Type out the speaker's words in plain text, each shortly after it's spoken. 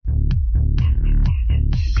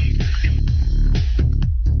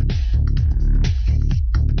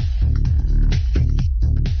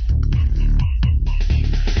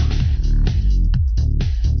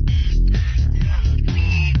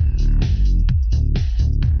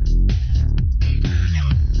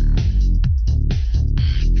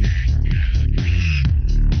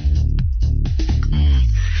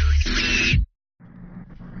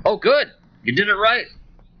good. You did it right.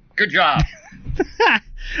 Good job.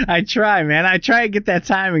 I try, man. I try to get that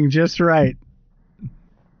timing just right.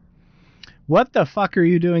 What the fuck are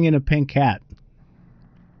you doing in a pink hat?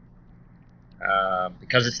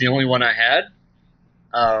 Because it's the only one I had.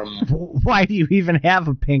 Why do you even have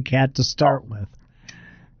a pink hat to start with?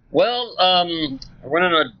 Well, I went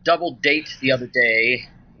on a double date the other day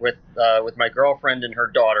with my girlfriend and her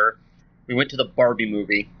daughter. We went to the Barbie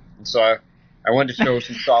movie, and so I wanted to show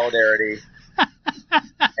some solidarity.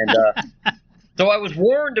 And so I was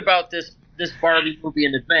warned about this Barbie movie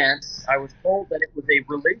in advance. I was told that it was a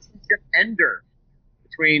relationship ender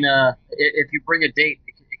between if you bring a date,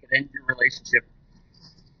 it could end your relationship.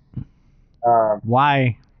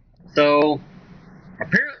 Why? So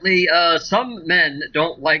apparently, some men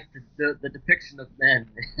don't like the depiction of men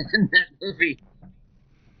in that movie.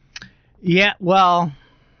 Yeah, well,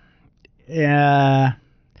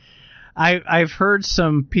 I've heard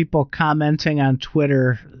some people commenting on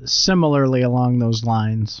Twitter similarly along those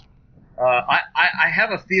lines. I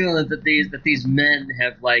have a feeling that these men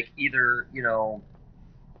have like either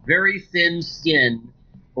very thin skin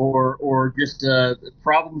or just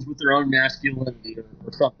problems with their own masculinity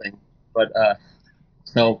or something. But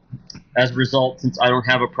so as a result, since I don't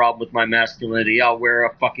have a problem with my masculinity, I'll wear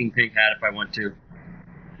a fucking pink hat if I want to.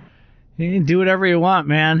 You can do whatever you want,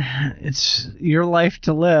 man. It's your life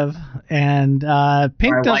to live, and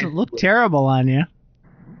pink doesn't look terrible on you.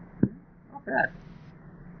 Not bad.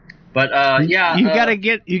 But yeah,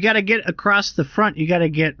 you gotta get across the front. You gotta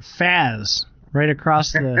get Faz right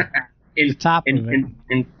across the top of it.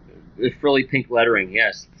 In frilly pink lettering,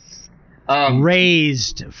 yes.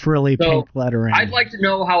 Raised frilly pink lettering. I'd like to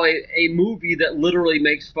know how a movie that literally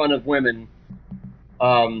makes fun of women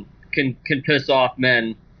can piss off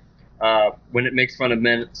men when it makes fun of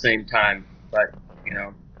men at the same time. But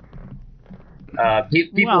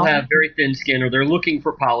people have very thin skin, or they're looking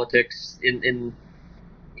for politics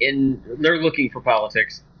they're looking for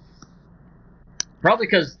politics. Probably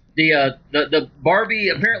because the Barbie,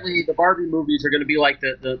 apparently the Barbie movies are going to be like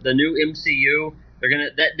the new MCU. They're gonna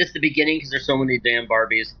this is the beginning because there's so many damn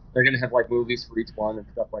Barbies. They're gonna have like movies for each one and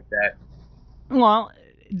stuff like that. Well,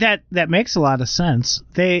 that makes a lot of sense.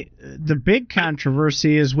 The big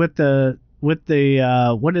controversy is with the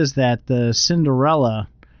what is that, the Cinderella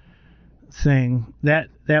thing.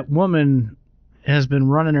 That woman has been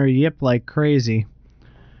running her yip like crazy.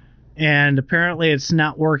 And apparently it's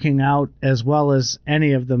not working out as well as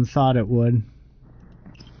any of them thought it would.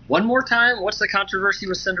 One more time, what's the controversy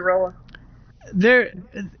with Cinderella?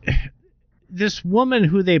 This woman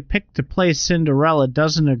who they picked to play Cinderella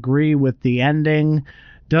doesn't agree with the ending,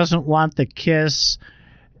 doesn't want the kiss.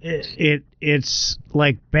 It's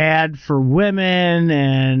like bad for women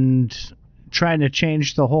and trying to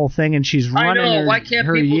change the whole thing, and she's running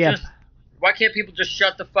her yip. Why can't people just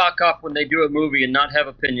shut the fuck up when they do a movie and not have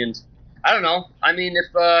opinions? I don't know. I mean,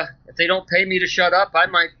 if they don't pay me to shut up, I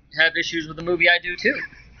might have issues with the movie I do too.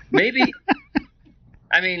 Maybe.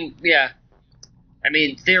 I mean, yeah. I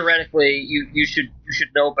mean, theoretically, you should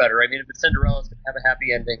know better. I mean, if it's Cinderella, it's gonna have a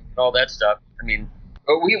happy ending and all that stuff. I mean,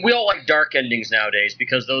 we all like dark endings nowadays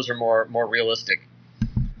because those are more realistic.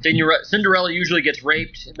 Cinderella usually gets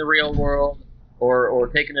raped in the real world, or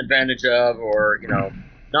taken advantage of, or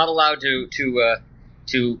not allowed to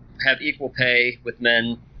have equal pay with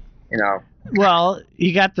men, Well,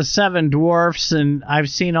 you got the Seven Dwarfs, and I've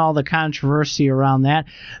seen all the controversy around that.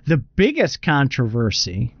 The biggest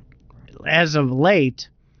controversy, as of late,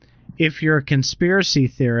 if you're a conspiracy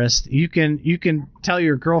theorist, you can tell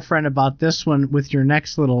your girlfriend about this one with your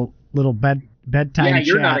next little bedtime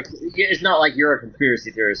chat. It's not like you're a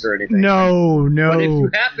conspiracy theorist or anything. No. But if you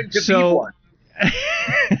happen to be one.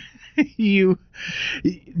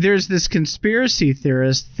 There's this conspiracy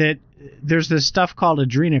theorist that there's this stuff called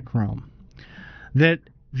adrenochrome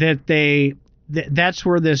that's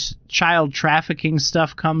where this child trafficking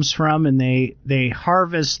stuff comes from, and they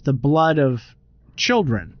harvest the blood of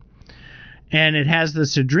children, and it has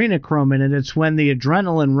this adrenochrome in it. It's when the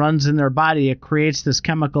adrenaline runs in their body, it creates this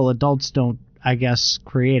chemical adults don't, I guess,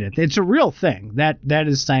 create it. It's a real thing that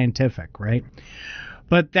is scientific, right?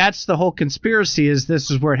 But that's the whole conspiracy, is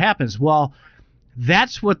this is where it happens. Well,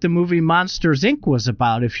 that's what the movie Monsters, Inc. was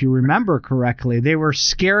about, if you remember correctly. They were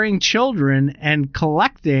scaring children and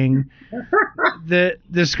collecting the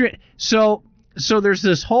script. So there's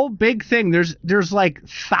this whole big thing. There's like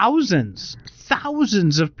thousands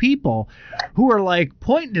of people who are like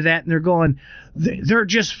pointing to that, and they're going, they're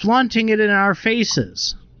just flaunting it in our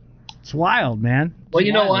faces. It's wild, man. Well,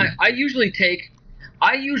 I usually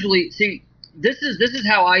see, this is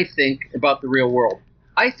how I think about the real world.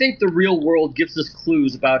 I think the real world gives us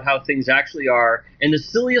clues about how things actually are, and the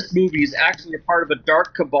silliest movies actually are part of a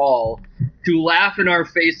dark cabal to laugh in our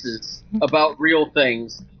faces about real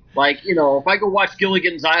things. Like, if I go watch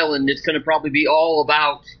Gilligan's Island, it's going to probably be all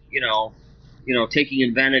about, taking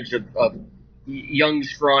advantage of young,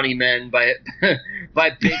 scrawny men by by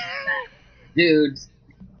big dudes.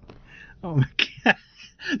 Oh my god,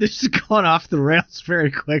 this is going off the rails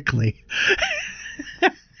very quickly.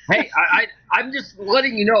 Hey, I'm just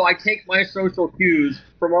letting you know I take my social cues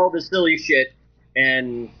from all this silly shit,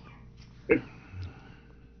 and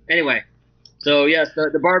anyway. So yes,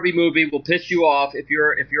 the Barbie movie will piss you off if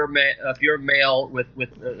you're a male with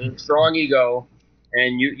a strong ego,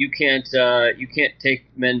 and you can't take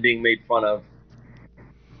men being made fun of.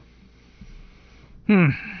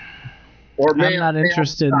 Or I'm not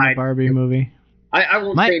interested in the Barbie movie. I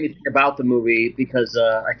won't say anything about the movie because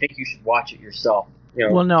I think you should watch it yourself.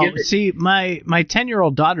 Well, no. See, my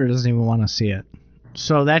 10-year-old daughter doesn't even want to see it,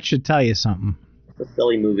 so that should tell you something. It's a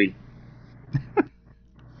silly movie.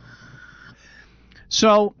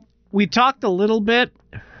 So we talked a little bit.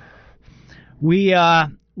 We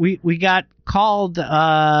got called.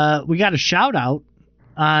 We got a shout out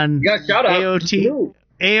on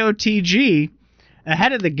AOTG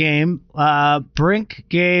ahead of the game. Brink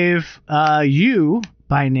gave you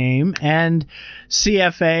by name and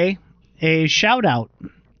CFA a shout out,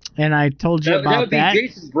 and I told you about that. That would be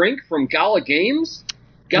Jason Brink from Gala Games.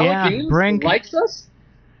 Games Brink likes us.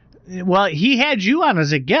 Well, he had you on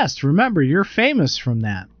as a guest. Remember, you're famous from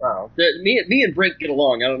that. Wow. Me and Brink get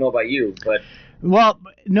along. I don't know about you, but well,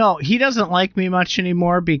 no, he doesn't like me much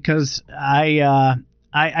anymore because I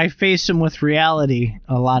face him with reality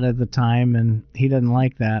a lot of the time, and he doesn't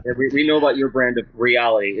like that. Yeah, we know about your brand of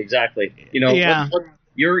reality, exactly. Yeah.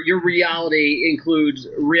 Your reality includes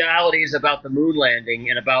realities about the moon landing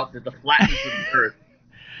and about the flatness of the Earth.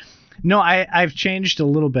 No, I've changed a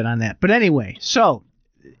little bit on that. But anyway, so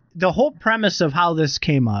the whole premise of how this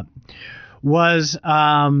came up was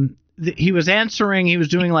he was answering, he was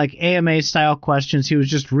doing like AMA style questions. He was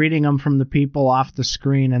just reading them from the people off the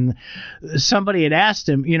screen. And somebody had asked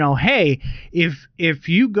him, hey, if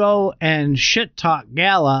you go and shit talk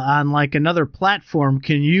Gala on like another platform,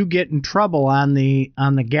 can you get in trouble on the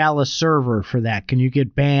Gala server for that? Can you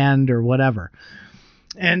get banned or whatever?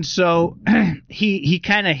 And so he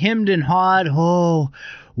kind of hemmed and hawed. Oh,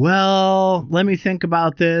 well, let me think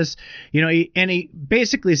about this. He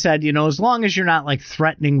basically said, as long as you're not like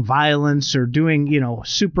threatening violence or doing,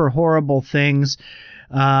 super horrible things,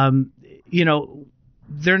 they're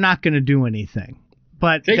not going to do anything.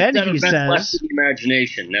 But then he says, left to the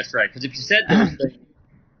imagination. That's right. Because if you said those things,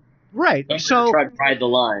 right. So try to ride the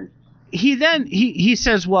line. He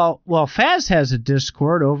says, well, Faz has a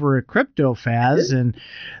Discord over at CryptoFaz, and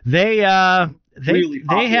they have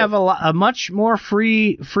a much more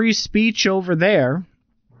free speech over there.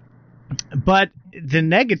 But the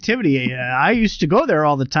negativity, I used to go there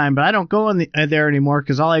all the time, but I don't go there anymore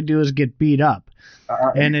because all I do is get beat up,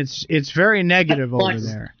 and it's very negative over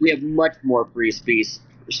there. We have much more free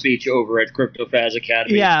speech over at CryptoFaz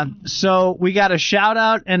Academy. Yeah, so we got a shout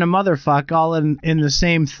out and a motherfuck all in the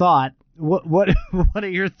same thought. What are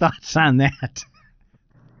your thoughts on that?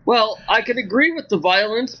 Well, I could agree with the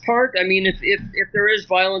violence part. I mean, if there is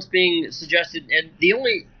violence being suggested, and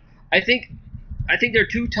I think there are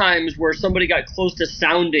two times where somebody got close to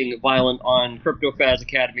sounding violent on CryptoFaz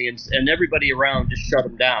Academy, and everybody around just shut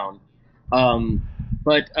them down.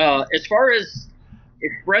 But as far as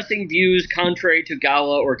expressing views contrary to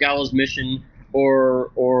Gala or Gala's mission,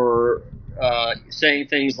 or saying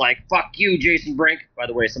things like "fuck you, Jason Brink." By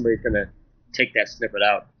the way, somebody's gonna take that snippet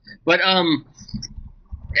out. But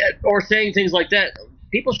or saying things like that,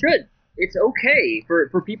 people should. It's okay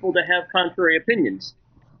for people to have contrary opinions.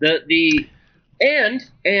 I'm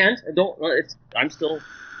still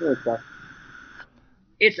stuff.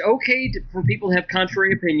 It's okay for people to have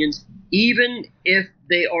contrary opinions, even if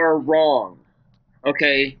they are wrong.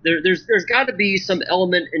 Okay, there's got to be some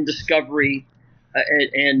element in discovery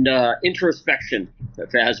and introspection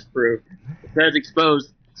that Faz proved. Faz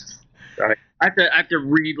exposed. Sorry, I have to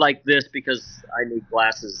read like this because I need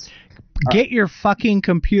glasses. Get your fucking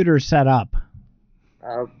computer set up.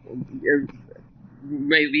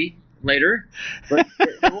 Maybe later, but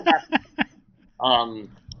it will happen.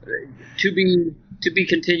 To be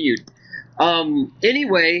continued.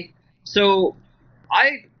 Anyway, so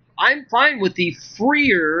I'm fine with the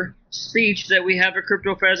freer speech that we have at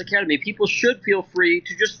CryptoFaz Academy. People should feel free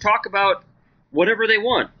to just talk about whatever they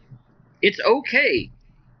want. It's okay.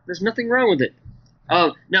 There's nothing wrong with it.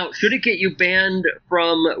 Now, should it get you banned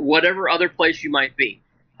from whatever other place you might be?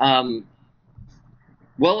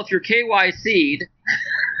 Well, if you're KYC'd,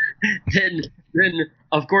 then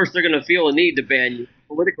of course they're going to feel a need to ban you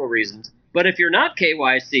for political reasons. But if you're not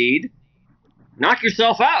KYC'd, knock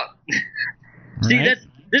yourself out. See, Right.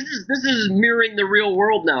 this is mirroring the real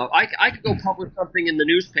world now. I could go publish something in the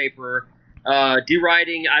newspaper,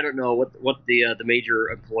 deriding, I don't know what the major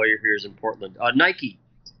employer here is in Portland, Nike.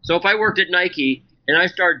 So if I worked at Nike and I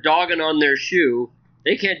start dogging on their shoe,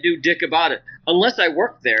 they can't do dick about it unless I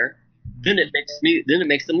work there. Then it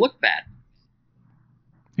makes them look bad.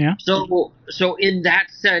 Yeah. So in that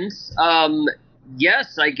sense,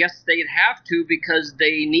 yes, I guess they'd have to because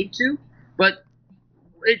they need to. But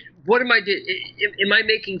what am I doing? Am I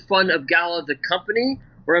making fun of Gala the company,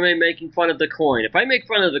 or am I making fun of the coin? If I make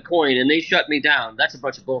fun of the coin and they shut me down, that's a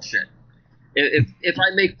bunch of bullshit. If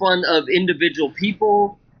I make fun of individual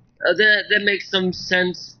people, that makes some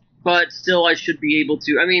sense. But still, I should be able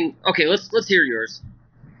to. I mean, okay, let's hear yours.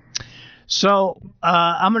 So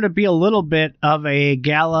I'm going to be a little bit of a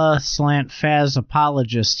Gala slant Faz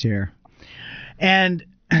apologist here. And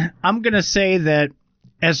I'm going to say that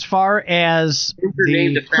as far as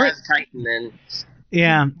the Faz Titan, then.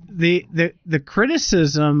 Yeah, the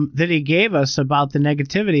criticism that he gave us about the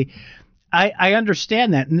negativity, I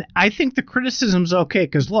understand that. And I think the criticism's okay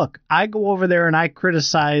because, look, I go over there and I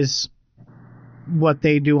criticize what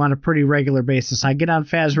they do on a pretty regular basis. I get on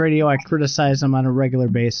Faz Radio, I criticize them on a regular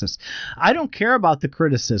basis. I don't care about the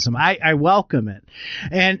criticism. I welcome it.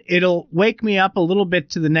 And it'll wake me up a little bit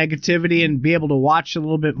to the negativity and be able to watch a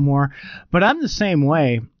little bit more. But I'm the same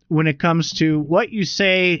way when it comes to what you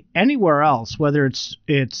say anywhere else, whether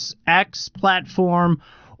it's X platform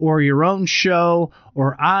or your own show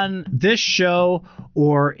or on this show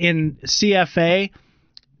or in CFA.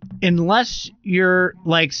 Unless you're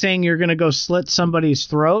like saying you're going to go slit somebody's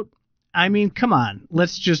throat, I mean, come on,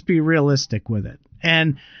 let's just be realistic with it.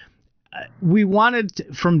 And we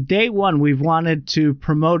wanted, from day one, we've wanted to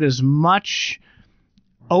promote as much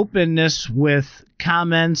openness with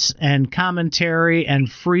comments and commentary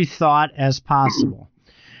and free thought as possible.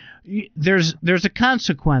 There's a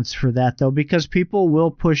consequence for that, though, because people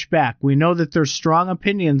will push back. We know that there's strong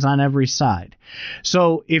opinions on every side.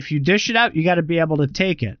 So if you dish it out, you got to be able to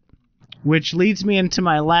take it, which leads me into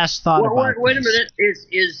my last thought about wait this. a minute.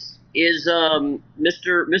 Is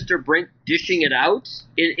Mr. Brink dishing it out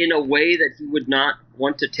in a way that he would not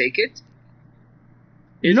want to take it?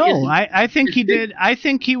 I think he did. I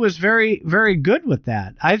think he was very, very good with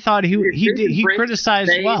that. I thought he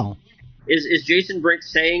criticized well. Is Jason Brink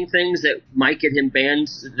saying things that might get him banned,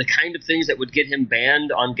 the kind of things that would get him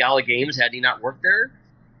banned on Gala Games had he not worked there?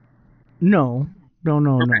 No.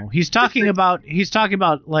 He's talking about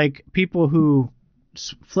like people who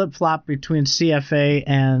flip-flop between CFA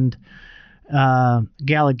and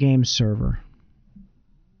Gala Games server.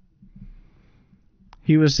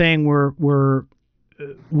 He was saying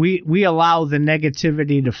we allow the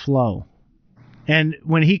negativity to flow. And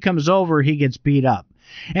when he comes over, he gets beat up.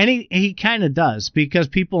 And he kind of does, because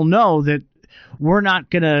people know that we're not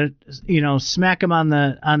going to, smack him on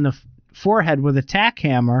the forehead with a tack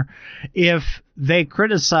hammer if they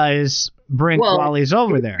criticize Brink while he's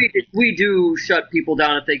over there. We do shut people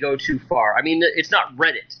down if they go too far. I mean, it's not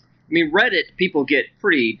Reddit. I mean, Reddit people get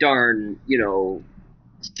pretty darn,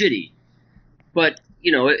 shitty. But,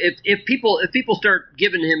 if people start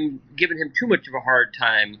giving him too much of a hard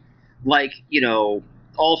time, like,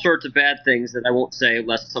 all sorts of bad things that I won't say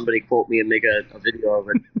lest somebody quote me and make a video of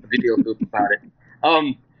it, a video loop about it.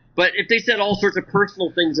 But if they said all sorts of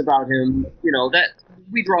personal things about him, that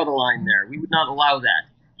we draw the line there. We would not allow that.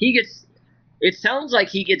 It sounds like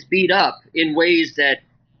he gets beat up in ways that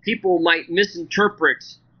people might misinterpret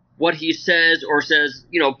what he says, or says,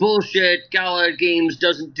 bullshit, Gala Games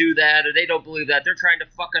doesn't do that, or they don't believe that. They're trying to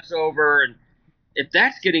fuck us over. And if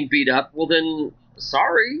that's getting beat up, well then,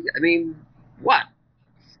 sorry. I mean, what?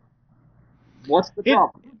 What's the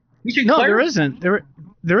problem? There isn't.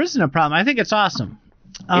 There isn't a problem. I think it's awesome.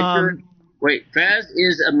 Wait, Faz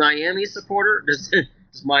is a Miami supporter? Does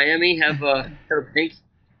Miami have a pink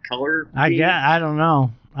color? I don't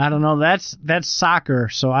know. That's soccer,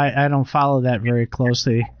 so I don't follow that very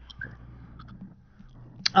closely.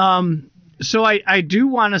 So I do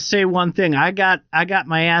want to say one thing. I got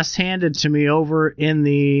my ass handed to me over in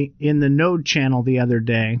the Node channel the other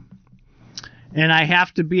day. And I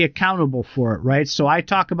have to be accountable for it, right? So I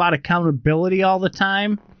talk about accountability all the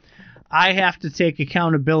time. I have to take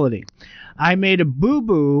accountability. I made a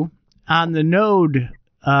boo-boo on the Node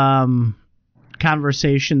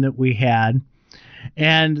conversation that we had.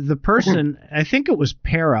 And the person, I think it was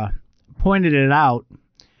Para, pointed it out.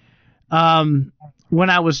 When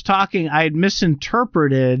I was talking, I had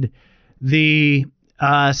misinterpreted the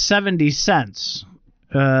 70 cents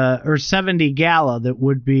or 70 gala that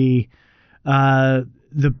would be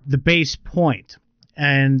the base point.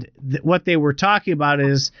 And what they were talking about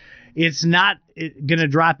is it's not going to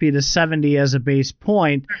drop you to 70 as a base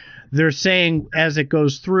point. They're saying as it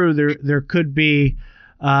goes through, there could be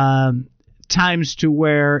times to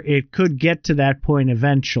where it could get to that point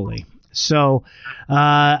eventually. So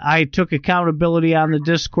I took accountability on the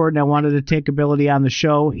Discord, and I wanted to take ability on the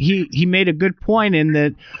show. He made a good point in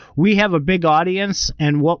that we have a big audience,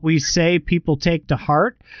 and what we say people take to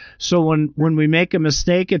heart. So when we make a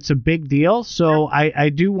mistake, it's a big deal. So I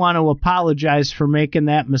do want to apologize for making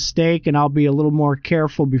that mistake, and I'll be a little more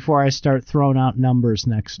careful before I start throwing out numbers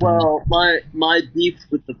next time. Well, my beef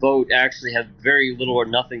with the vote actually have very little or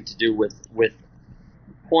nothing to do with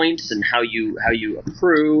points and how you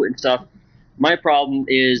accrue and stuff. My problem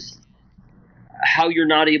is how you're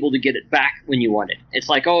not able to get it back when you want it. It's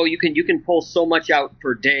like, oh, you can pull so much out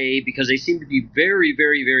per day, because they seem to be very,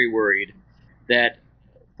 very, very worried that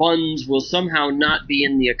funds will somehow not be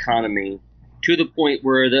in the economy to the point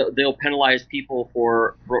where they'll penalize people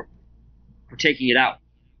for taking it out,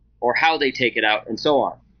 or how they take it out, and so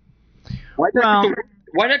on.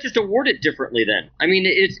 Why not just award it differently then? I mean,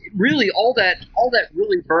 it's really all that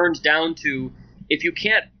really burns down to, if you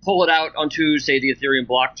can't pull it out onto, say, the Ethereum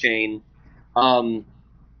blockchain,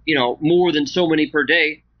 more than so many per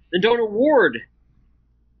day, then don't award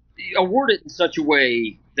it in such a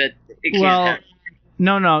way that it can't happen.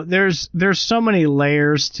 No, there's so many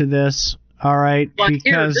layers to this. All right, but because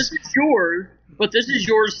here, this is yours, but this is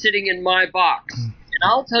yours sitting in my box. And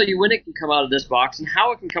I'll tell you when it can come out of this box and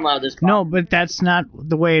how it can come out of this box. No, but that's not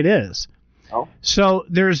the way it is. Oh. So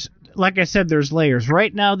like I said, there's layers.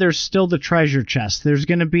 Right now, there's still the treasure chest. There's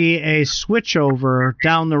going to be a switchover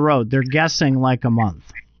down the road. They're guessing like a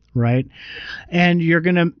month, right? And you're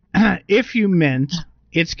going to, if you mint,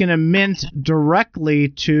 it's going to mint directly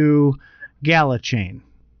to GalaChain.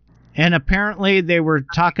 And apparently, they were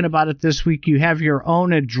talking about it this week. You have your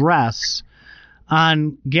own address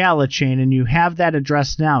on GalaChain, and you have that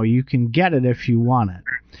address now. You can get it if you want it.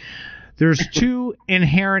 There's two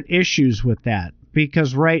inherent issues with that,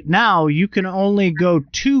 because right now you can only go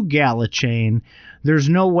to GalaChain. There's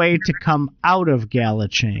no way to come out of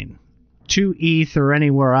GalaChain to ETH or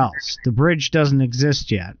anywhere else. The bridge doesn't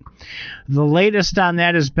exist yet. The latest on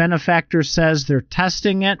that is Benefactor says they're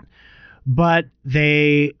testing it, but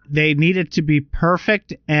they need it to be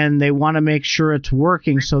perfect, and they want to make sure it's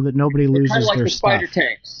working so that nobody loses their stuff. It's kind of like the spider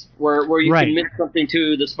tanks, where you can mint something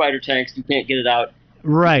to the spider tanks, you can't get it out.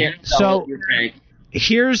 Right. So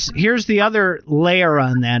here's the other layer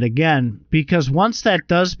on that again, because once that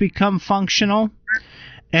does become functional,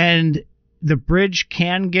 and the bridge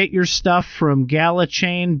can get your stuff from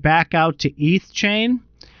GalaChain back out to ETH chain,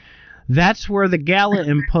 that's where the Gala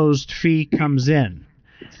imposed fee comes in.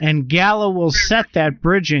 And Gala will set that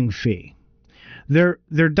bridging fee. There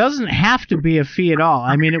doesn't have to be a fee at all.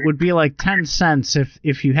 I mean, it would be like 10 cents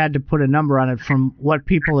if you had to put a number on it from what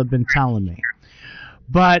people have been telling me.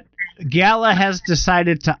 But Gala has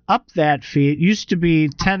decided to up that fee. It used to be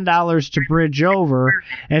 $10 to bridge over,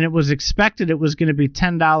 and it was expected it was going to be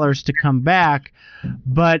 $10 to come back,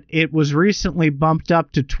 but it was recently bumped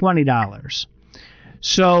up to $20.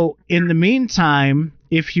 So in the meantime,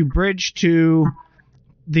 if you bridge to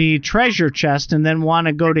the treasure chest and then want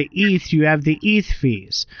to go to ETH, you have the ETH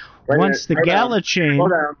fees. Once the GalaChain...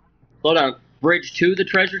 Hold on. Bridge to the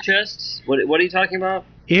treasure chests? What are you talking about?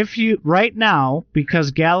 If you right now,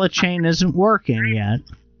 because GalaChain isn't working yet,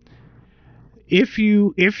 if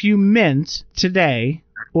you mint today,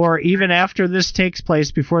 or even after this takes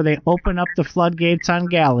place, before they open up the floodgates on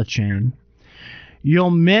GalaChain,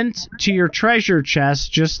 you'll mint to your treasure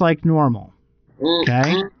chest just like normal.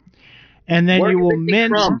 Okay? And then you will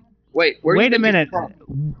mint. Wait a minute.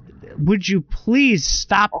 Would you please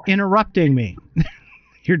stop interrupting me?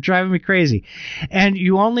 You're driving me crazy. And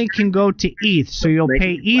you only can go to ETH, so you'll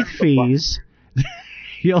pay ETH fees.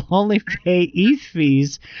 You'll only pay ETH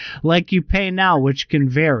fees like you pay now, which can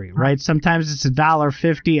vary, right? Sometimes it's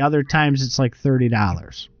 $1.50, other times it's like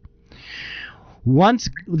 $30. Once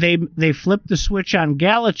they flip the switch on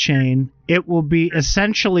GalaChain, it will be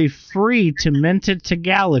essentially free to mint it to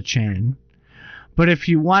GalaChain. But if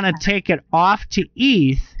you want to take it off to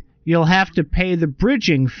ETH, you'll have to pay the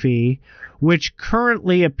bridging fee, which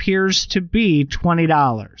currently appears to be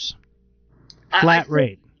 $20. Flat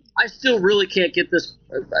rate. I still really can't get this.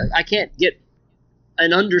 I can't get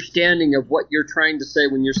an understanding of what you're trying to say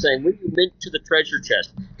when you're saying, when you mint to the treasure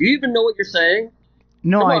chest. Do you even know what you're saying?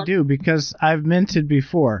 No, I do, because I've minted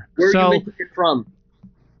before. Where are you minting it from?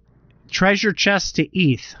 Treasure chest to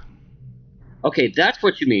ETH. Okay, that's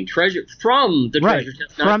what you mean. Treasure from the Right, treasure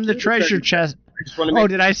chest. from the treasure chest. I just want to make. Oh,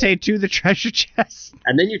 did I say to the treasure chest?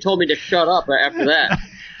 And then you told me to shut up after that.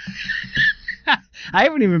 I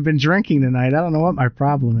haven't even been drinking tonight. I don't know what my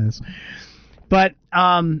problem is. But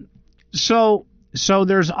so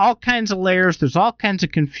there's all kinds of layers. There's all kinds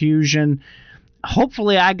of confusion.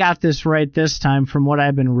 Hopefully I got this right this time from what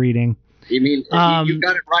I've been reading. You mean you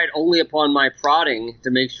got it right only upon my prodding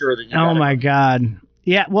to make sure that you got Oh my God.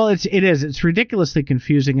 Yeah, well, it is. It's ridiculously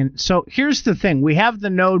confusing. And so here's the thing: we have the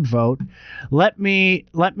node vote. Let me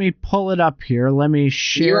pull it up here. Let me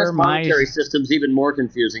share the US monetary system's even more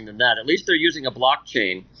confusing than that. At least they're using a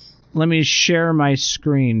blockchain. Let me share my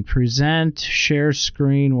screen. Present, share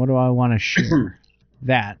screen. What do I want to share?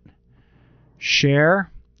 That. Share,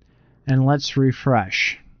 and let's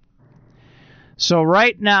refresh. So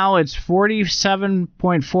right now it's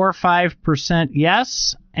 47.45%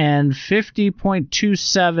 yes and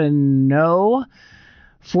 50.27 no.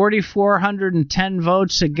 4,410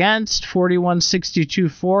 votes against, 4,162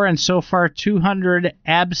 for, and so far 200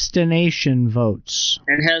 abstention votes.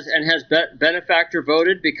 And has benefactor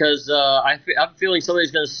voted? Because I'm feeling somebody's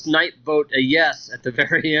going to snipe vote a yes at the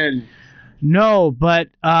very end. No, but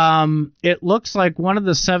it looks like one of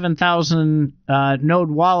the 7,000 node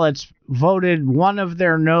wallets voted one of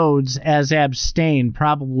their nodes as abstain,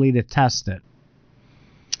 probably to test it.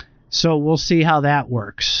 So we'll see how that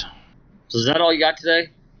works. So is that all you got today?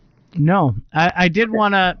 No, I did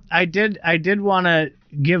want to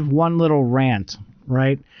give one little rant,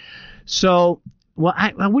 right? So, well,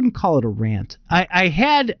 I wouldn't call it a rant.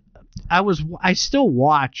 I still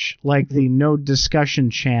watch like the node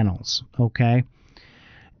discussion channels, okay?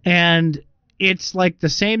 And it's like the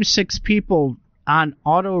same 6 people on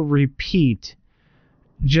auto repeat,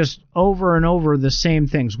 just over and over the same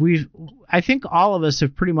things. I think all of us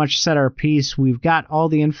have pretty much said our piece. We've got all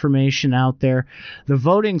the information out there. The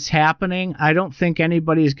voting's happening. I don't think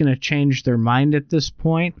anybody's going to change their mind at this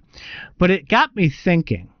point. But it got me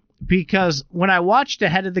thinking, because when I watched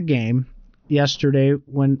ahead of the game yesterday,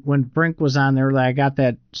 when Brink was on there, I got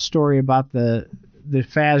that story about the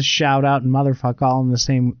Faz shout out and motherfuck all in the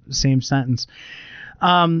same sentence.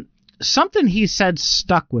 Something he said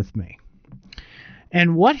stuck with me.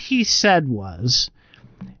 And what he said was,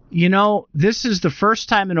 this is the first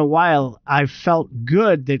time in a while I've felt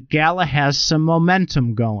good that Gala has some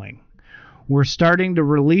momentum going. We're starting to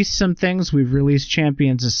release some things. We've released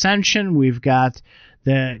Champions Ascension. We've got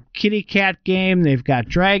the Kitty Cat game. They've got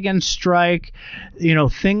Dragon Strike.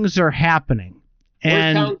 Things are happening.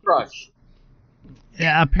 Where's Town Crush?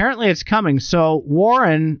 Yeah, apparently it's coming. So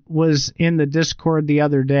Warren was in the Discord the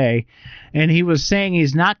other day, and he was saying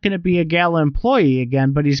he's not going to be a Gala employee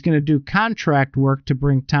again, but he's going to do contract work to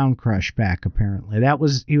bring Town Crush back, apparently.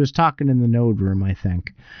 He was talking in the node room, I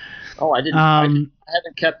think. Oh, I didn't. I haven't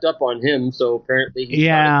kept up on him, so apparently he's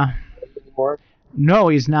not anymore. No,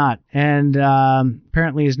 he's not. And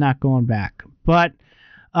apparently he's not going back. But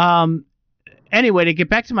anyway, to get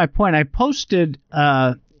back to my point, I posted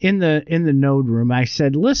in the node room, I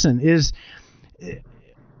said, listen,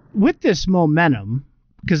 with this momentum,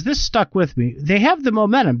 because this stuck with me, they have the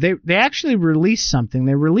momentum. They actually released something.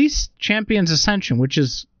 They released Champions Ascension, which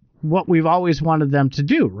is what we've always wanted them to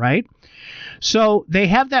do, right? So they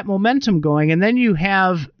have that momentum going, and then you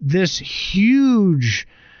have this huge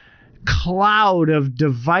cloud of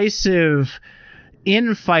divisive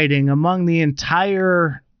infighting among the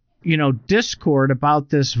entire Discord about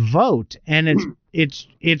this vote, and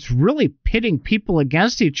it's really pitting people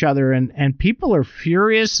against each other, and people are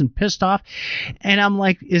furious and pissed off. And I'm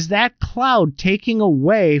like, is that cloud taking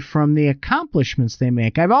away from the accomplishments they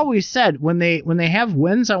make? I've always said when they have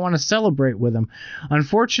wins, I want to celebrate with them.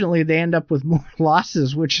 Unfortunately, they end up with more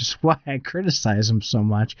losses, which is why I criticize them so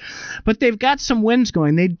much. But they've got some wins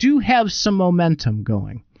going. They do have some momentum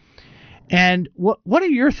going. And what are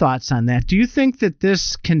your thoughts on that? Do you think that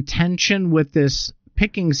this contention with this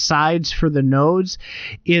picking sides for the nodes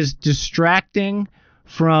is distracting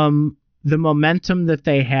from the momentum that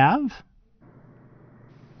they have?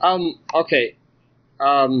 Okay.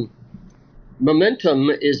 Momentum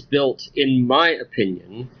is built, in my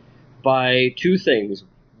opinion, by 2 things.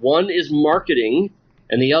 One is marketing,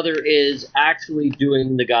 and the other is actually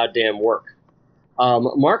doing the goddamn work.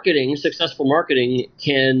 Successful marketing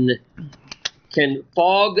can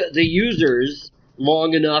fog the users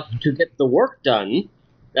long enough to get the work done.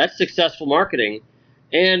 That's successful marketing.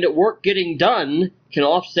 And work getting done can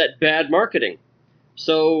offset bad marketing.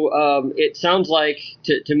 So it sounds like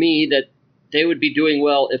to me that they would be doing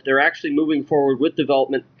well if they're actually moving forward with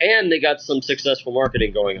development and they got some successful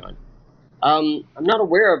marketing going on. I'm not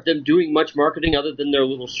aware of them doing much marketing other than their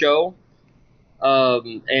little show. But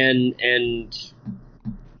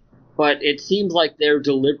it seems like they're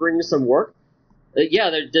delivering some work. Yeah,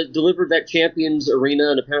 they delivered that Champions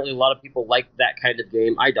Arena, and apparently a lot of people like that kind of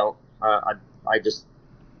game. I don't. I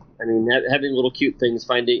mean, having little cute things,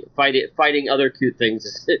 fighting other cute things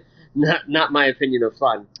is not my opinion of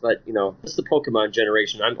fun. But it's the Pokemon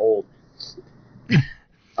generation. I'm old.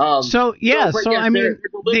 So I mean, they're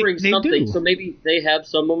delivering they something. do. So maybe they have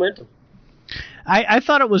some momentum. I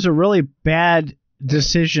thought it was a really bad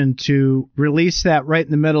decision to release that right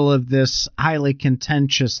in the middle of this highly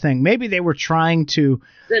contentious thing. Maybe they were trying to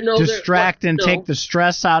distract and take the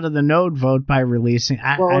stress out of the Node vote by releasing.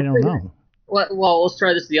 I don't know. Well, let's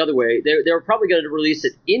try this the other way. They were probably going to release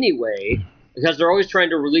it anyway because they're always trying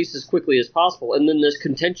to release as quickly as possible. And then this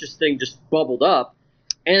contentious thing just bubbled up,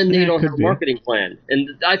 and they don't have a marketing plan.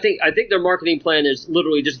 And I think their marketing plan is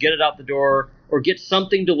literally just get it out the door or get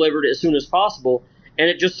something delivered as soon as possible. And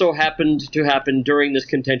it just so happened to happen during this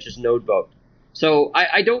contentious Node vote. So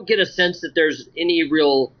I don't get a sense that there's any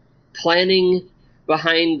real planning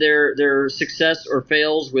behind their success or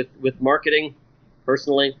fails with marketing,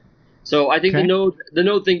 personally. So I think the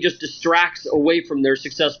Node thing just distracts away from their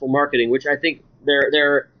successful marketing, which I think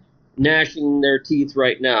they're gnashing their teeth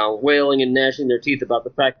right now, wailing and gnashing their teeth about the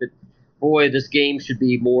fact that, boy, this game should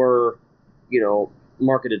be more,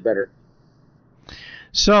 marketed better.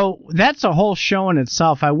 So that's a whole show in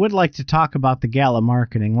itself. I would like to talk about the gala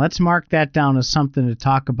marketing. Let's mark that down as something to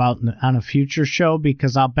talk about on a future show,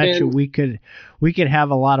 because I'll bet you we could have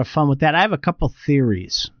a lot of fun with that. I have a couple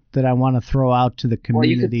theories that I want to throw out to the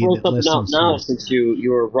community. Well, you can throw something out now since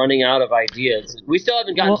you are running out of ideas. We still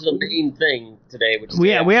haven't gotten to the main thing today, which is we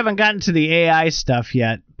haven't gotten to the AI stuff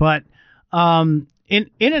yet. But in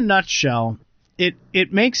a nutshell,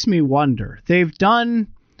 it makes me wonder. They've done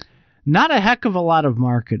not a heck of a lot of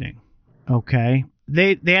marketing. Okay,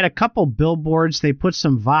 they had a couple billboards. They put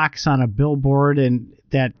some Vox on a billboard in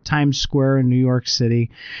that Times Square in New York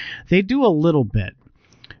City. They do a little bit,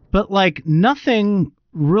 but like nothing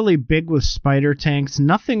really big with spider tanks,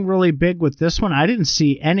 nothing really big with this one. I didn't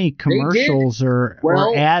see any commercials or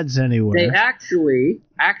ads anywhere. They actually,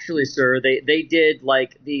 sir, they did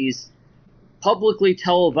like these publicly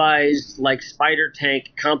televised like spider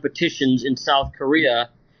tank competitions in South Korea,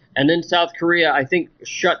 and then South Korea, I think,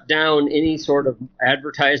 shut down any sort of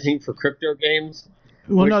advertising for crypto games.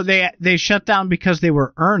 Well, no, they shut down because they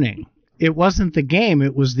were earning. It wasn't the game,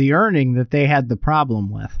 it was the earning that they had the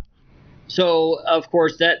problem with. So, of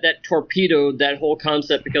course, that torpedoed that whole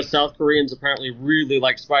concept because South Koreans apparently really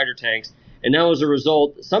like spider tanks. And now, as a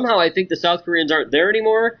result, somehow I think the South Koreans aren't there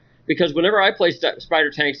anymore, because whenever I play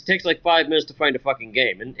spider tanks, it takes like 5 minutes to find a fucking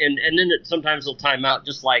game. And then sometimes they'll time out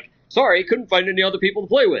just like, sorry, couldn't find any other people to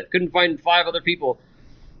play with. Couldn't find 5 other people,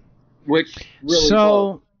 which really...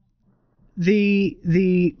 So,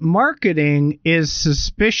 the marketing is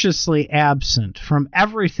suspiciously absent from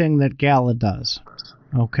everything that Gala does.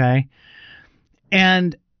 Okay?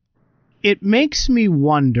 And it makes me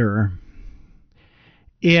wonder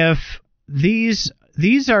if these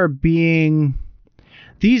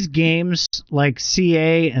games like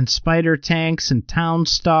CA and Spider Tanks and Town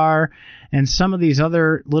Star and some of these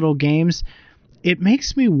other little games, it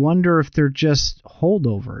makes me wonder if they're just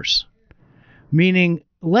holdovers. Meaning,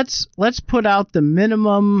 let's put out the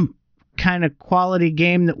minimum kind of quality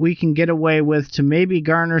game that we can get away with to maybe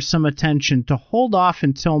garner some attention, to hold off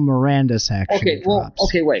until Miranda's actually drops.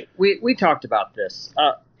 Okay, wait. We talked about this,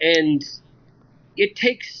 and it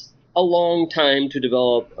takes a long time to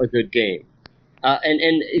develop a good game,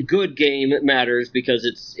 and a good game matters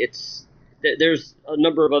because there's a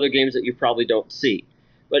number of other games that you probably don't see,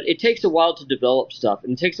 but it takes a while to develop stuff,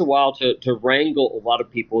 and it takes a while to wrangle a lot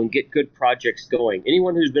of people and get good projects going.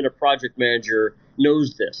 Anyone who's been a project manager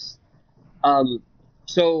knows this.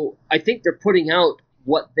 So I think they're putting out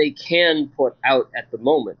what they can put out at the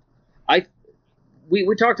moment.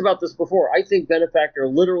 We talked about this before. I think Benefactor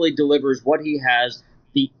literally delivers what he has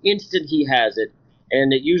the instant he has it,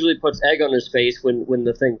 and it usually puts egg on his face when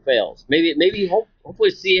the thing fails. Hopefully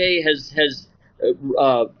CA has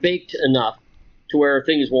baked enough to where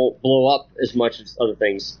things won't blow up as much as other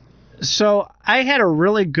things. So I had a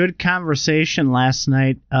really good conversation last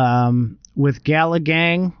night with Gala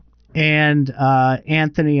Gang and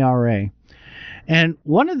Anthony R.A. And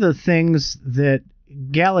one of the things that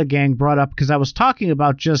Gala Gang brought up, because I was talking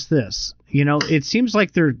about just this, it seems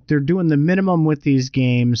like they're doing the minimum with these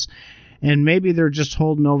games, and maybe they're just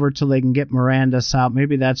holding over till they can get Miranda's out.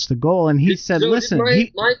 Maybe that's the goal. And he said, listen...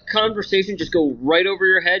 Did my conversation just go right over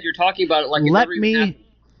your head? You're talking about it like it never even happened.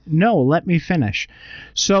 No, let me finish.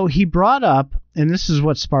 So he brought up, and this is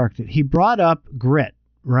what sparked it, he brought up grit,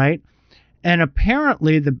 right? And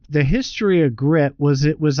apparently the history of Grit was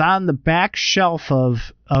it was on the back shelf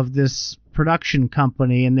of this production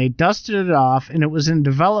company, and they dusted it off, and it was in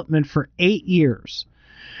development for 8 years.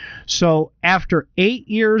 So after 8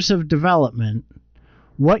 years of development,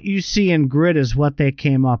 what you see in Grit is what they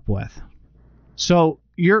came up with. So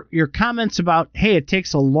your comments about, hey, it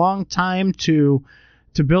takes a long time to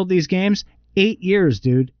build these games, 8 years,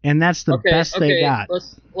 dude, and that's the best they got.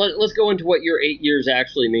 Let's go into what your 8 years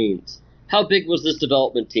actually means. How big was this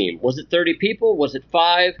development team? Was it 30 people? Was it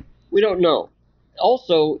 5? We don't know.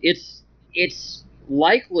 Also, it's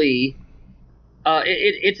likely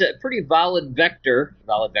it's a pretty valid vector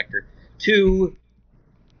to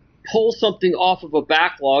pull something off of a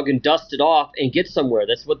backlog and dust it off and get somewhere.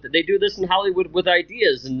 That's what they do this in Hollywood with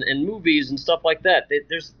ideas and movies and stuff like that.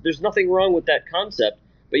 There's nothing wrong with that concept,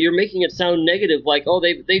 but you're making it sound negative, like, oh,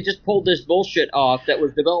 they just pulled this bullshit off that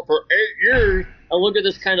was developed for 8 years, and look at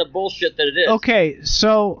this kind of bullshit that it is. Okay,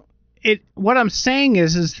 so what I'm saying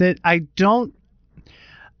is that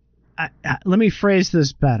let me phrase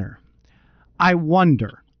this better. I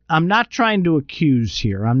wonder. I'm not trying to accuse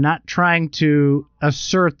here. I'm not trying to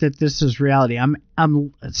assert that this is reality. I'm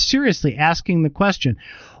seriously asking the question.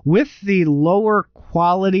 With the lower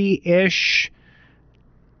quality-ish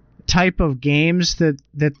type of games that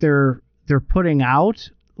they're putting out,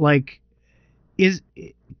 like,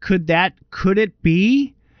 could it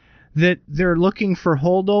be that they're looking for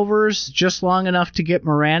holdovers just long enough to get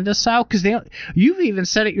Mirandus out? Because you've even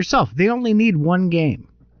said it yourself. They only need one game.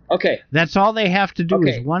 Okay. That's all they have to do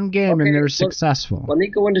is one game, and they're successful. Let me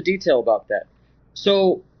go into detail about that.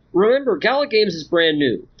 So remember, Gala Games is brand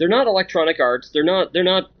new. They're not Electronic Arts. They're not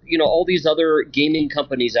all these other gaming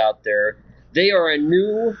companies out there. They are a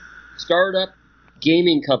new startup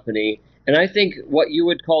gaming company, and I think what you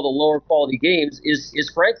would call the lower quality games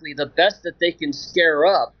is frankly the best that they can scare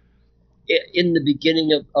up in the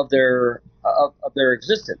beginning of their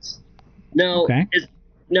existence. Now,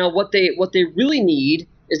 what they really need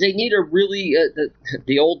is they need a really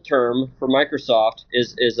the old term for Microsoft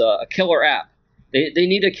is a killer app. They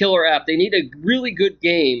need a killer app. They need a really good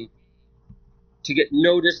game to get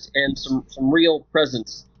noticed and some real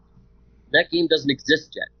presence. That game doesn't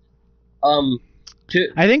exist yet.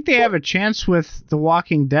 I think they have a chance with The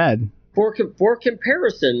Walking Dead. For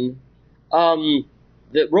comparison, the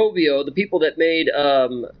Rovio, the people that made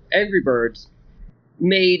Angry Birds,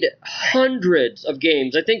 made hundreds of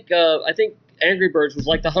games. I think Angry Birds was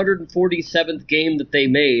like the 147th game that they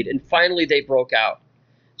made, and finally they broke out.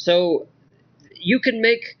 So you can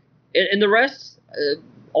make, and the rest,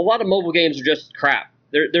 a lot of mobile games are just crap.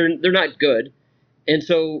 They're not good, and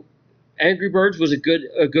so Angry Birds was a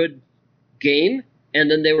good game,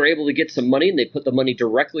 and then they were able to get some money, and they put the money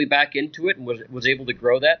directly back into it, and was able to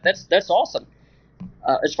grow that. That's awesome.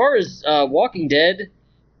 As far as Walking Dead,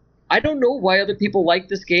 I don't know why other people like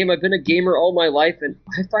this game. I've been a gamer all my life, and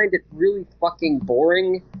I find it really fucking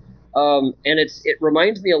boring. And it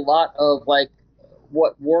reminds me a lot of like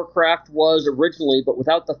what Warcraft was originally, but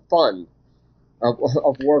without the fun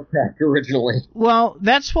of Warcraft originally. Well,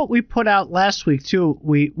 that's what we put out last week too.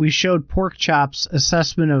 We showed Porkchop's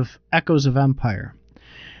assessment of Echoes of Empire,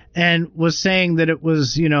 and was saying that it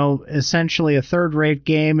was, essentially a third-rate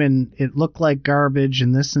game, and it looked like garbage,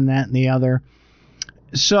 and this and that and the other.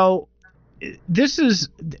 So these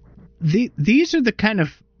are the kind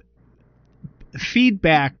of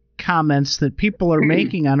feedback comments that people are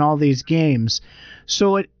making on all these games.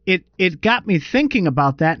 So it got me thinking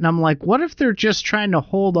about that, and I'm like, what if they're just trying to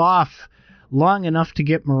hold off long enough to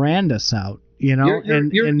get Mirandus out,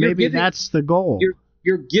 and maybe that's the goal.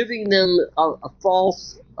 You're giving them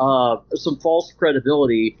some false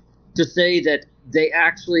credibility to say that they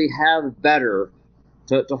actually have better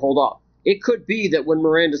to hold off. It could be that when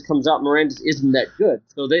Mirandus comes out, Mirandus isn't that good.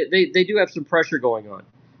 So they do have some pressure going on.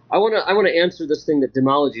 I want to answer this thing that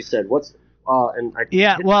Demology said. Well,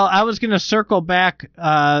 I was going to circle back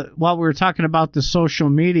while we were talking about the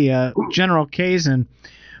social media. General Kazin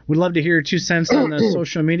would love to hear your 2 cents on the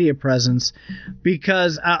social media presence,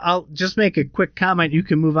 because I'll just make a quick comment. You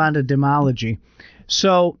can move on to Demology.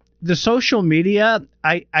 So the social media,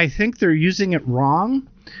 I think they're using it wrong,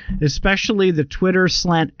 especially the Twitter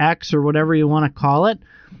 /X or whatever you want to call it.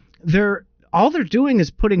 All they're doing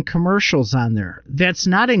is putting commercials on there. That's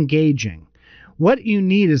not engaging. What you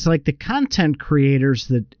need is like the content creators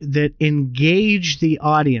that engage the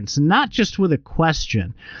audience, not just with a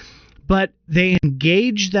question, but they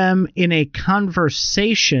engage them in a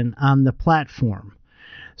conversation on the platform.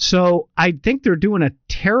 So I think they're doing a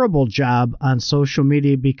terrible job on social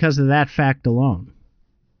media because of that fact alone.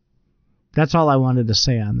 That's all I wanted to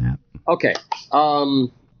say on that. Okay.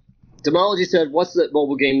 Demology said, "What's the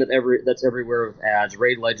mobile game that's everywhere with ads,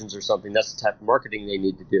 Raid Legends or something? That's the type of marketing they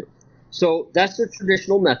need to do." So that's the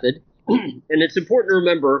traditional method, and it's important to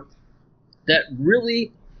remember that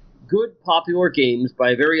really good popular games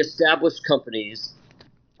by very established companies,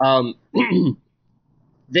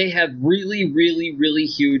 they have really, really, really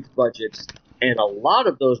huge budgets, and a lot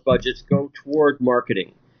of those budgets go toward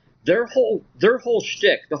marketing. Their whole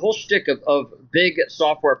shtick, the whole shtick of big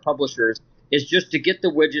software publishers, is just to get the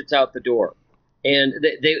widgets out the door. And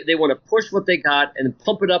they want to push what they got and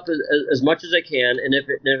pump it up as much as they can. And if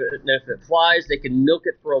it flies, they can milk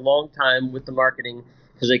it for a long time with the marketing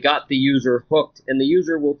because they got the user hooked. And the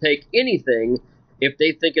user will take anything if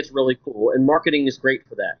they think it's really cool. And marketing is great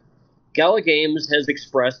for that. Gala Games has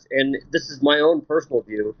expressed, and this is my own personal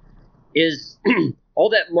view, is all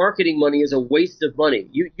that marketing money is a waste of money.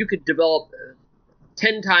 You could develop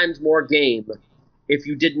 10 times more game if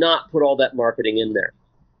you did not put all that marketing in there.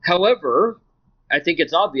 However, I think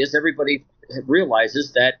it's obvious, everybody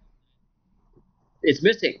realizes that it's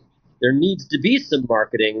missing. There needs to be some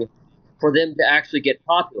marketing for them to actually get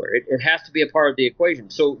popular. It has to be a part of the equation.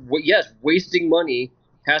 So, yes, wasting money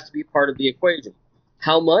has to be part of the equation.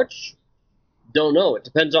 How much? Don't know. It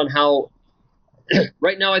depends on how.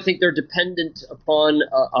 Right now, I think they're dependent upon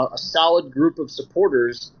a solid group of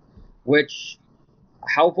supporters, which,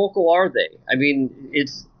 how vocal are they?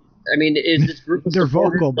 Is this group of they're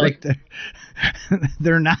supporters vocal, like, but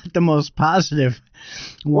they're not the most positive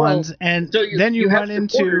ones. Well, and so then you run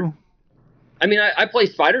supporters. into. I play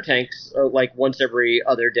Spider Tanks like once every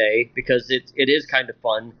other day because it is kind of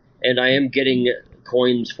fun, and I am getting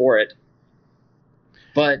coins for it.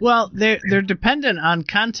 But well, they're dependent on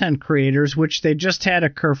content creators, which they just had a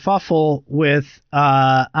kerfuffle with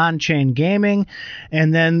on-chain gaming,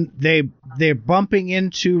 and then they're bumping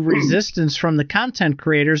into resistance from the content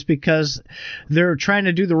creators because they're trying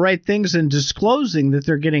to do the right things and disclosing that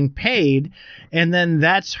they're getting paid, and then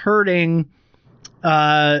that's hurting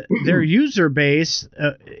their user base,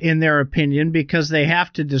 in their opinion, because they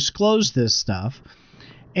have to disclose this stuff.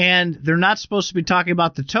 And they're not supposed to be talking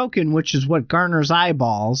about the token, which is what garners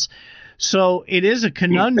eyeballs. So it is a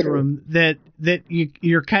conundrum that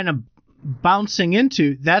you're kind of bouncing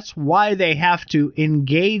into. That's why they have to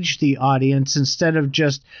engage the audience instead of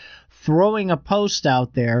just throwing a post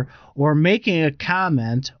out there or making a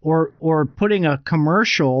comment or putting a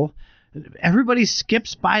commercial. Everybody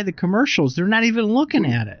skips by the commercials. They're not even looking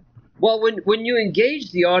at it. Well, when you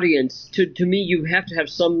engage the audience, to me, you have to have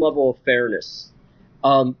some level of fairness.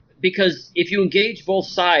 Because if you engage both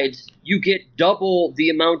sides, you get double the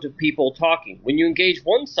amount of people talking. When you engage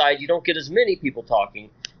one side, you don't get as many people talking.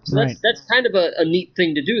 So Right. that's kind of a neat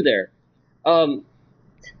thing to do there.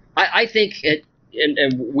 I think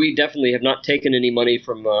and we definitely have not taken any money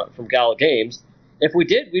from Gala Games. If we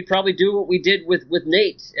did, we'd probably do what we did with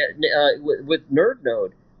Nate with Nerd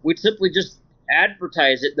Node. We'd simply just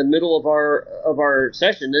advertise it in the middle of our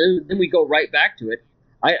session, and then we go right back to it.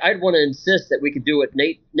 I'd want to insist that we could do it.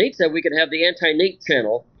 Nate said we could have the anti-Nate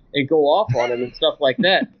channel and go off on him and stuff like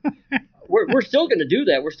that. We're still going to do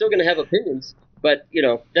that. We're still going to have opinions, but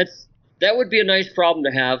that would be a nice problem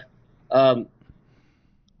to have.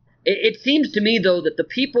 It seems to me though that the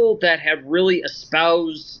people that have really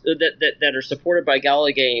espoused that are supported by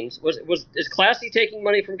Gala Games is Classy taking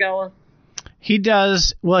money from Gala? He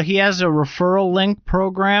does. Well, he has a referral link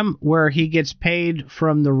program where he gets paid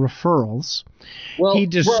from the referrals. Well, he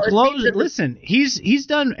discloses. Listen, he's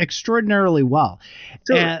done extraordinarily well.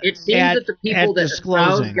 Sure. It seems that the people that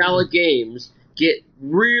espouse Gala Games get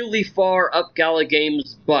really far up Gala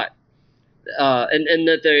Games' butt, and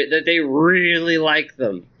that they really like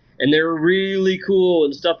them and they're really cool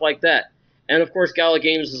and stuff like that. And of course, Gala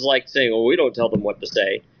Games is like saying, "Well, we don't tell them what to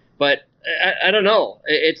say." But I don't know.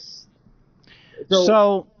 It's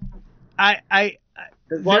So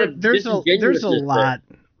there's a lot.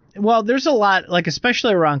 Well, there's a lot, like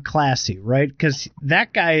especially around Classy, right? Because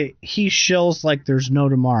that guy, he shills like there's no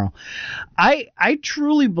tomorrow. I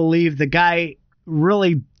truly believe the guy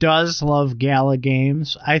really does love Gala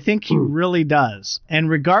Games. I think he really does. And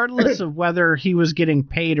regardless of whether he was getting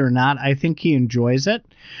paid or not, I think he enjoys it,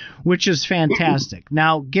 which is fantastic.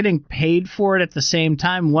 Now, getting paid for it at the same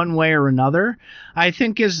time, one way or another, I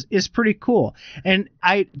think is pretty cool. And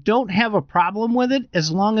I don't have a problem with it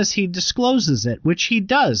as long as he discloses it, which he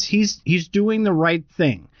does. He's doing the right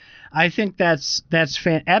thing. I think that's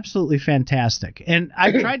absolutely fantastic. And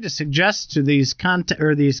I tried to suggest to these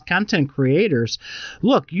content creators,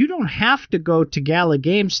 look, you don't have to go to Gala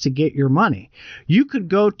Games to get your money. You could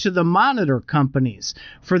go to the monitor companies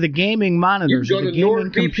for the gaming monitors or the gaming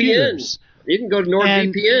computers. You can go to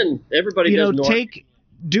NordVPN. Everybody does Nord.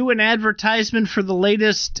 do an advertisement for the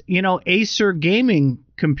latest, Acer gaming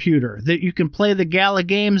computer that you can play the Gala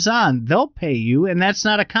games on. They'll pay you, and that's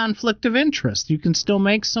not a conflict of interest. You can still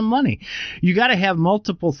make some money. You got to have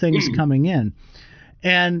multiple things coming in.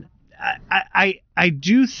 And I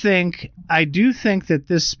do think that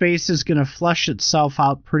this space is going to flush itself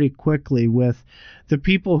out pretty quickly with the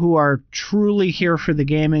people who are truly here for the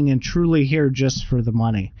gaming and truly here just for the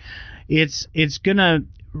money. It's going to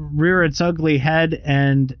rear its ugly head,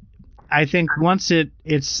 and I think once it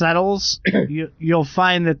settles, you'll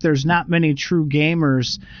find that there's not many true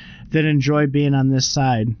gamers that enjoy being on this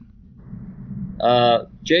side.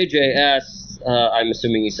 JJ asks, I'm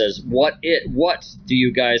assuming he says, what do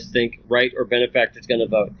you guys think Wright or Benefactor's going to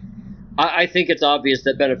vote? I think it's obvious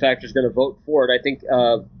that Benefactor's going to vote for it.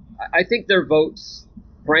 I think their votes,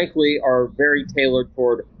 frankly, are very tailored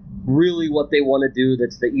toward really what they want to do.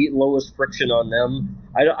 That's the lowest friction on them.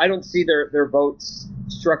 I don't see their votes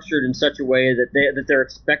structured in such a way that they're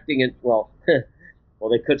expecting it. Well,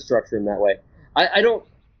 they could structure them that way. I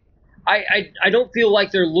don't feel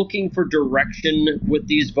like they're looking for direction with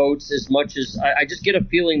these votes as much as I just get a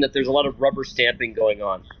feeling that there's a lot of rubber stamping going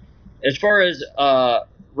on. As far as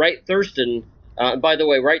Wright Thurston, and by the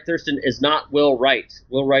way, Wright Thurston is not Will Wright.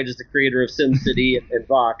 Will Wright is the creator of SimCity and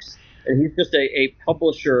Vox, and he's just a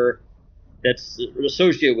publisher that's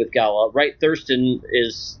associated with Gala. Wright Thurston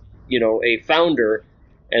is, a founder,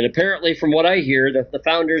 and apparently from what I hear, the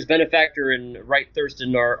founders, Benefactor and Wright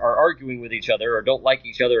Thurston, are arguing with each other or don't like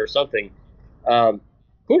each other or something.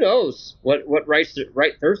 Who knows what Wright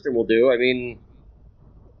Thurston will do? I mean,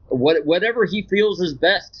 whatever he feels is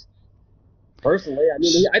best. Personally, I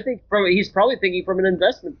mean, I think he's probably thinking from an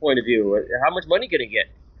investment point of view. How much money can he get?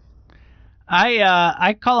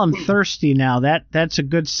 I call him thirsty now. That's a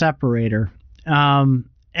good separator. And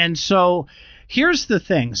so here's the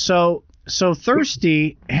thing. So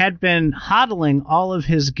Thirsty had been hodling all of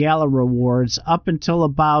his Gala rewards up until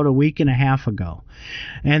about a week and a half ago.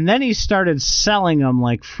 And then he started selling them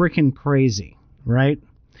like freaking crazy, right?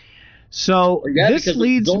 So this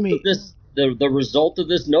leads me... The result of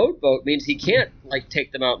this node vote means he can't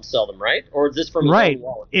take them out and sell them, right? Or is this from his own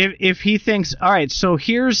wallet? If he thinks, all right, so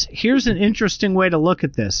here's an interesting way to look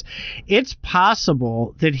at this. It's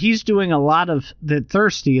possible that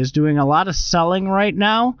Thirsty is doing a lot of selling right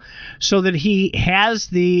now, so that he has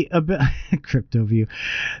the crypto view,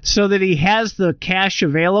 so that he has the cash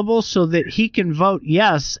available, so that he can vote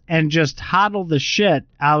yes and just hodl the shit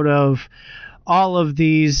out of all of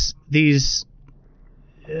these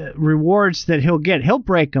rewards that he'll get. He'll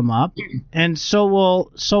break them up, and so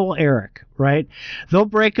will Eric, right? They'll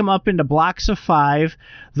break them up into blocks of 5.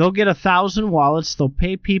 They'll get 1,000 wallets. They'll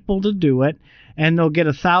pay people to do it, and they'll get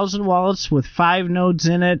 1,000 wallets with 5 nodes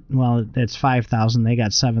in it. Well, that's 5,000. They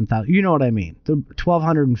got 7,000. You know what I mean? The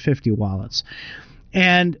 1,250 wallets,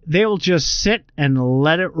 and they will just sit and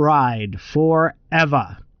let it ride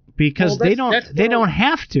forever. Because they don't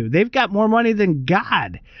have to. They've got more money than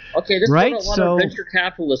God. Okay, this right? is what a lot of venture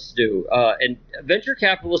capitalists do. And venture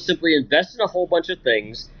capitalists simply invest in a whole bunch of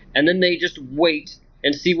things, and then they just wait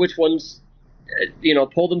and see which ones,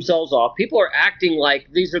 pull themselves off. People are acting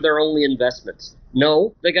like these are their only investments.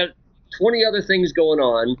 No, they got 20 other things going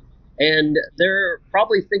on, and they're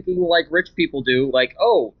probably thinking like rich people do, like,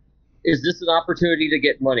 oh, is this an opportunity to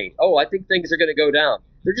get money? Oh, I think things are going to go down.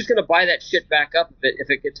 They're just going to buy that shit back up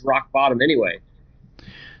if it gets rock bottom anyway.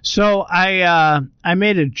 So I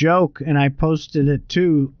made a joke and I posted it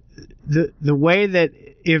too. The way that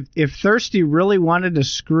if Thirsty really wanted to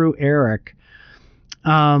screw Eric,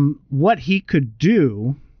 what he could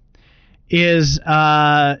do is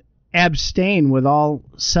abstain with all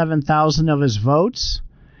 7,000 of his votes,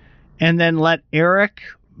 and then let Eric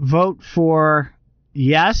vote for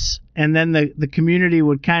yes, and then the community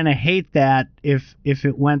would kind of hate that if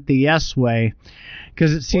it went the yes way,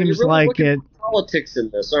 because it seems you're really like it. Politics in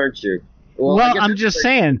this, aren't you? Well, I'm just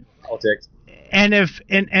saying. Politics. And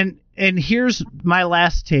and here's my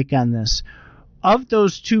last take on this: of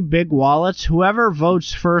those 2 big wallets, whoever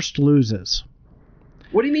votes first loses.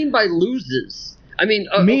 What do you mean by loses? I mean,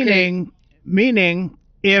 meaning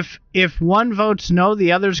if one votes no,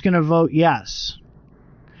 the other's going to vote yes.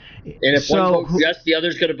 And if one votes yes, the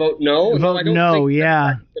other's going to vote no? Vote no,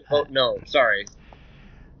 yeah. Vote no, sorry.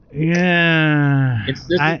 Yeah. This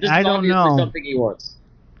is I don't know. Something he wants.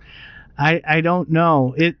 I don't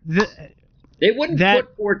know. They wouldn't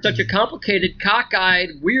put forward such a complicated,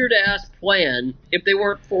 cockeyed, weird-ass plan if they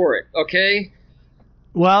weren't for it, okay?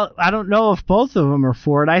 Well, I don't know if both of them are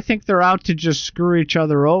for it. I think they're out to just screw each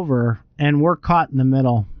other over, and we're caught in the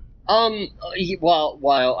middle.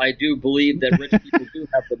 While I do believe that rich people do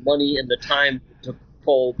have the money and the time to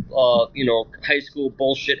pull high school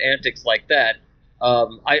bullshit antics like that.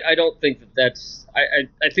 I don't think that's.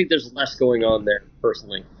 I think there's less going on there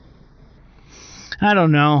personally. I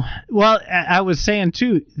don't know. Well, I was saying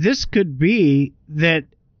too, this could be that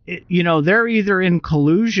they're either in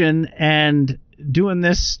collusion and doing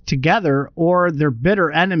this together, or they're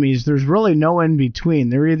bitter enemies. There's really no in between.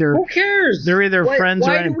 They're either who cares? They're either friends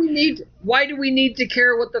or enemies. Why do we need to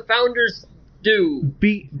care what the founders do?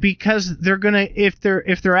 Because they're gonna if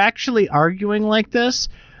they're actually arguing like this,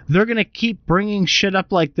 they're gonna keep bringing shit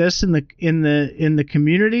up like this in the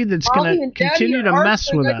community that's gonna continue to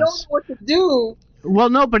mess with us. I don't know what to do. Well,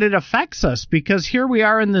 no, but it affects us because here we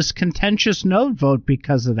are in this contentious no vote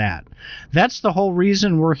because of that. That's the whole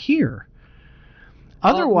reason we're here.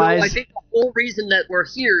 Otherwise, no, I think the whole reason that we're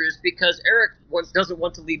here is because Eric doesn't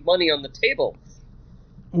want to leave money on the table.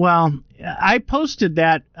 Well, I posted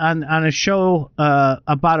that on a show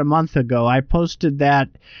about a month ago. I posted that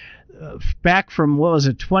back from,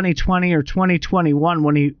 2020 or 2021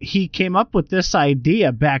 when he came up with this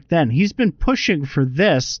idea back then. He's been pushing for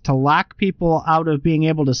this to lock people out of being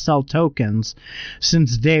able to sell tokens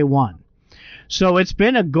since day one. So it's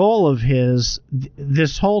been a goal of his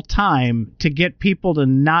this whole time to get people to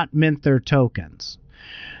not mint their tokens.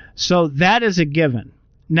 So that is a given.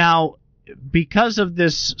 Now, because of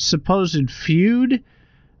this supposed feud,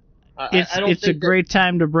 it's a great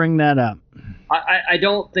time to bring that up. I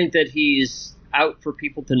don't think that he's out for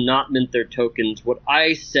people to not mint their tokens. What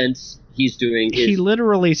I sense he's doing is... He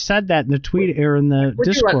literally said that in the tweet or in the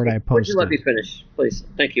Discord I posted. Would you let me finish, please?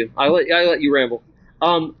 Thank you. I let you ramble.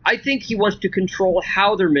 I think he wants to control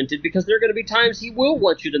how they're minted because there are going to be times he will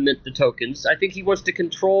want you to mint the tokens. I think he wants to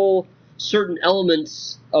control certain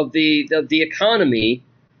elements of the economy,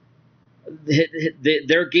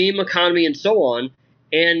 their game economy and so on,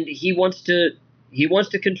 and he wants to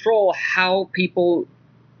control how people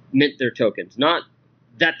mint their tokens. Not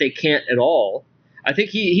that they can't at all. I think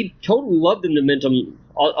he'd totally love them to mint them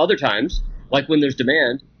other times, like when there's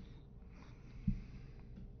demand.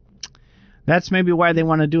 That's maybe why they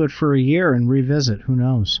want to do it for a year and revisit. Who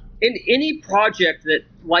knows? In any project that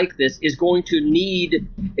like this is going to need,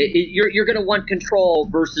 you're going to want control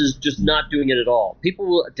versus just not doing it at all. People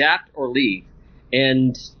will adapt or leave.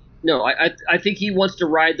 And no, I think he wants to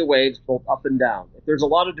ride the waves both up and down. If there's a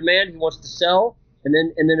lot of demand, he wants to sell, and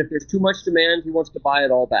then if there's too much demand, he wants to buy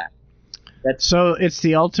it all back. So it's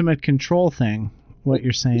the ultimate control thing, what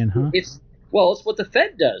you're saying, huh? It's what the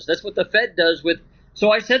Fed does. That's what the Fed does with. So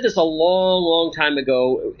I said this a long, long time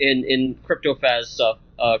ago in CryptoFaz stuff,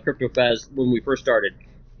 CryptoFaz when we first started.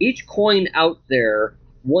 Each coin out there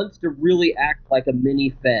wants to really act like a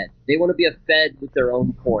mini Fed. They want to be a Fed with their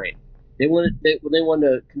own coin. They want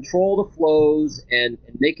to control the flows and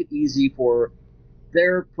make it easy for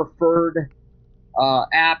their preferred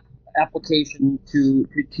application to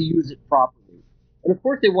use it properly. And of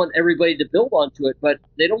course, they want everybody to build onto it, but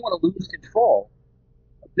they don't want to lose control.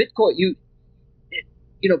 Bitcoin,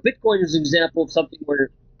 Bitcoin is an example of something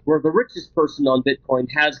where the richest person on Bitcoin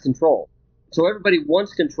has control. So everybody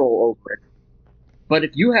wants control over it. But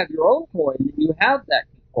if you have your own coin, then you have that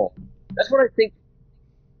control. That's what I think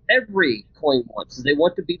every coin wants. Is they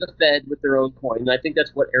want to be the Fed with their own coin. And I think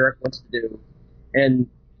that's what Eric wants to do. And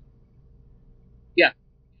yeah,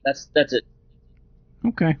 that's it.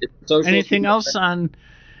 Okay. Anything else on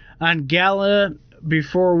Gala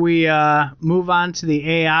before we move on to the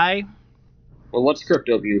AI? Well, what's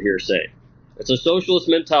CryptoView here say? It's a socialist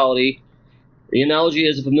mentality. The analogy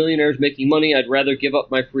is if a millionaire is making money, I'd rather give up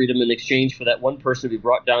my freedom in exchange for that one person to be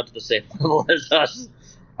brought down to the same level as us.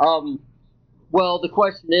 Well, the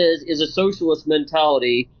question is a socialist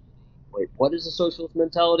mentality... Wait, what is a socialist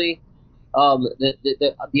mentality?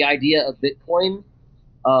 The idea of Bitcoin...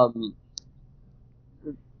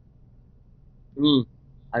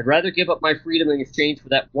 I'd rather give up my freedom in exchange for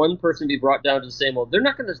that one person to be brought down to the same level. They're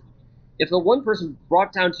not going to... If the one person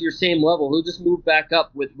brought down to your same level, he'll just move back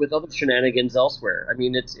up with other shenanigans elsewhere. I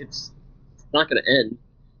mean, it's not going to end.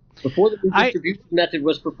 Before the distribution method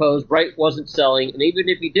was proposed, Wright wasn't selling, and even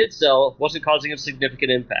if he did sell, it wasn't causing a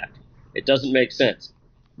significant impact. It doesn't make sense.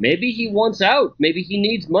 Maybe he wants out. Maybe he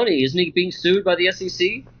needs money. Isn't he being sued by the SEC?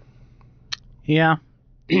 Yeah.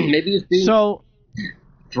 Maybe he's being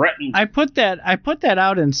threatened. I put that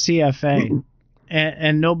out in CFA,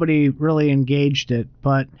 and nobody really engaged it,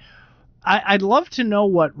 but I'd love to know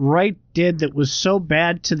what Wright did that was so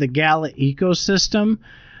bad to the Gala ecosystem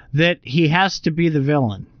that he has to be the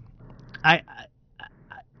villain.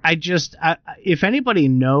 If anybody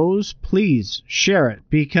knows, please share it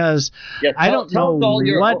because I don't know all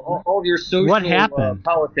your social what happened.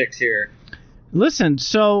 Politics here. Listen,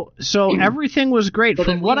 so everything was great. So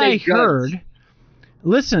From then what we I may judge. heard,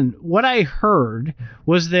 listen, what I heard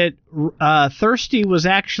was that Thirsty was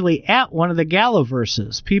actually at one of the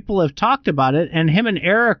Galaverses. People have talked about it, and him and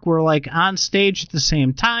Eric were like on stage at the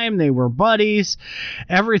same time. They were buddies.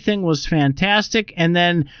 Everything was fantastic. And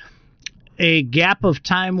then a gap of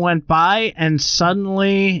time went by, and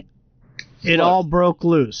suddenly it all broke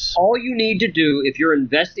loose. All you need to do if you're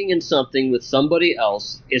investing in something with somebody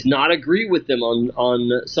else is not agree with them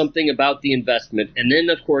on something about the investment, and then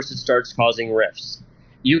of course it starts causing rifts.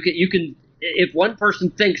 You can if one person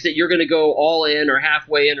thinks that you're going to go all in or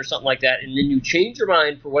halfway in or something like that, and then you change your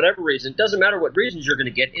mind for whatever reason, it doesn't matter what reasons you're going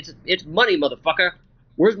to get. It's money, motherfucker.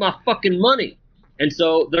 Where's my fucking money? And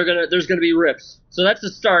so there's gonna be rifts. So that's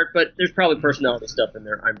the start, but there's probably personality stuff in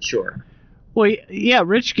there, I'm sure. Well, yeah,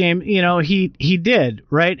 Rich Game, he did,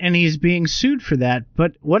 right? And he's being sued for that.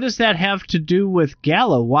 But what does that have to do with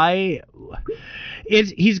Gala? Why?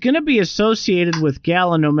 He's going to be associated with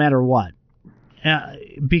Gala no matter what,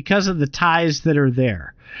 because of the ties that are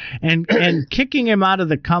there. And kicking him out of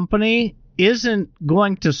the company isn't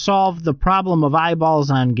going to solve the problem of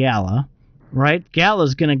eyeballs on Gala, right?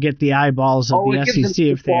 Gala's going to get the eyeballs of the SEC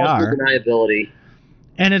if they are. Deniability.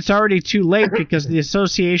 And it's already too late because the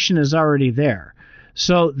association is already there.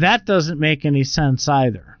 So that doesn't make any sense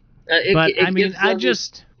either.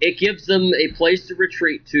 It gives them a place to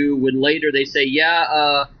retreat to when later they say,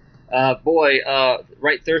 Wright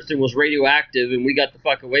Thurston was radioactive and we got the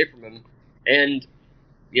fuck away from him. And,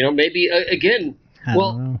 maybe, again, I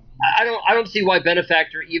don't see why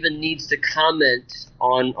Benefactor even needs to comment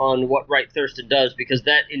on what Wright Thurston does, because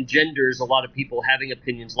that engenders a lot of people having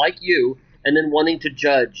opinions like you and then wanting to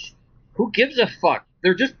judge. Who gives a fuck?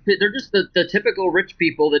 They're just the typical rich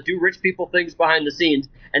people that do rich people things behind the scenes,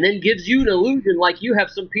 and then gives you an illusion like you have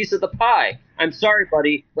some piece of the pie. I'm sorry,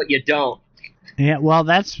 buddy, but you don't. Yeah, well,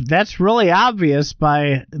 that's really obvious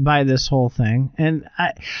by this whole thing, and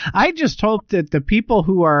I just hope that the people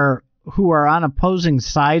who are on opposing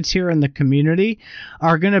sides here in the community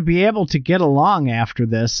are going to be able to get along after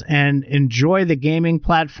this and enjoy the gaming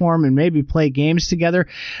platform and maybe play games together.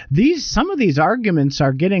 Some of these arguments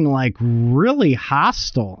are getting like really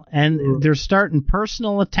hostile, and they're starting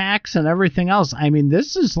personal attacks and everything else. I mean,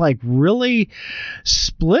 this is like really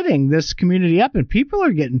splitting this community up, and people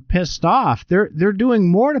are getting pissed off. They're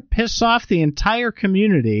doing more to piss off the entire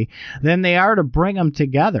community than they are to bring them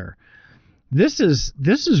together. This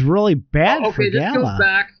is really bad for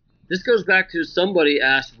Gala. This goes back to somebody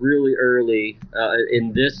asked really early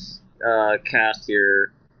in this cast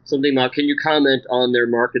here something about, can you comment on their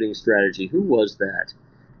marketing strategy? Who was that?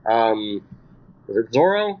 Was it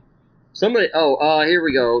Zorro? Somebody. Here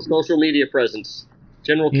we go. Social media presence.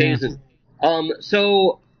 General Kazin.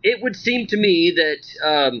 So it would seem to me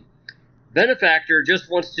that Benefactor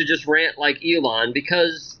just wants to just rant like Elon,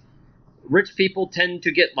 because rich people tend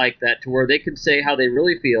to get like that, to where they can say how they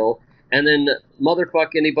really feel, and then motherfuck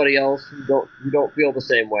anybody else who don't feel the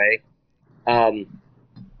same way.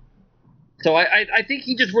 So I think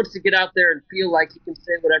he just wants to get out there and feel like he can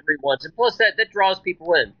say whatever he wants, and plus that draws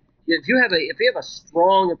people in. If you have a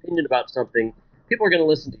strong opinion about something, people are going to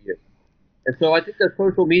listen to you. And so I think the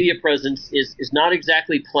social media presence is not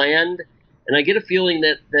exactly planned, and I get a feeling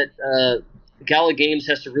that Gala Games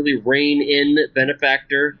has to really rein in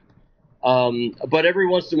Benefactor. But every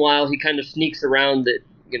once in a while, he kind of sneaks around it,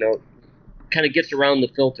 kind of gets around the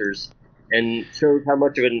filters and shows how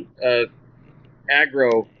much of an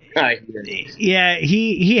aggro guy he is. Yeah,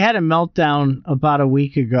 he had a meltdown about a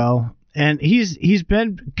week ago, and he's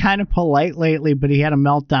been kind of polite lately, but he had a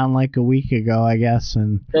meltdown like a week ago, I guess.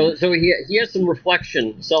 And so he has some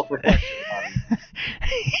self-reflection about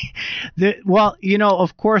him. Well,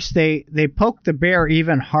 of course they poke the bear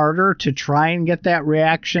even harder to try and get that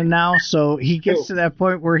reaction now. So he gets to that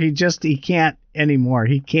point where he can't anymore.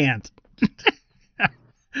 He can't.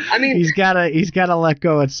 I mean, he's gotta let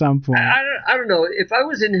go at some point. I don't know. If I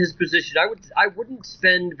was in his position, I wouldn't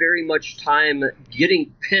spend very much time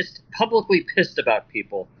getting publicly pissed about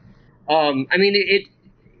people. I mean,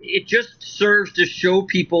 it just serves to show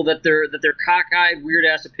people that their cockeyed, weird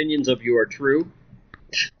ass opinions of you are true.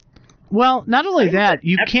 Well, not only that,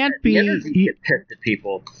 you can't be get pissed at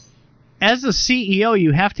people. As a CEO,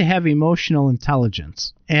 you have to have emotional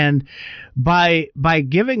intelligence, and by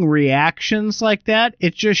giving reactions like that,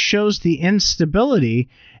 it just shows the instability,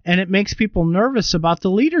 and it makes people nervous about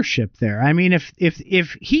the leadership there. I mean,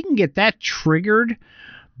 if he can get that triggered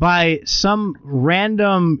by some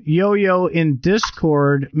random yo-yo in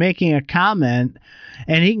Discord making a comment,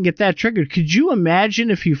 and he can get that triggered, could you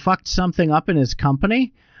imagine if you fucked something up in his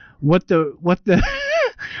company? What the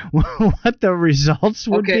what the results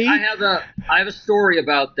would be? Okay, I have a story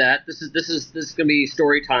about that. This is gonna be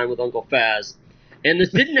story time with Uncle Faz, and this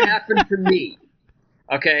didn't happen to me.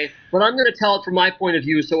 Okay, but I'm gonna tell it from my point of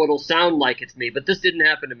view, so it'll sound like it's me. But this didn't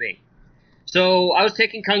happen to me. So I was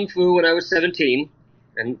taking kung fu when I was 17,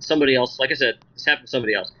 and somebody else, like I said, this happened to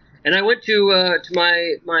somebody else. And I went to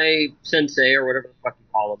my sensei or whatever the fuck you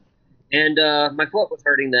call him, and my foot was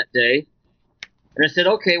hurting that day. And I said,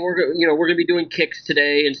 okay, we're gonna be doing kicks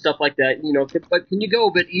today and stuff like that. But can you go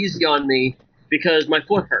a bit easy on me because my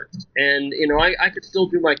foot hurts, and I could still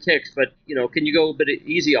do my kicks, but can you go a bit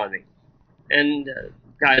easy on me? And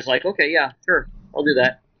guy's like, okay, yeah, sure, I'll do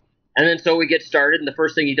that. And then so we get started, and the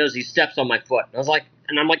first thing he does, he steps on my foot.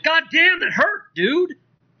 And I'm like, God damn, it hurt, dude.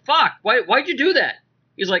 Fuck, why'd you do that?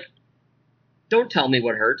 He's like, don't tell me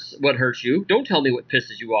what hurts you. Don't tell me what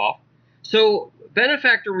pisses you off. So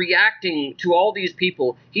Benefactor reacting to all these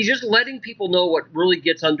people, he's just letting people know what really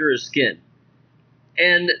gets under his skin.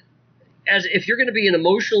 And as if you're going to be an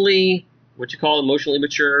emotionally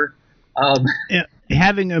mature,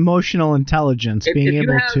 having emotional intelligence, being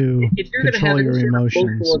able to control your emotions.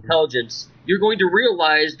 Emotional intelligence, you're going to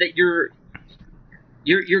realize that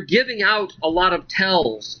you're giving out a lot of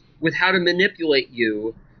tells with how to manipulate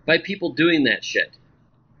you by people doing that shit.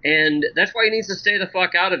 And that's why he needs to stay the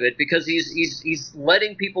fuck out of it, because he's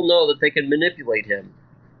letting people know that they can manipulate him.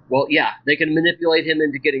 Well, yeah, they can manipulate him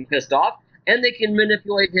into getting pissed off, and they can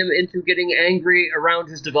manipulate him into getting angry around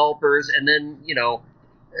his developers, and then,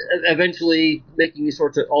 eventually making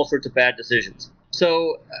all sorts of bad decisions.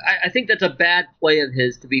 So I think that's a bad play of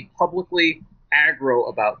his, to be publicly aggro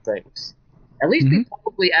about things. At least be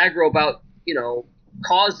publicly aggro about,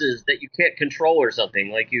 causes that you can't control or something,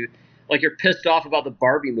 like you're pissed off about the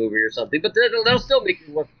Barbie movie or something, but they'll still make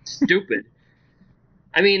you look stupid.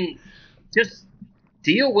 I mean, just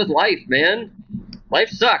deal with life, man. Life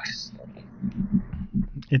sucks.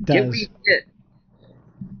 It does. Give me shit.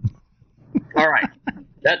 All right.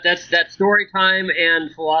 That's story time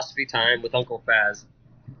and philosophy time with Uncle Faz.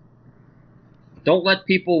 Don't let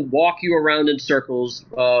people walk you around in circles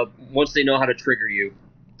once they know how to trigger you.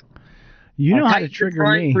 You know how to trigger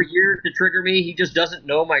me. For years to trigger me, he just doesn't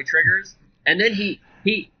know my triggers, and then he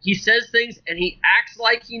says things and he acts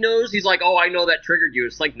like he knows. He's like, "Oh, I know that triggered you."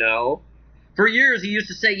 It's like, no. For years, he used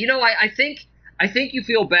to say, I think you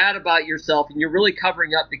feel bad about yourself, and you're really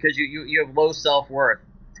covering up because you have low self-worth.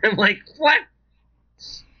 I'm like, what?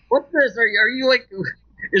 What's this? Are you like?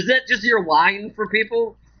 Is that just your line for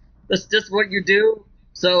people? That's just what you do.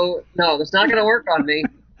 So no, that's not going to work on me.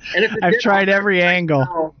 And if I've tried every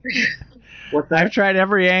angle. I've tried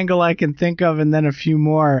every angle I can think of, and then a few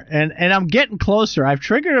more, and I'm getting closer. I've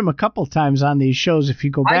triggered him a couple times on these shows. If you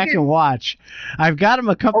go back and watch, I've got him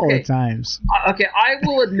a couple of times. Okay, I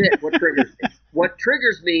will admit what triggers me. What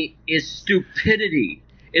triggers me is stupidity.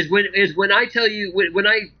 Is when I tell you, when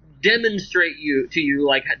I demonstrate to you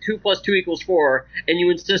like 2 + 2 = 4, and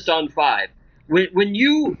you insist on 5. When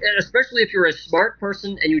you, especially if you're a smart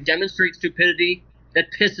person and you demonstrate stupidity, that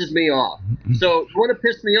pisses me off. So you want to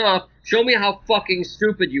piss me off? Show me how fucking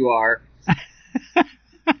stupid you are.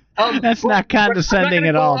 That's not condescending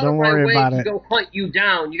at all. Don't worry about it. Go hunt you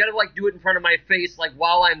down. You got to do it in front of my face,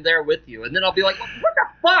 while I'm there with you, and then I'll be like, "What the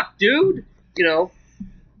fuck, dude?"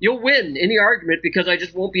 You'll win any argument because I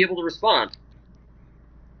just won't be able to respond.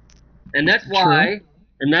 And that's why. True.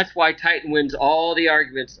 And that's why Titan wins all the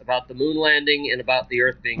arguments about the moon landing and about the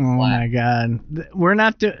Earth being flat. Oh my God, we're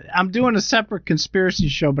not. I'm doing a separate conspiracy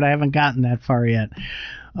show, but I haven't gotten that far yet.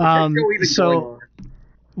 So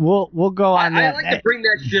we'll go on that. I like to bring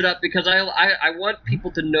that shit up because I want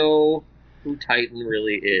people to know who Titan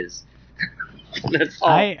really is. That's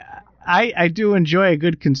all. I do enjoy a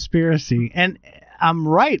good conspiracy, and I'm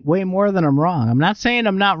right way more than I'm wrong. I'm not saying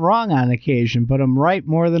I'm not wrong on occasion, but I'm right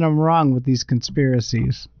more than I'm wrong with these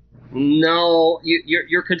conspiracies. No,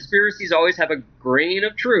 your conspiracies always have a grain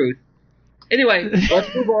of truth. Anyway,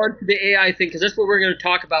 let's move on to the AI thing, because that's what we're going to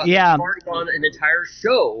talk about. Yeah. We've already gone an entire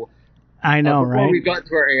show. I know, before right? We've gotten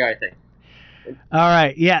to our AI thing. All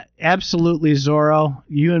right. Yeah, absolutely, Zorro.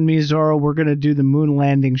 You and me, Zorro, we're going to do the moon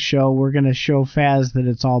landing show. We're going to show Faz that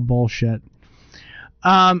it's all bullshit.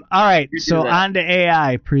 All right, so on to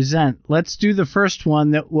AI. Present. Let's do the first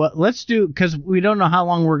one. Let's do, because we don't know how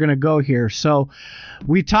long we're going to go here. So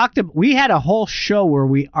we had a whole show where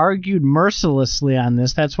we argued mercilessly on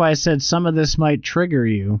this. That's why I said some of this might trigger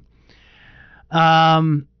you.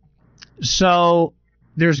 So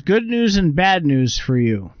there's good news and bad news for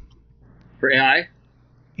you. For AI?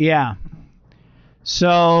 Yeah.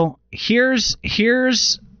 So here's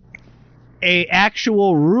a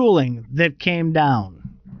actual ruling that came down.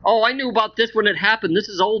 Oh, I knew about this when it happened. This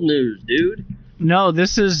is old news, dude. No,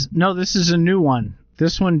 this is a new one.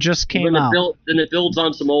 This one just came out. Then it builds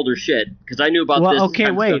on some older shit because I knew about this. Okay,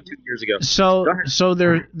 wait. 2 years ago. So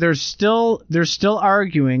they're still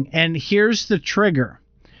arguing, and here's the trigger.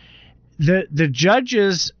 The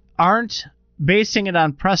judges aren't basing it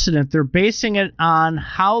on precedent. They're basing it on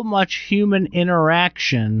how much human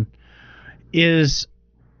interaction is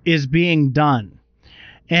being done,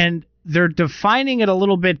 and they're defining it a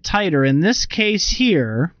little bit tighter. In this case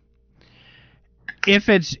here,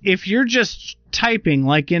 if you're just typing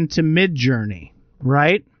like into Midjourney,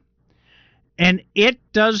 right? And it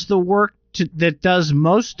does the work that does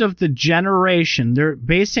most of the generation. They're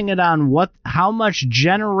basing it on how much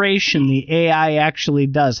generation the AI actually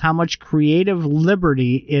does, how much creative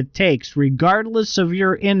liberty it takes, regardless of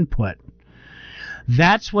your input.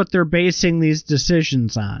 That's what they're basing these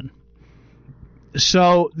decisions on.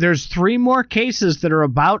 So there's 3 more cases that are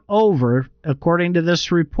about over, according to this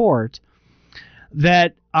report,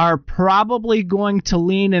 that are probably going to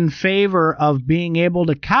lean in favor of being able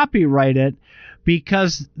to copyright it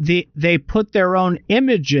because they put their own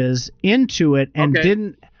images into it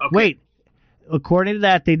and wait, according to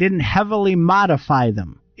that, they didn't heavily modify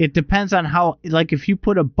them. It depends on how, like if you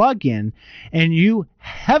put a bug in and you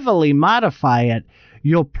heavily modify it,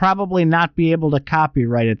 you'll probably not be able to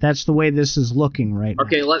copyright it. That's the way this is looking right now.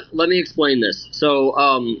 Okay, let me explain this.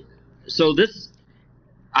 So this,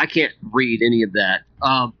 I can't read any of that,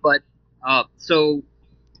 but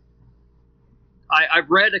I've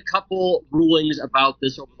read a couple rulings about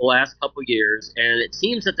this over the last couple years, and it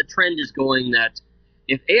seems that the trend is going that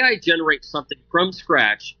if AI generates something from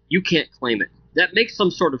scratch, you can't claim it. That makes some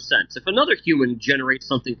sort of sense. If another human generates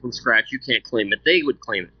something from scratch, you can't claim it. They would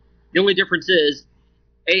claim it. The only difference is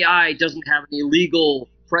AI doesn't have any legal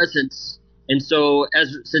presence, and so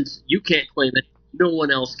since you can't claim it, no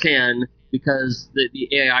one else can because the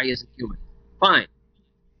AI isn't human. Fine.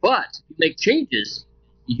 But if you make changes,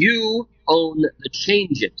 you own the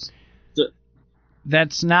changes. So,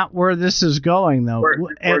 that's not where this is going, though.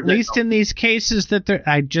 At least in these cases that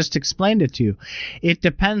I just explained it to you. It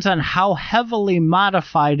depends on how heavily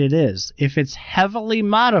modified it is. If it's heavily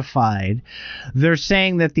modified, they're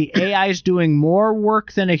saying that the AI is doing more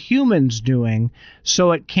work than a human's doing,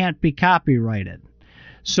 so it can't be copyrighted.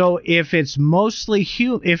 So if it's mostly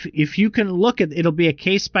if you can look at, it'll be a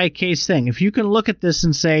case-by-case thing. If you can look at this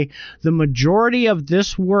and say the majority of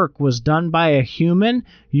this work was done by a human,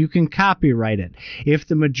 you can copyright it. If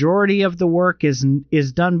the majority of the work is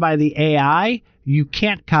done by the AI, you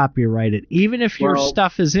can't copyright it, even if your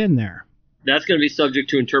stuff is in there. That's going to be subject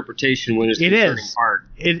to interpretation when it's concerning art.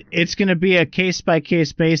 It's going to be a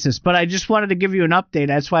case-by-case basis. But I just wanted to give you an update.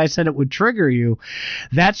 That's why I said it would trigger you.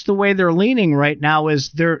 That's the way they're leaning right now. Is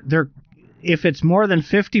they're if it's more than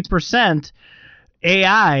 50%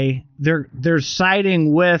 AI, they're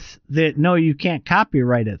siding with the no, you can't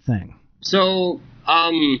copyright it thing. So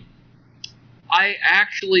I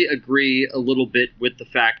actually agree a little bit with the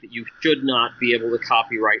fact that you should not be able to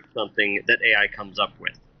copyright something that AI comes up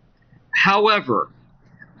with. However,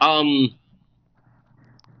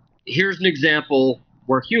 here's an example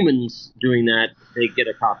where humans doing that, they get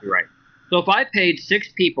a copyright. So if I paid 6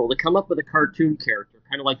 people to come up with a cartoon character,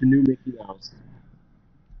 kind of like the new Mickey Mouse,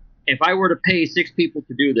 if I were to pay 6 people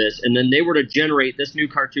to do this, and then they were to generate this new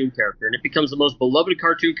cartoon character, and it becomes the most beloved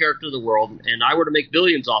cartoon character in the world, and I were to make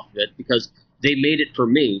billions off of it because they made it for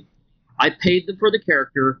me, I paid them for the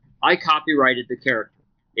character, I copyrighted the character.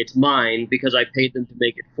 It's mine because I paid them to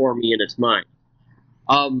make it for me, and it's mine.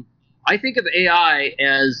 I think of AI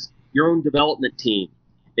as your own development team.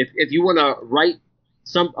 If you want to write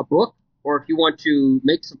a book, or if you want to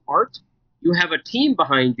make some art, you have a team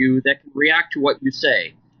behind you that can react to what you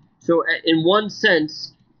say. So in one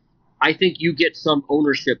sense, I think you get some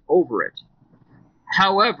ownership over it.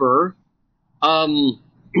 However, the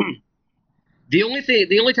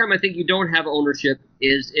only time I think you don't have ownership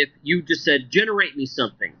is if you just said, generate me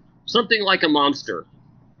something like a monster.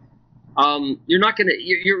 You're gonna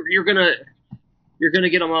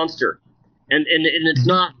get a monster, and it's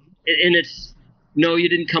not, and it's no, you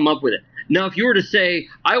didn't come up with it. Now, if you were to say,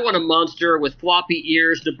 I want a monster with floppy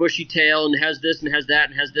ears, and a bushy tail, and has this and has that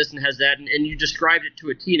and has this and has that, and you described it to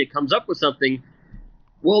a T and it comes up with something,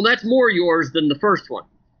 well, that's more yours than the first one.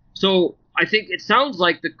 So I think it sounds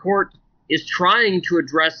like the court is trying to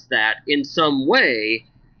address that in some way,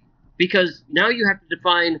 because now you have to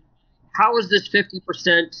define, how is this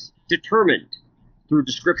 50% determined? Through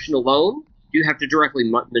description alone? Do you have to directly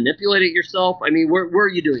manipulate it yourself? I mean, where are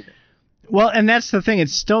you doing it? Well, and that's the thing.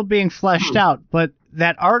 It's still being fleshed out. But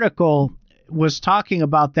that article, was talking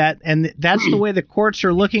about that, and that's the way the courts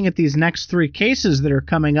are looking at these next 3 cases that are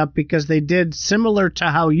coming up, because they did similar to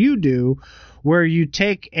how you do, where you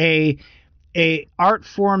take a art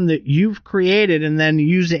form that you've created and then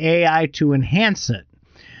use AI to enhance it.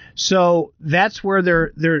 So that's where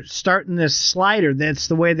they're starting this slider. That's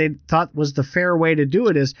the way they thought was the fair way to do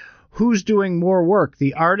it, is who's doing more work,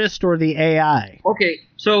 the artist or the AI? Okay,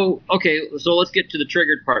 so let's get to the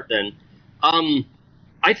triggered part then.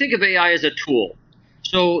 I think of AI as a tool.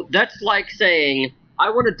 So that's like saying I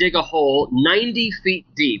want to dig a hole 90 feet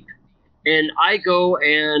deep, and I go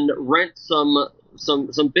and rent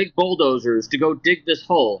some big bulldozers to go dig this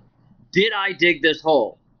hole. Did I dig this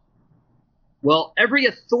hole? Well, every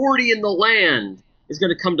authority in the land is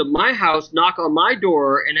going to come to my house, knock on my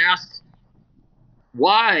door, and ask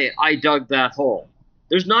why I dug that hole.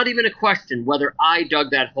 There's not even a question whether I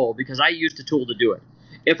dug that hole, because I used a tool to do it.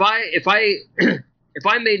 If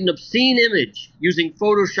I made an obscene image using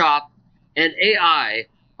Photoshop and AI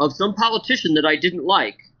of some politician that I didn't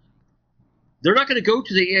like, they're not going to go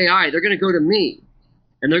to the AI. They're going to go to me,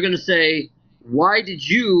 and they're going to say, why did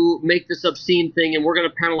you make this obscene thing, and we're going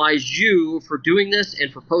to penalize you for doing this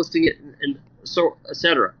and for posting it, and so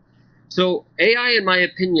etc. So AI, in my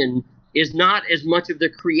opinion, is not as much of the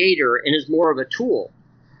creator and is more of a tool.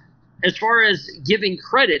 As far as giving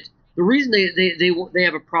credit, the reason they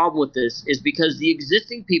have a problem with this is because the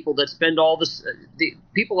existing people that spend all this, the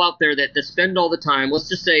people out there that spend all the time, let's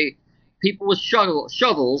just say people with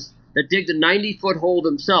shovels that dig the 90-foot hole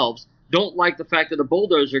themselves, don't like the fact that a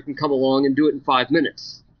bulldozer can come along and do it in 5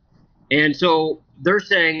 minutes. And so they're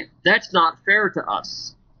saying, that's not fair to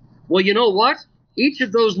us. Well, you know what? Each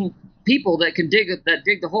of those people that can dig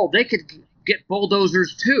the hole, they could get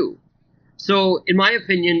bulldozers too. So in my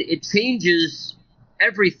opinion, it changes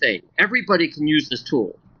everything. Everybody can use this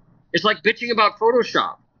tool. It's like bitching about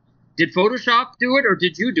Photoshop. Did Photoshop do it, or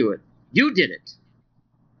did you do it? You did it.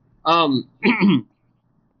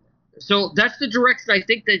 So that's the direction I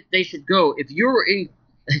think that they should go. If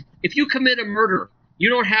you commit a murder, you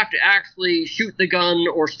don't have to actually shoot the gun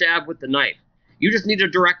or stab with the knife. You just need to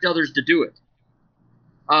direct others to do it.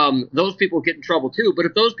 Those people get in trouble too. But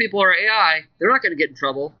if those people are AI, they're not going to get in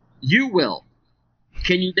trouble. You will.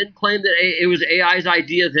 Can you then claim that it was AI's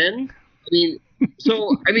idea then?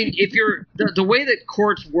 If you're the way that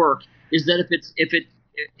courts work is that if it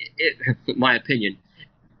my opinion,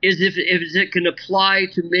 is if it can apply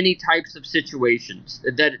to many types of situations,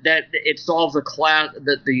 that it solves a class,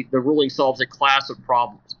 that the ruling solves a class of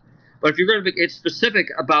problems. But if you're going to get specific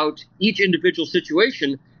about each individual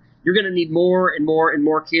situation, you're going to need more and more and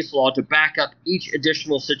more case law to back up each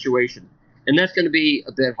additional situation. And that's going to be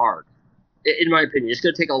a bit hard, in my opinion. It's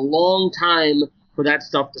going to take a long time for that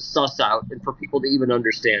stuff to suss out and for people to even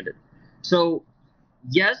understand it. So,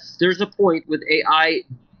 yes, there's a point with AI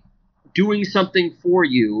doing something for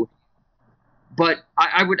you, but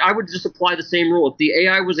I would just apply the same rule. If the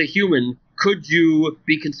AI was a human, could you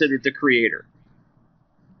be considered the creator?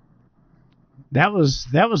 That was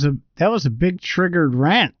a big triggered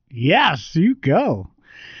rant. Yes, you go.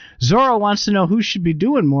 Zorro wants to know who should be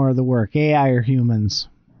doing more of the work, AI or humans?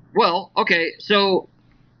 Well, okay, so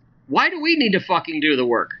why do we need to fucking do the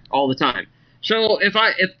work all the time? So if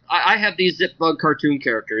I have these Zipbug cartoon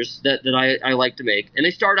characters that I like to make, and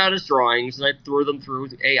they start out as drawings, and I throw them through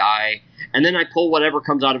AI, and then I pull whatever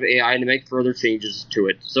comes out of AI and make further changes to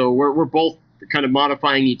it. So we're both kind of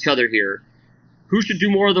modifying each other here. Who should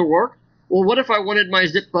do more of the work? Well, what if I wanted my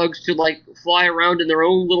Zipbugs to like fly around in their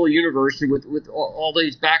own little universe with all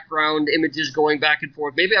these background images going back and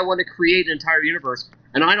forth? Maybe I want to create an entire universe,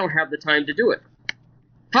 and I don't have the time to do it.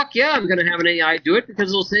 Fuck yeah, I'm going to have an AI do it because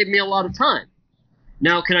it'll save me a lot of time.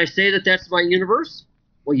 Now, can I say that that's my universe?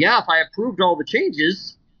 Well, yeah, if I approved all the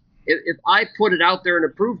changes, if I put it out there and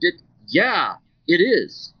approved it, yeah, it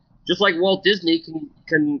is. Just like Walt Disney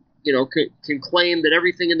can claim that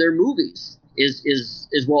everything in their movies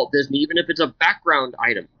is Walt Disney, even if it's a background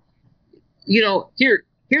item.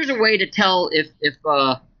 Here's a way to tell if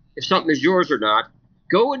something is yours or not.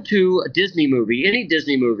 Go into a Disney movie, any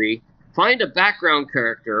Disney movie, find a background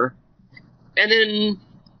character, and then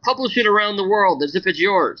publish it around the world as if it's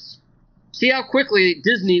yours. See how quickly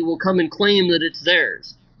Disney will come and claim that it's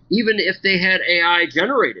theirs, even if they had AI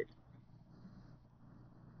generated.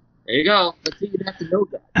 There you go. Let's see, you'd have to know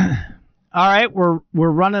that. All right, we're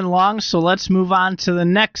running long, so let's move on to the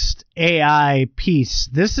next AI piece.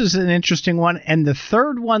 This is an interesting one, and the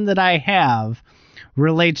third one that I have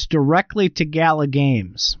relates directly to Gala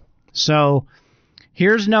Games. So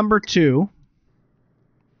here's number 2.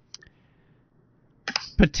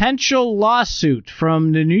 potential lawsuit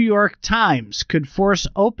from the New York Times could force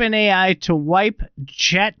OpenAI to wipe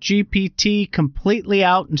ChatGPT completely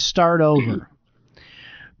out and start over.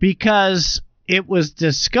 Because it was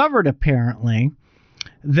discovered, apparently,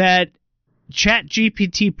 that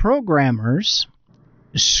ChatGPT programmers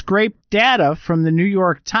scraped data from the New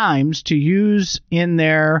York Times to use in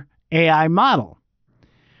their AI model.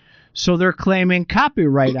 So they're claiming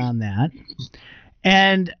copyright on that.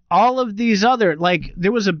 And all of these other, like,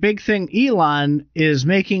 there was a big thing. Elon is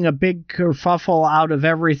making a big kerfuffle out of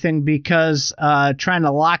everything because trying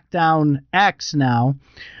to lock down X now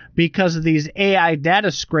because of these AI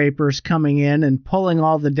data scrapers coming in and pulling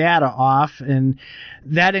all the data off. And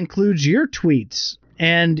that includes your tweets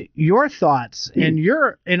and your thoughts and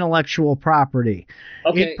your intellectual property.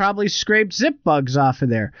 Okay. It probably scraped zip bugs off of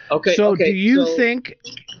there. Okay. So do you think...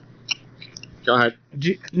 Go ahead.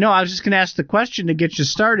 No, I was just going to ask the question to get you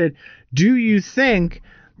started. Do you think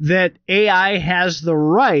that AI has the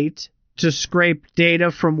right to scrape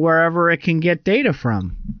data from wherever it can get data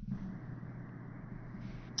from?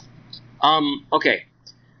 Okay.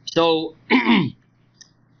 So,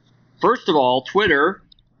 first of all, Twitter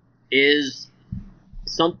is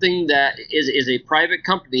something that is a private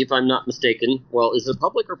company, if I'm not mistaken. Well, is it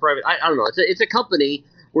public or private? I don't know. It's a company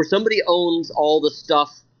where somebody owns all the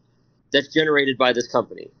stuff that's generated by this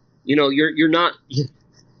company. You know, you're not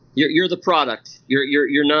you're the product.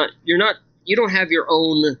 You don't have your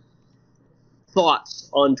own thoughts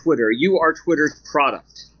on Twitter. You are Twitter's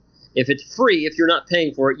product. If it's free, if you're not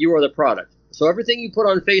paying for it, you are the product. So everything you put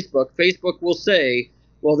on Facebook, Facebook will say,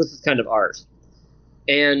 well, this is kind of ours.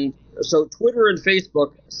 And so Twitter and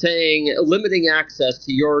Facebook limiting access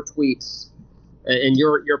to your tweets and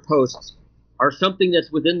your posts are something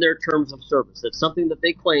that's within their terms of service. That's something that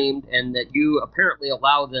they claimed and that you apparently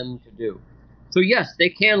allow them to do. So yes, they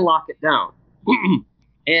can lock it down.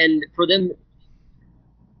 And for them,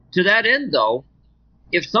 to that end though,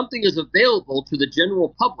 if something is available to the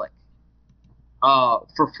general public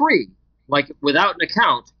for free, like without an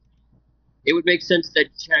account, it would make sense that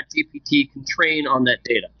ChatGPT can train on that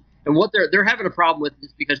data. And what they're having a problem with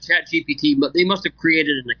is because ChatGPT, they must have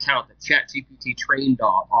created an account that ChatGPT trained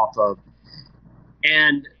off of.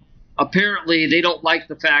 And apparently they don't like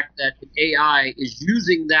the fact that AI is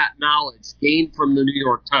using that knowledge gained from the New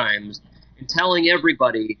York Times and telling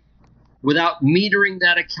everybody without metering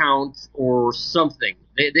that account or something.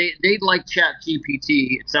 They'd like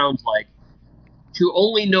ChatGPT, it sounds like, to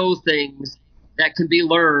only know things that can be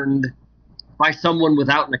learned by someone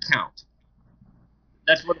without an account.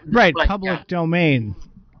 That's what. Right, public domain.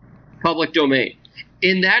 Public domain.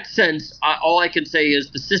 In that sense, all I can say is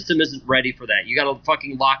the system isn't ready for that. You got to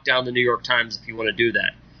fucking lock down the New York Times if you want to do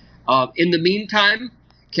that. In the meantime,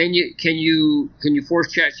 can you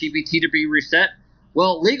force ChatGPT to be reset?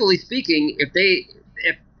 Well, legally speaking, if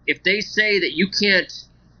they say that you can't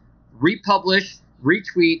republish,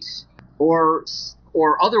 retweet, or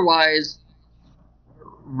otherwise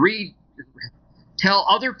tell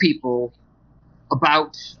other people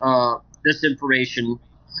about this information,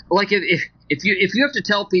 like if you have to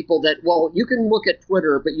tell people that, well, you can look at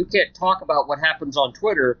Twitter, but you can't talk about what happens on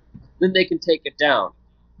Twitter, then they can take it down.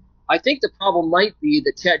 I think the problem might be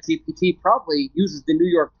that ChatGPT probably uses the New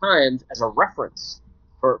York Times as a reference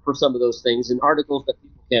for some of those things in articles that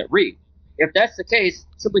people can't read. If that's the case,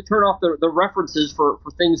 simply turn off the references for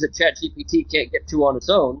things that ChatGPT can't get to on its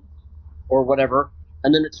own or whatever,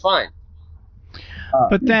 and then it's fine.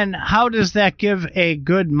 But then how does that give a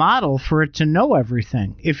good model for it to know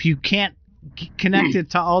everything? If you can't connect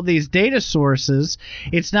it to all these data sources,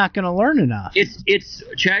 it's not going to learn enough. It's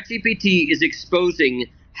ChatGPT is exposing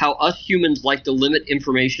how us humans like to limit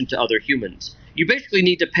information to other humans. You basically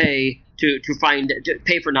need to pay to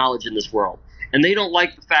pay for knowledge in this world. And they don't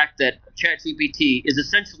like the fact that ChatGPT is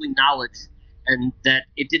essentially knowledge and that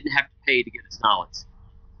it didn't have to pay to get its knowledge.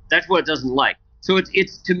 That's what it doesn't like. So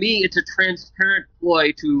it's to me, it's a transparent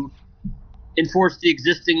ploy to enforce the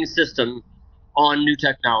existing system on new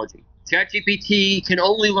technology. ChatGPT can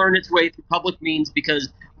only learn its way through public means because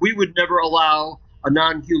we would never allow a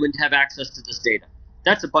non-human to have access to this data.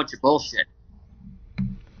 That's a bunch of bullshit.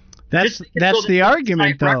 That's the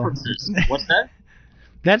argument, though. What's that?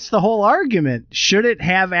 That's the whole argument. Should it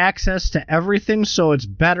have access to everything so it's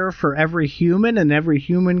better for every human and every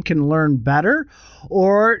human can learn better?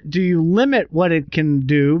 Or do you limit what it can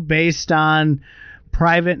do based on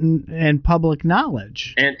private and public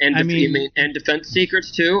knowledge? And defense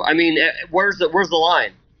secrets too? I mean, where's the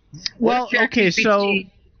line? Well, okay, so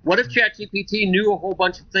what if ChatGPT knew a whole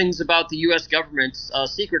bunch of things about the U.S. government's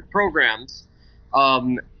secret programs?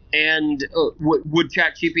 Would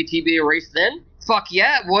ChatGPT be erased then? Fuck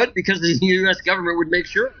yeah, it would, because the U.S. government would make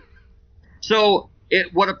sure. So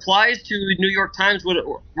what applies to New York Times,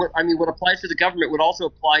 what applies to the government would also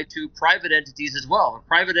apply to private entities as well. If a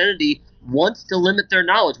private entity wants to limit their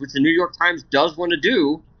knowledge, which the New York Times does want to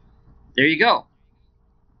do, there you go.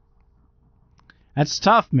 That's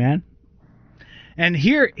tough, man. And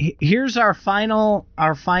here's our final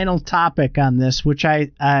topic on this, which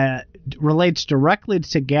relates directly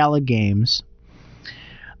to Gala Games.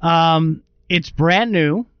 It's brand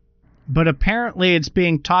new, but apparently it's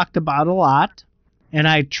being talked about a lot. And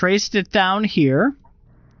I traced it down here,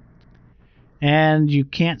 and you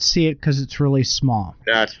can't see it because it's really small.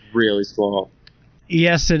 That's really small.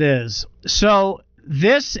 Yes, it is. So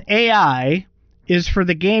this AI is for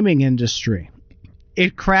the gaming industry.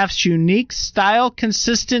 It crafts unique,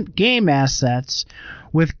 style-consistent game assets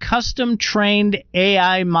with custom-trained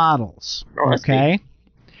AI models. Oh, okay. Neat.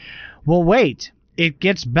 Well, wait. It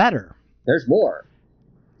gets better. There's more.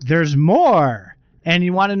 There's more. And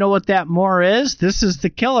you want to know what that more is? This is the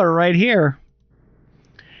killer right here.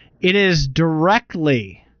 It is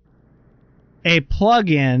directly a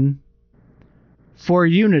plugin for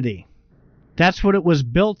Unity. That's what it was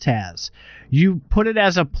built as. You put it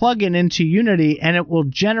as a plugin into Unity, and it will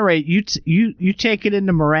generate. You take it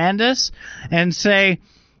into Miranda's and say,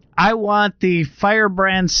 I want the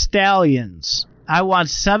Firebrand Stallions. I want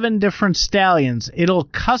 7 different stallions. It'll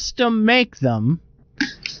custom make them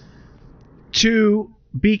to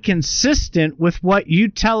be consistent with what you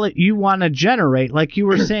tell it you want to generate. Like you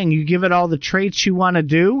were saying, you give it all the traits you want to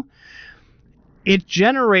do. It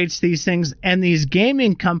generates these things, and these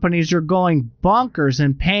gaming companies are going bonkers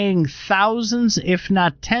and paying thousands, if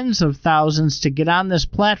not tens of thousands, to get on this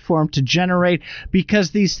platform to generate,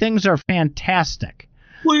 because these things are fantastic.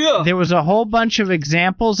 Well, yeah. There was a whole bunch of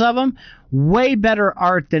examples of them. Way better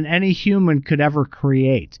art than any human could ever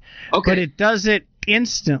create. Okay. But it does it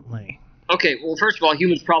instantly. Okay, well, first of all,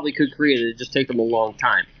 humans probably could create it. It'd just take them a long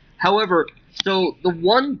time. However, so the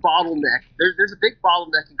one bottleneck, there's a big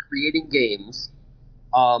bottleneck in creating games,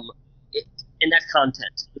 and that's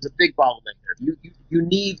content. There's a big bottleneck there. You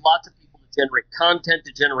need lots of people to generate content,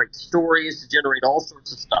 to generate stories, to generate all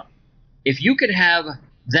sorts of stuff. If you could have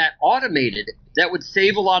that automated, that would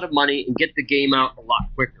save a lot of money and get the game out a lot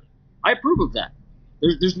quicker. I approve of that.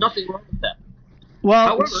 There's nothing wrong with that.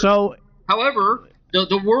 Well, However,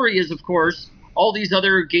 the worry is, of course, all these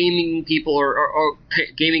other gaming people or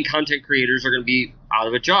gaming content creators are going to be out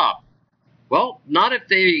of a job. Well, not if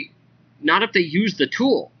they use the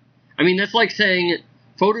tool. I mean, that's like saying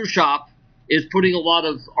Photoshop is putting a lot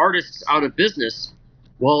of artists out of business.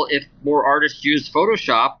 Well, if more artists use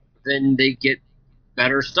Photoshop, then they get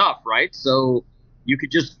better stuff, right? So you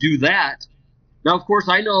could just do that. Now, of course,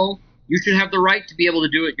 I know you should have the right to be able to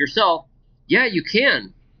do it yourself. Yeah, you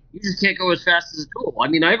can. You just can't go as fast as a tool. I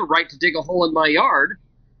mean, I have a right to dig a hole in my yard,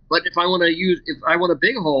 but if I want a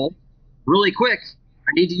big hole really quick,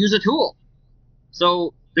 I need to use a tool.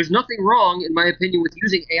 So there's nothing wrong, in my opinion, with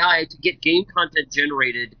using AI to get game content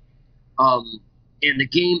generated and the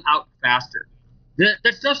game out faster.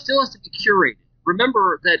 That stuff still has to be curated.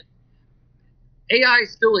 Remember that AI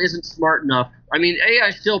still isn't smart enough. I mean,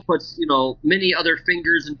 AI still puts, many other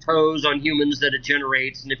fingers and toes on humans that it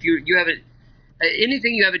generates, and if you have it,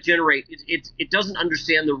 anything you have it generate, it doesn't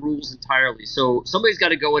understand the rules entirely. So somebody's got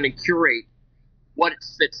to go in and curate what it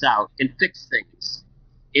spits out and fix things.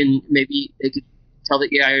 And maybe they could tell the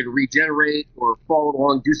AI to regenerate or follow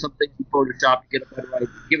along, do something in Photoshop to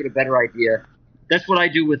give it a better idea. That's what I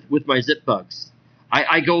do with my zip bugs.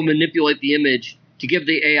 I go manipulate the image to give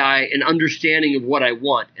the AI an understanding of what I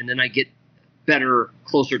want, and then I get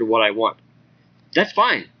closer to what I want. That's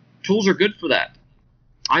fine. Tools are good for that.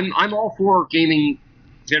 I'm all for gaming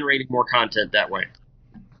generating more content that way.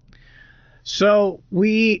 So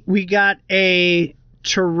we got a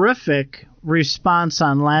terrific response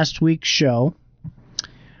on last week's show,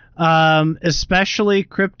 especially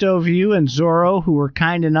CryptoView and Zorro, who were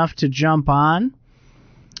kind enough to jump on.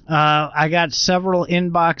 I got several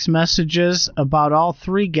inbox messages about all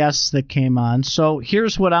 3 guests that came on. So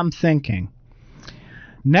here's what I'm thinking.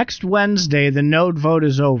 Next Wednesday, the node vote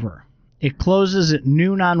is over. It closes at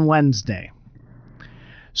noon on Wednesday.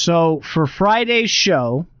 So for Friday's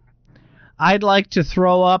show, I'd like to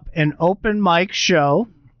throw up an open mic show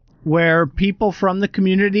where people from the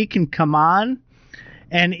community can come on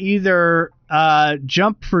and either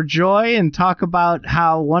jump for joy and talk about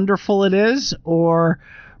how wonderful it is, or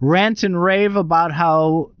rant and rave about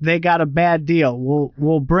how they got a bad deal.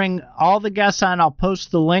 We'll bring all the guests on. I'll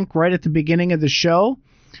post the link right at the beginning of the show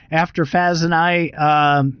after Faz and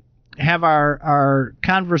I have our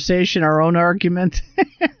conversation, our own argument,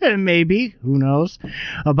 maybe, who knows,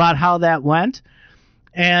 about how that went.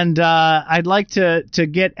 And I'd like to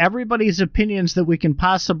get everybody's opinions that we can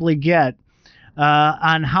possibly get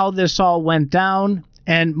on how this all went down,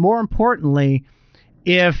 and more importantly,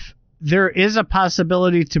 if there is a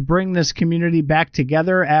possibility to bring this community back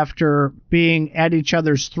together after being at each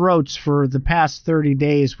other's throats for the past 30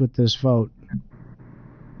 days with this vote.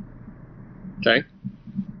 Okay.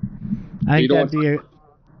 You don't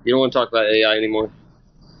want to talk about AI anymore?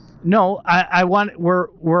 No, I want. We're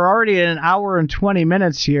already at an hour and 20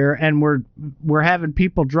 minutes here, and we're having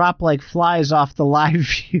people drop like flies off the live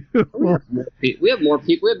view. We have more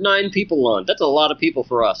people. We have 9 people on. That's a lot of people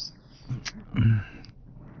for us.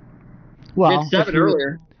 Well, we had 7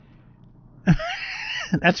 earlier.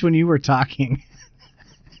 That's when you were talking.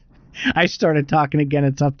 I started talking again.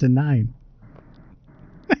 It's up to 9.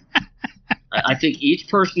 I think each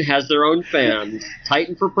person has their own fans.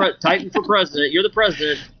 Titan for president. You're the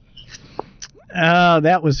president. Oh,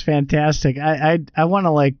 that was fantastic. I want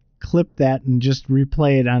to like clip that and just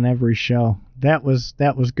replay it on every show. That was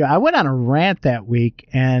good. I went on a rant that week,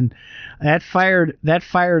 and that fired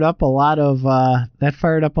up a lot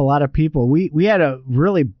of people. We had a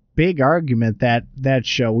really big argument that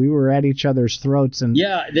show. We were at each other's throats, and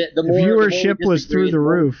yeah, the viewership was through the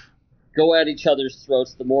roof. Go at each other's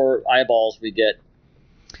throats, the more eyeballs we get.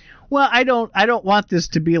 Well, I don't want this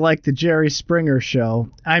to be like the Jerry Springer show.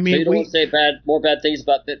 I mean, so you don't want to say more bad things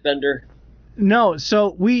about Bitbender? No.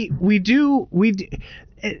 So we do.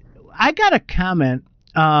 I got a comment.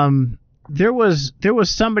 There was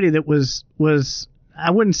somebody that was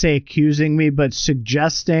I wouldn't say accusing me, but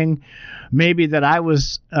suggesting maybe that I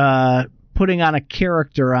was putting on a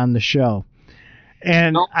character on the show.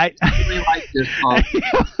 And I really like this.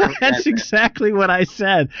 That's exactly what I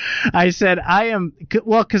said. I said I am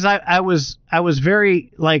because I was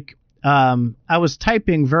very like I was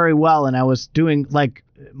typing very well, and I was doing like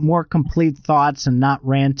more complete thoughts and not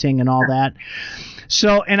ranting and all that.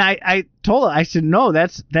 So, and I told her, I said, no,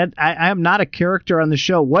 I am not a character on the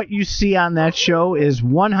show. What you see on that show is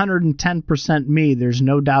 110% me. There's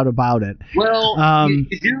no doubt about it. Well,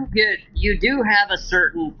 you do have a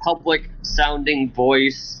certain public sounding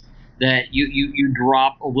voice that you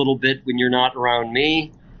drop a little bit when you're not around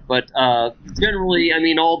me. But generally, I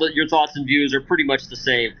mean, your thoughts and views are pretty much the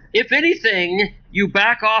same. If anything, you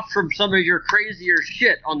back off from some of your crazier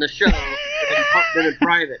shit on the show than in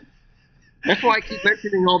private. That's why I keep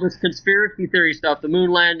mentioning all this conspiracy theory stuff, the moon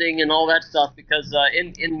landing and all that stuff, because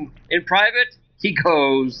in private, he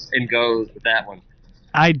goes and goes with that one.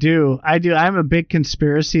 I do. I'm a big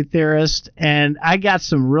conspiracy theorist, and I got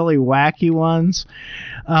some really wacky ones.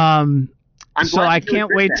 So I can't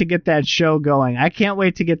wait to get that show going.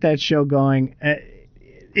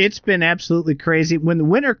 It's been absolutely crazy. When the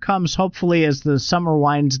winter comes, hopefully as the summer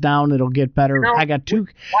winds down, it'll get better. I got two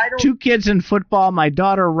kids in football. My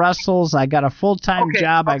daughter wrestles. I got a full-time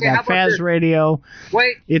job. I got Faz Radio.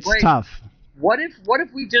 It's tough. What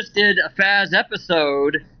if we just did a Faz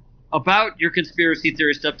episode about your conspiracy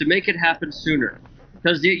theory stuff to make it happen sooner?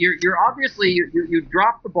 Because you're obviously you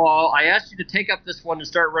dropped the ball. I asked you to take up this one and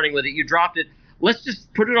start running with it. You dropped it. Let's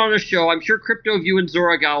just put it on a show. I'm sure Crypto View and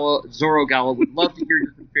Zorro Gala would love to hear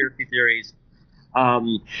your conspiracy theories.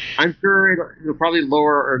 I'm sure it'll probably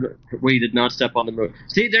lower. We did not step on the moon.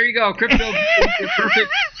 See, there you go. Crypto View is the perfect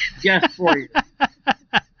guest for you.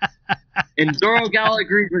 And Zorro Gala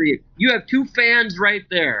agrees with you. You have 2 fans right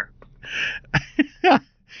there.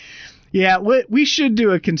 Yeah, we should do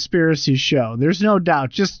a conspiracy show. There's no doubt.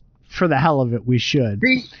 Just for the hell of it, we should.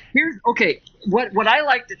 See, what I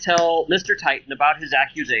like to tell Mr. Titan about his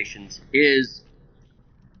accusations is,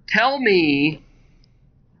 tell me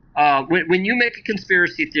when you make a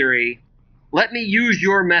conspiracy theory, let me use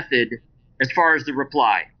your method as far as the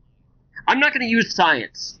reply. I'm not going to use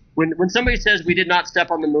science. When somebody says we did not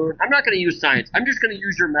step on the moon, I'm not going to use science. I'm just going to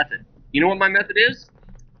use your method. You know what my method is?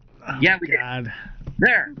 Oh, yeah, we God. did.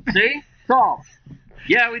 There. See? Solved.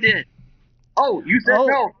 Yeah, we did. Oh, you said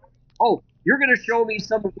no. Oh, you're going to show me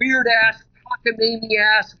some weird-ass,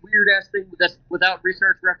 cockamamie-ass, weird-ass thing that's without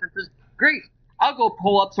research references? Great. I'll go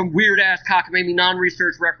pull up some weird-ass, cockamamie,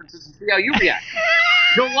 non-research references and see how you react.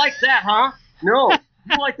 You don't like that, huh? No.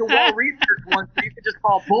 You like the well-researched ones so you can just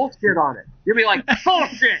call bullshit on it. You'll be like,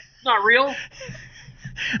 bullshit! It's not real.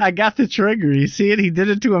 I got the trigger. You see it? He did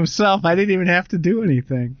it to himself. I didn't even have to do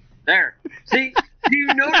anything. There. See? Do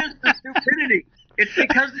you notice the stupidity? It's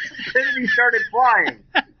because the stupidity started flying.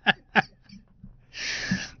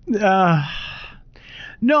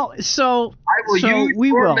 No, so I will use we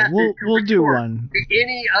your will. method We'll do one.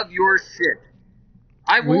 Any of your shit.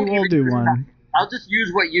 I We won't will even do use one. science. I'll just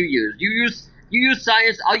use what you use. You use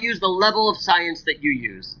science. I'll use the level of science that you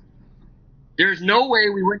use. There's no way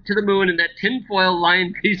we went to the moon in that tinfoil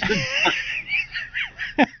lined piece of.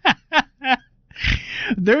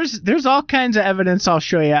 There's all kinds of evidence I'll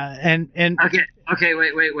show you, and Okay,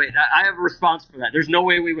 wait. I have a response for that. There's no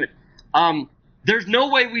way we went. There's no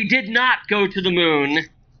way we did not go to the moon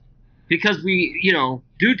because we,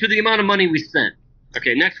 due to the amount of money we spent.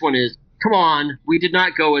 Okay, next one is, come on, we did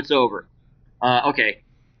not go, it's over. Okay,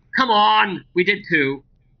 come on, we did too.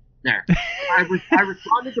 There. I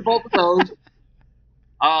responded to both of those.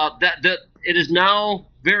 It is now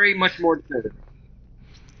very much more definitive.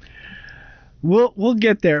 We'll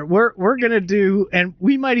get there. We're gonna do, and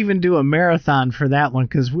we might even do a marathon for that one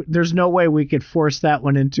because there's no way we could force that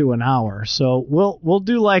one into an hour. So we'll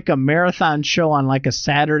do like a marathon show on like a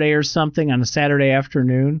Saturday or something, on a Saturday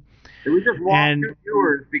afternoon. And we just lost 2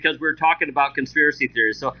 viewers because we were talking about conspiracy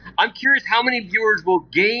theories. So I'm curious how many viewers will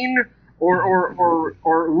gain or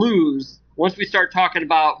lose once we start talking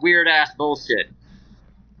about weird ass bullshit.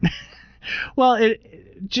 Well,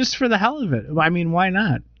 just for the hell of it. I mean, why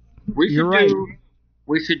not? You're right.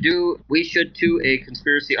 We should do a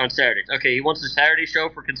conspiracy on Saturdays. Okay, he wants a Saturday show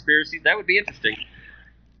for conspiracy. That would be interesting.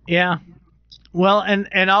 Yeah. Well,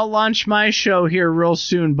 and I'll launch my show here real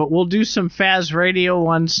soon, but we'll do some Faz Radio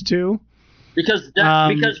ones too. Because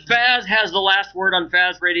Faz has the last word on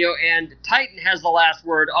Faz Radio, and Titan has the last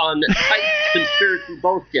word on Titan's conspiracy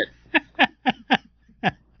bullshit.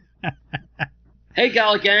 Hey,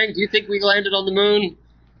 Gala Gang, do you think we landed on the moon?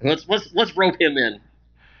 Let's rope him in.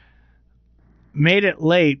 Made it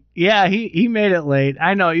late. Yeah, he made it late.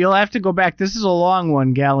 I know. You'll have to go back. This is a long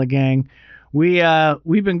one, Gala Gang.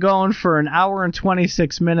 We've been going for an hour and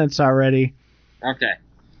 26 minutes already. Okay.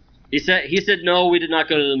 He said no, we did not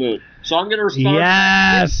go to the moon. So I'm going to respond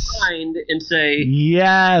yes. to that in mind and say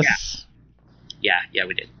yes. Yeah,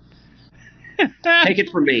 we did. Take it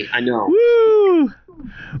from me. I know. Woo!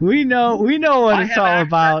 We know what it's all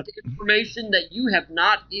about. Information that you have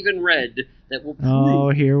not even read that will prove. Oh,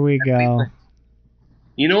 here we go.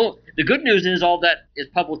 The good news is all that is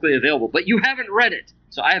publicly available, but you haven't read it,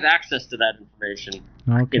 so I have access to that information.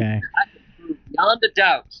 Okay. I can prove beyond a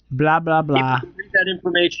doubt. Blah blah blah. People who read that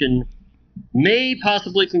information may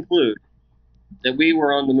possibly conclude that we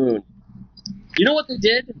were on the moon. You know what they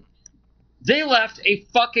did? They left a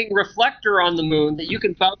fucking reflector on the moon that you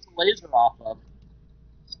can bounce a laser off of.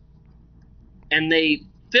 And they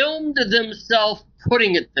filmed themselves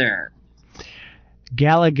putting it there.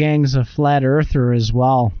 Gala Gang's a flat earther as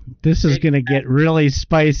well. This is going to get really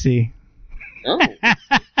spicy. Oh.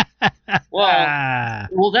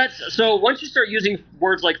 Well, that's so. Once you start using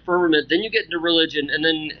words like firmament, then you get into religion, and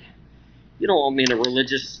then you don't want me in a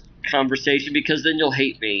religious conversation because then you'll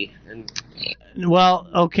hate me. Well,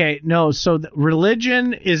 okay, no. So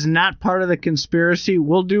religion is not part of the conspiracy.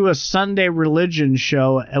 We'll do a Sunday religion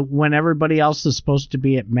show when everybody else is supposed to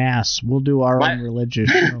be at mass. We'll do our own religious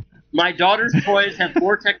show. My daughter's toys have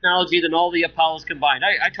more technology than all the Apollos combined.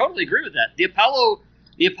 I totally agree with that. The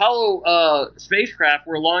Apollo spacecraft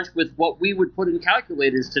were launched with what we would put in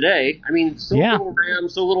calculators today. I mean, little RAM,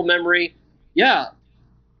 so little memory. Yeah,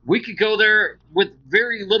 we could go there with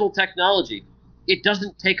very little technology. It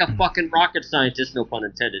doesn't take a fucking rocket scientist, no pun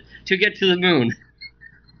intended, to get to the moon.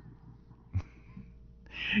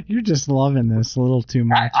 You're just loving this a little too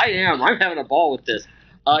much. I am. I'm having a ball with this.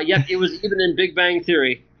 Yep, it was even in Big Bang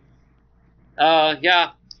Theory.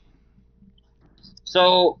 Yeah.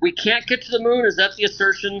 So we can't get to the moon? Is that the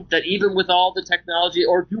assertion, that even with all the technology,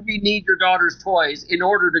 or do we need your daughter's toys in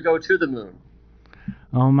order to go to the moon?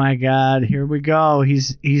 Oh my God! Here we go.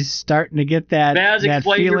 He's starting to get that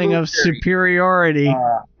feeling of superiority.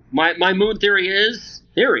 My moon theory is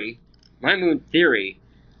theory. My moon theory.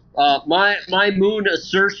 My moon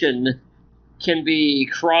assertion can be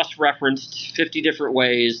cross-referenced 50 different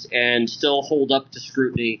ways and still hold up to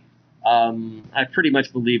scrutiny. I pretty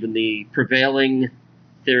much believe in the prevailing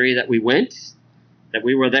theory that we went, that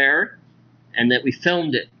we were there, and that we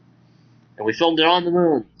filmed it, and we filmed it on the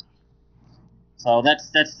moon. So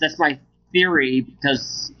that's my theory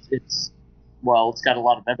because it's got a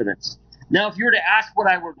lot of evidence. Now, if you were to ask what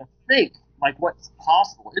I were to think, like what's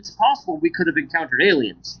possible, it's possible we could have encountered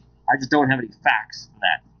aliens. I just don't have any facts for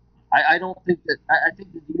that. I don't think that. I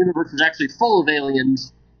think that the universe is actually full of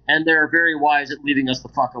aliens, and they're very wise at leaving us the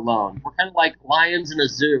fuck alone. We're kind of like lions in a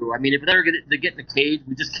zoo. I mean, if they're going to get in a cage,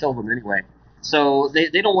 we just kill them anyway. So they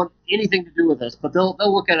don't want anything to do with us, but they'll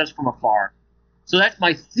look at us from afar. So that's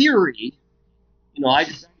my theory. I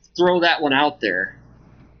just throw that one out there.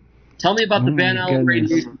 Tell me about the Van Allen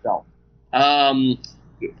radiation belt.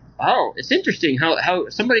 Oh, it's interesting how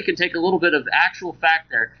somebody can take a little bit of actual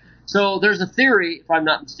fact there. So there's a theory, if I'm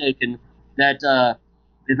not mistaken, that the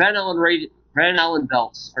Van Allen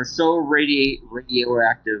belts are so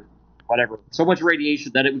radioactive, whatever, so much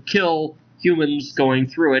radiation that it would kill humans going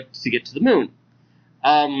through it to get to the moon.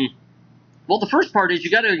 Well, the first part is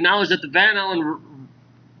you got to acknowledge that the Van Allen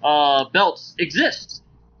belts exist.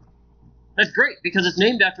 That's great because it's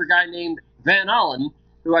named after a guy named Van Allen,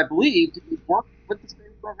 who I believe worked with the space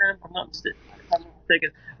program. If I'm not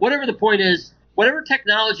mistaken. Whatever the point is, whatever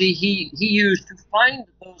technology he used to find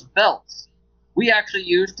those belts, we actually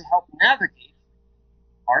used to help navigate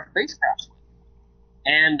our spacecraft.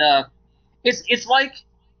 And it's like,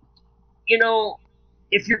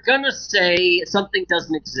 if you're gonna say something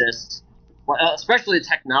doesn't exist, well, especially a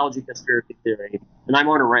technology conspiracy theory, and I'm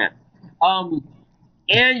on a rant.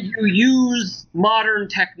 And you use modern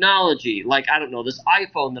technology, like, I don't know, this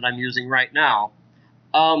iPhone that I'm using right now,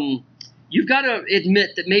 you've got to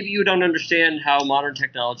admit that maybe you don't understand how modern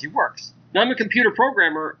technology works. Now, I'm a computer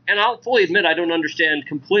programmer, and I'll fully admit I don't understand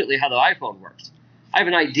completely how the iPhone works. I have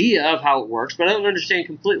an idea of how it works, but I don't understand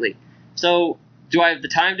completely. So, do I have the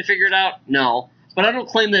time to figure it out? No. But I don't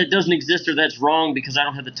claim that it doesn't exist or that it's wrong because I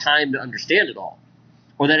don't have the time to understand it all.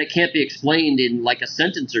 Or that it can't be explained in, like, a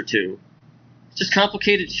sentence or two. It's just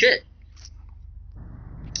complicated shit.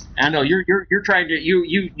 I know you're trying to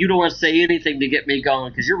you don't want to say anything to get me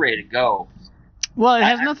going because you're ready to go. Well, it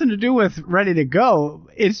has nothing to do with ready to go.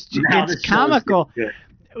 It's comical.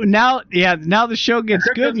 Now the show gets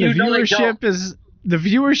good and the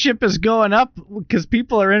viewership is going up because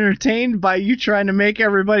people are entertained by you trying to make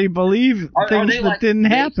everybody believe things that didn't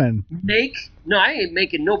happen. No, I ain't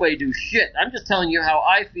making nobody do shit. I'm just telling you how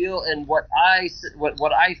I feel and what I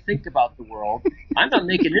think about the world. I'm not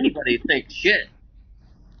making anybody think shit.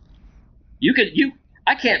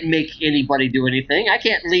 I can't make anybody do anything. I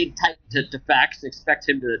can't lead Titan to facts and expect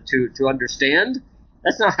him to understand.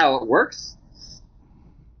 That's not how it works.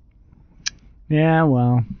 Yeah,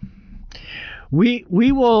 well, we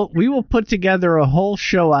will put together a whole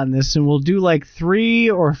show on this, and we'll do like 3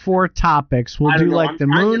 or 4 topics. We'll do like the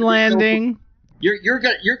moon landing. You're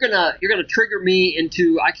gonna trigger me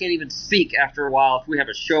into I can't even speak after a while if we have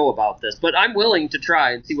a show about this. But I'm willing to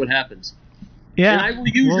try and see what happens. Yeah, and I will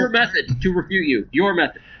use your method to refute you. Your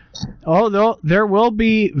method. Oh, there will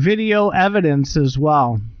be video evidence as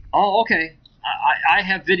well. Oh, okay. I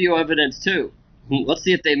have video evidence too. Let's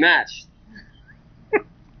see if they match.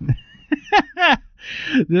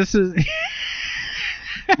 This is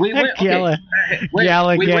Gala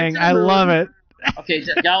Gang. I love it. Okay,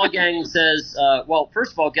 Gala Gang says, well,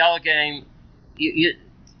 first of all, Gala Gang,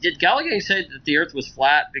 did Gala Gang say that the Earth was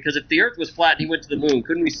flat? Because if the Earth was flat and he went to the moon,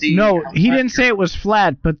 couldn't we see? No, he didn't say it was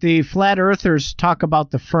flat, but the flat earthers talk about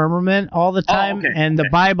the firmament all the time, the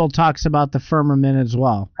Bible talks about the firmament as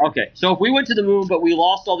well. Okay, so if we went to the moon, but we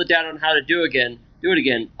lost all the data on how to do it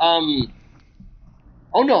again.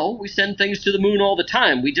 Oh no, we send things to the moon all the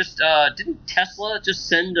time. We just didn't Tesla just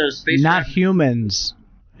send a spacecraft? Not humans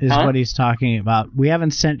is what he's talking about. We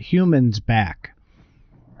haven't sent humans back.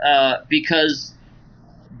 Because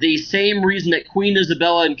the same reason that Queen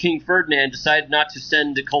Isabella and King Ferdinand decided not to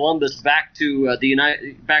send Columbus back to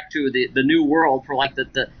the New World for like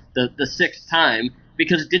the 6th time,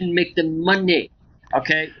 because it didn't make them money.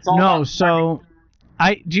 Okay. It's all no, so.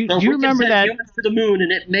 Do you remember that? If we can send humans to the moon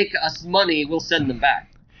and it make us money, we'll send them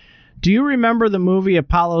back. Do you remember the movie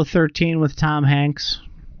Apollo 13 with Tom Hanks?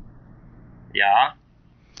 Yeah.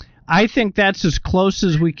 I think that's as close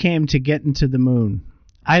as we came to getting to the moon.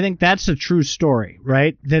 I think that's a true story,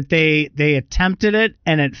 right? That they attempted it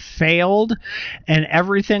and it failed and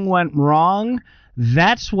everything went wrong.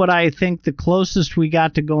 That's what I think the closest we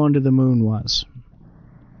got to going to the moon was.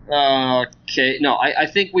 Okay, no, I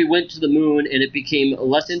think we went to the moon and it became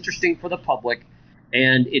less interesting for the public,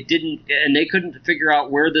 and they couldn't figure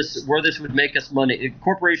out where this would make us money.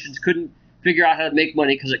 Corporations couldn't figure out how to make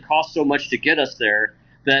money because it cost so much to get us there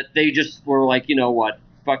that they just were like, you know what,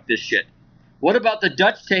 fuck this shit. What about the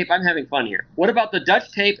Dutch tape? I'm having fun here. What about the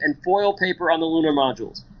Dutch tape and foil paper on the lunar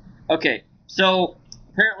modules? Okay, so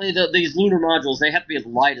apparently these lunar modules, they have to be as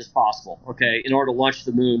light as possible, okay, in order to launch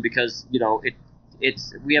the moon because,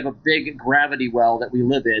 we have a big gravity well that we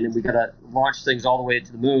live in, and we got to launch things all the way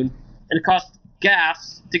to the moon, and it costs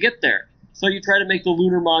gas to get there. So you try to make the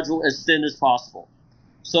lunar module as thin as possible.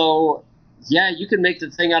 So, yeah, you can make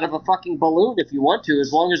the thing out of a fucking balloon if you want to,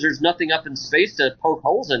 as long as there's nothing up in space to poke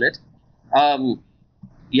holes in it.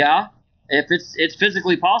 Yeah, if it's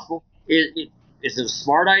physically possible. Is it a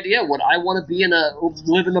smart idea? Would I want to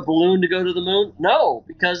live in a balloon to go to the moon? No,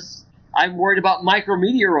 because I'm worried about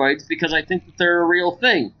micrometeoroids because I think that they're a real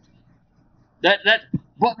thing.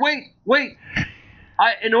 But wait.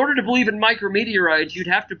 In order to believe in micrometeoroids, you'd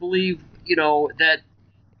have to believe, that,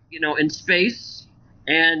 in space,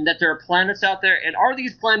 and that there are planets out there. And are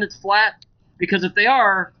these planets flat? Because if they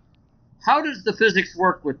are, how does the physics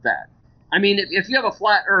work with that? I mean, if you have a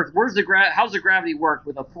flat Earth, how's the gravity work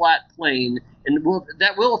with a flat plane? And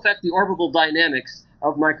that will affect the orbital dynamics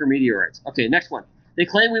of micrometeoroids. Okay, next one. They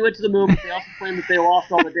claim we went to the moon, but they also claim that they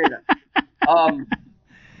lost all the data.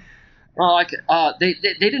 They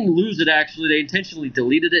didn't lose it, actually. They intentionally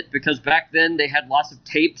deleted it because back then they had lots of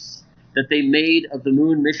tapes that they made of the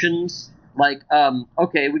moon missions. Like,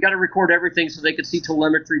 okay, we got to record everything so they could see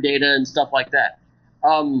telemetry data and stuff like that.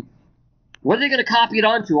 What are they going to copy it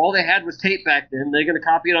onto? All they had was tape back then. They're going to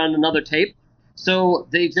copy it on another tape. So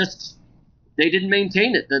they didn't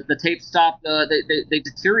maintain it. The tape stopped. They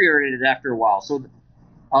deteriorated after a while. So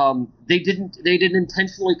they didn't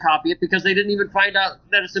intentionally copy it because they didn't even find out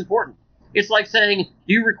that it's important. It's like saying,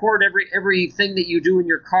 do you record everything that you do in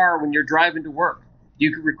your car when you're driving to work?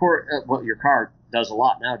 You can record. Well, your car does a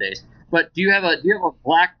lot nowadays. But do you have a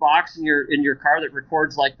black box in your car that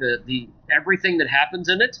records like the everything that happens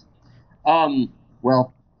in it?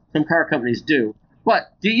 Well, some car companies do,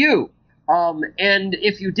 but do you? And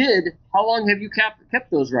if you did, how long have you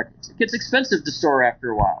kept those records? It gets expensive to store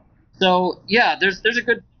after a while. So yeah, there's a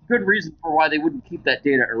good reason for why they wouldn't keep that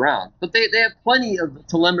data around. But they have plenty of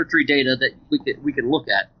telemetry data that we can look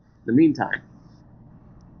at in the meantime.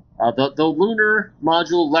 The lunar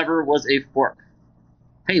module lever was a fork.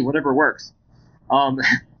 Hey, whatever works.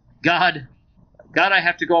 God, I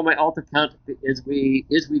have to go on my alt account as we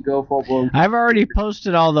go full blown. I've already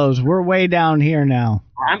posted all those. We're way down here now.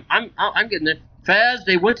 I'm getting it. Faz,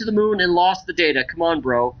 they went to the moon and lost the data. Come on,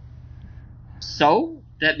 bro. So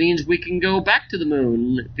that means we can go back to the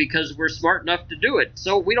moon because we're smart enough to do it.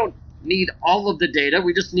 So we don't need all of the data.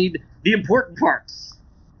 We just need the important parts.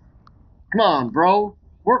 Come on, bro.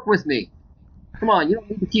 Work with me. Come on. You don't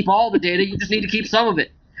need to keep all the data. You just need to keep some of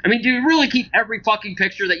it. I mean, do you really keep every fucking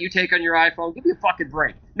picture that you take on your iPhone? Give me a fucking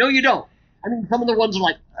break. No, you don't. I mean, some of the ones are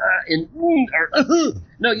like,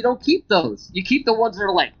 No, you don't keep those. You keep the ones that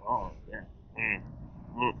are like, oh, yeah.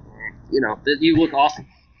 That you look awesome.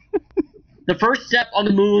 The first step on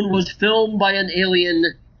the moon was filmed by an alien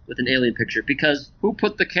with an alien picture because who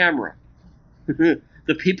put the camera?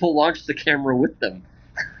 The people launched the camera with them.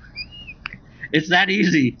 It's that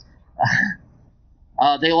easy.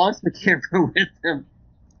 They launched the camera with them.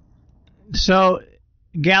 So,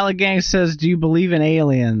 Galagang says, do you believe in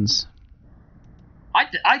aliens?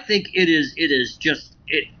 I think it is just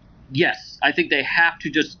it. Yes, I think they have to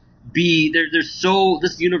just be there.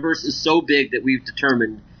 This universe is so big that we've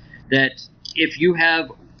determined that if you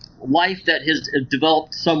have life that has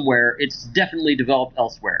developed somewhere, it's definitely developed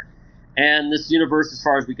elsewhere. And this universe, as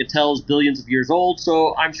far as we can tell, is billions of years old.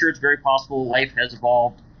 So I'm sure it's very possible life has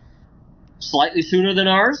evolved slightly sooner than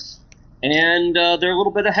ours. And they're a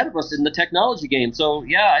little bit ahead of us in the technology game. So,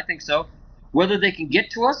 yeah, I think so. Whether they can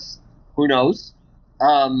get to us, who knows?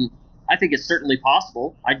 I think it's certainly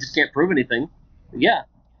possible. I just can't prove anything. But yeah,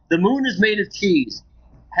 the moon is made of cheese.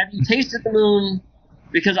 Have you tasted the moon?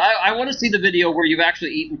 Because I want to see the video where you've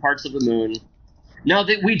actually eaten parts of the moon. Now,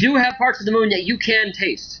 we do have parts of the moon that you can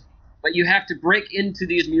taste, but you have to break into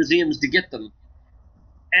these museums to get them.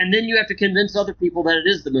 And then you have to convince other people that it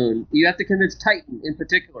is the moon. You have to convince Titan in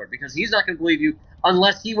particular, because he's not going to believe you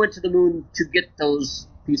unless he went to the moon to get those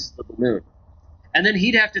pieces of the moon. And then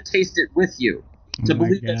he'd have to taste it with you to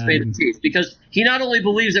believe that's made of cheese. Because he not only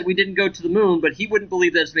believes that we didn't go to the moon, but he wouldn't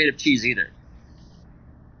believe that it's made of cheese either.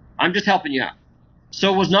 I'm just helping you out.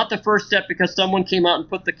 So it was not the first step because someone came out and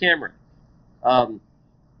put the camera.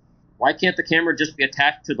 Why can't the camera just be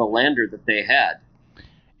attached to the lander that they had?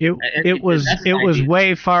 It was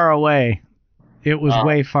way far away. It was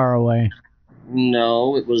way far away.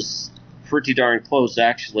 No, it was pretty darn close,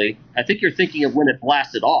 actually. I think you're thinking of when it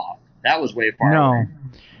blasted off. That was way far away.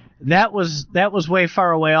 That was way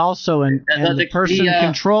far away also, and the person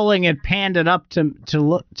controlling it panned it up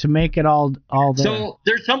to make it all there. So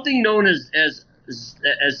there's something known as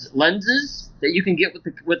lenses that you can get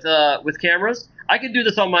with cameras. I can do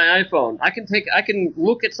this on my iPhone. I can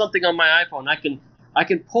look at something on my iPhone. I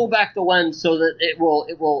can pull back the lens so that it will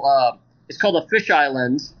it's called a fisheye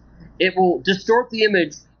lens. It will distort the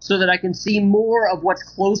image so that I can see more of what's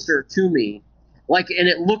closer to me, and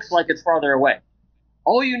it looks like it's farther away.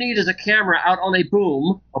 All you need is a camera out on a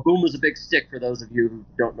boom. A boom is a big stick for those of you who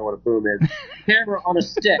don't know what a boom is. Camera on a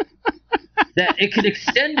stick that it can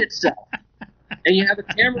extend itself. And you have a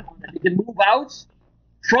camera on it. It can move out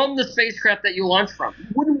from the spacecraft that you launch from. You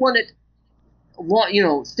wouldn't want it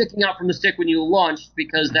sticking out from the stick when you launched,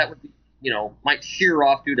 because that would be, might shear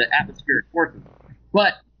off due to atmospheric forces.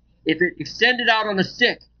 But if it extended out on a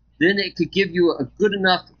stick, then it could give you a good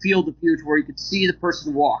enough field of view to where you could see the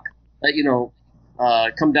person walk,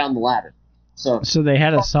 come down the ladder. So they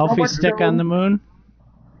had a selfie stick on the moon?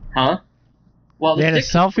 Huh? Well, they had a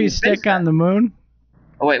selfie stick on the moon?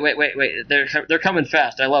 Oh, wait. They're coming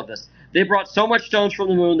fast. I love this. They brought so much stones from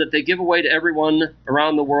the moon that they give away to everyone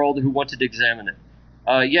around the world who wanted to examine it.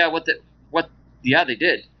 Yeah, they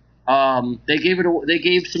did. They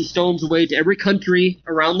gave some stones away to every country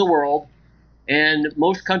around the world, and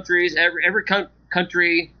most countries, every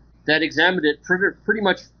country that examined it pretty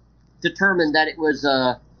much determined that it was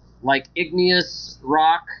like igneous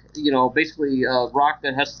rock, basically rock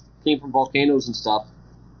that came from volcanoes and stuff.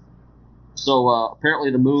 So apparently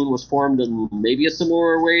the moon was formed in maybe a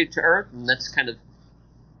similar way to Earth, and that's kind of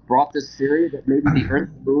brought this theory that maybe the Earth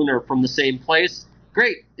and the moon are from the same place.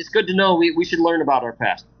 Great. It's good to know. We should learn about our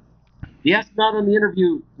past. The astronaut in the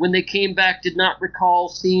interview, when they came back, did not recall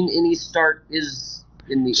seeing any stars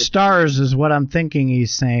is what I'm thinking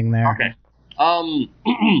he's saying there. Okay.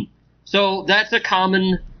 So that's a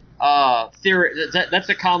common theory. That's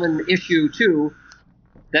a common issue, too,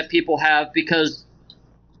 that people have, because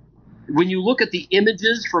when you look at the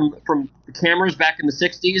images from the cameras back in the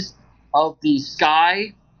 60s of the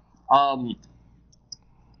sky, of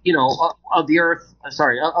the Earth,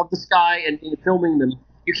 of the sky and filming them,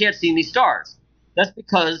 you can't see any stars. That's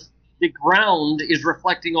because the ground is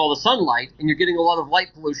reflecting all the sunlight, and you're getting a lot of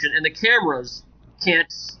light pollution, and the cameras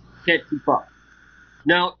can't keep up.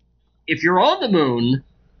 Now, if you're on the moon,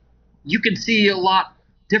 you can see a lot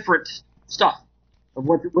different stuff of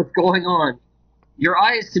what's going on. Your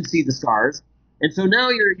eyes can see the stars, and so now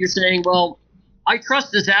you're saying, well, I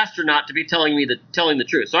trust this astronaut to be telling the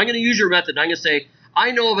truth. So I'm going to use your method. I'm going to say,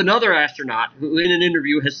 I know of another astronaut who, in an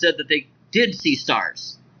interview, has said that they did see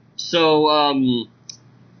stars. So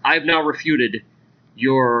I've now refuted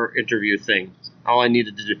your interview thing. All I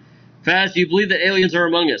needed to do. Faz, do you believe that aliens are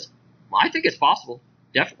among us? Well, I think it's possible.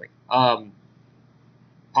 Definitely.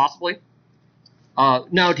 Possibly.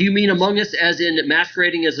 Now, do you mean among us as in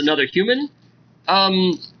masquerading as another human?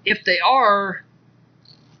 If they are,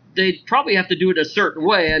 they'd probably have to do it a certain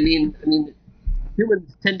way. I mean,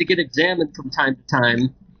 humans tend to get examined from time to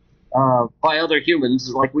time by other humans.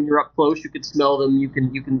 Like when you're up close, you can smell them, you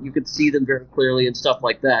can see them very clearly and stuff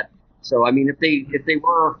like that. So, I mean, if they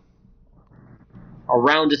were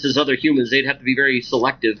around us as other humans, they'd have to be very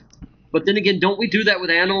selective. But then again, don't we do that with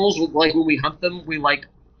animals? Like when we hunt them,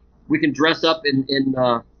 we can dress up in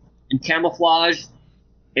camouflage.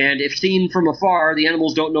 And if seen from afar, the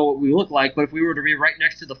animals don't know what we look like. But if we were to be right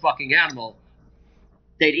next to the fucking animal,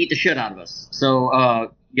 they'd eat the shit out of us.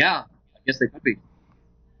 So, yeah, I guess they could be.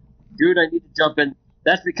 Dude, I need to jump in.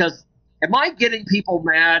 That's because, am I getting people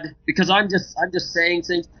mad because I'm just saying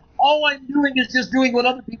things? All I'm doing is just doing what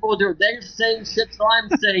other people are doing. They're saying shit, so I'm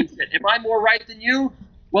saying shit. Am I more right than you?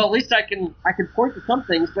 Well, at least I can point to some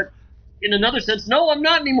things, but in another sense, no, I'm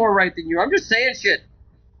not any more right than you. I'm just saying shit.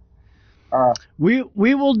 We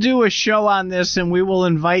will do a show on this, and we will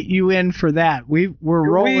invite you in for that. We're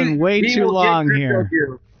rolling way too long here.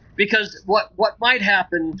 Because what might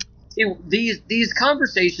happen, these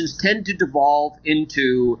conversations tend to devolve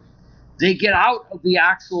into, they get out of the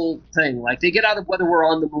actual thing, like they get out of whether we're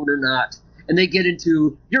on the moon or not, and they get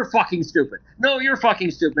into, you're fucking stupid. No, you're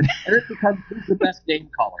fucking stupid. And it becomes, who's the best game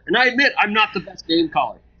caller? And I admit, I'm not the best game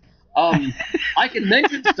caller. I can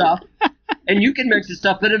mention stuff, and you can mention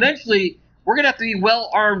stuff, but eventually we're going to have to be well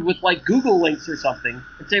armed with like Google links or something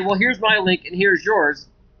and say, well, here's my link and here's yours.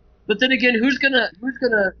 But then again, who's gonna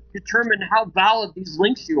determine how valid these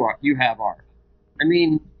links you have are? I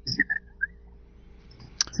mean,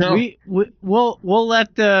 so we'll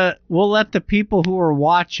let the people who are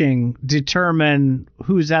watching determine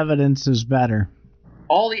whose evidence is better.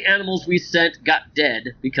 All the animals we sent got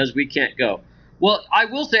dead because we can't go. Well, I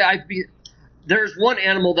will say there's one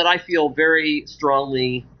animal that I feel very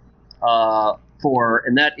strongly for,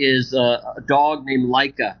 and that is a dog named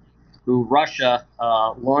Laika, who Russia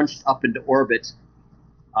launched up into orbit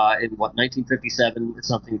in 1957 or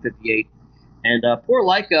something, 58. And poor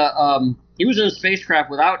Laika, he was in a spacecraft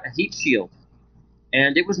without a heat shield,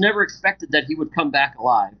 and it was never expected that he would come back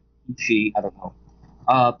alive. I don't know,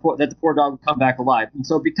 that the poor dog would come back alive. And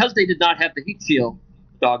so because they did not have the heat shield,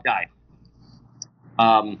 the dog died.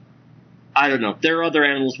 I don't know. There are other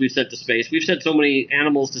animals we've sent to space. We've sent so many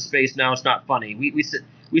animals to space now, it's not funny.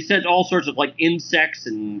 We sent all sorts of like insects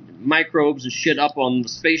and microbes and shit up on the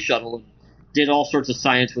space shuttle. did all sorts of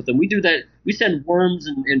science with them. We do that. We send worms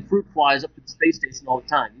and fruit flies up to the space station all the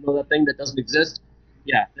time. You know that thing that doesn't exist?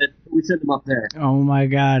 Yeah, we send them up there. Oh my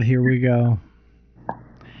God! Here we go.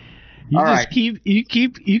 You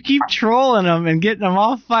keep trolling them and getting them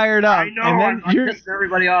all fired up. I know. And then I'm pissing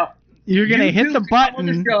everybody off. You're gonna hit the button on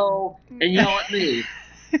the show and yell at me.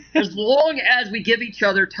 As long as we give each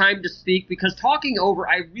other time to speak, because talking over,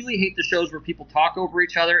 I really hate the shows where people talk over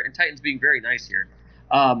each other, and Titan's being very nice here.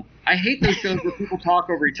 I hate those shows where people talk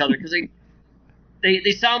over each other because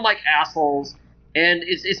they sound like assholes, and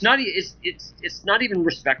it's not even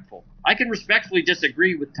respectful. I can respectfully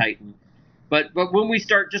disagree with Titan, but when we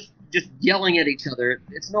start just yelling at each other,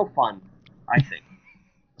 it's no fun, I think.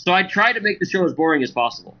 So I try to make the show as boring as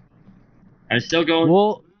possible. I'm still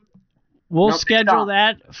going. We'll schedule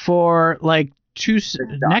that for like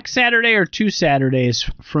next Saturday or 2 Saturdays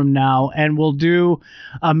from now, and we'll do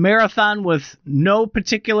a marathon with no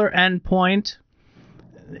particular end point,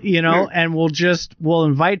 and we'll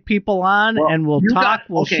invite people on and we'll talk,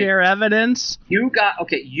 we'll share evidence. You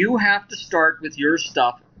have to start with your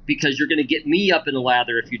stuff because you're going to get me up in a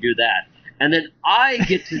lather if you do that. And then I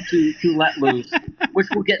get to let loose, which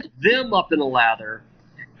will get them up in a lather.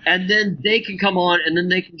 And then they can come on, and then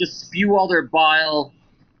they can just spew all their bile,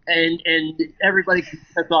 and everybody can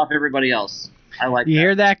piss off everybody else. I like that. You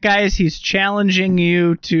hear that, guys? He's challenging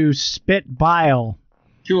you to spit bile.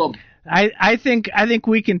 To him. I think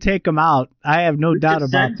we can take him out. I have no doubt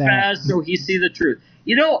about that. So he see the truth.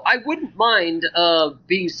 I wouldn't mind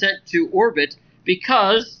being sent to orbit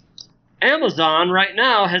because Amazon right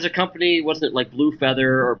now has a company, wasn't it like Blue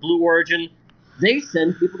Feather or Blue Origin? They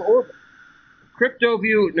send people to orbit.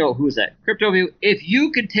 CryptoView, no, who is that? CryptoView, if you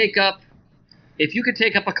could take up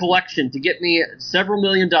a collection to get me several $1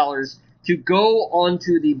 million to go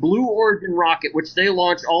onto the Blue Origin rocket, which they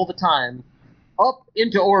launch all the time, up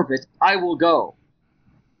into orbit, I will go.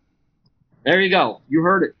 There you go. You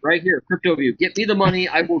heard it right here. CryptoView, get me the money.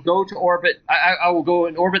 I will go to orbit. I will go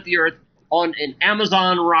and orbit the Earth on an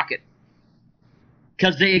Amazon rocket.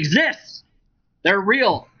 Because they exist. They're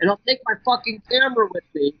real. And I'll take my fucking camera with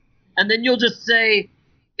me. And then you'll just say,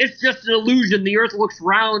 it's just an illusion. The Earth looks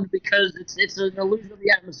round because it's an illusion of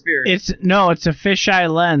the atmosphere. It's a fisheye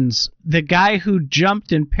lens. The guy who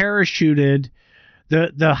jumped and parachuted,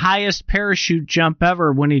 the highest parachute jump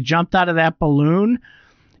ever, when he jumped out of that balloon,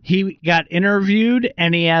 he got interviewed,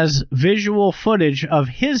 and he has visual footage of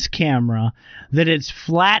his camera that it's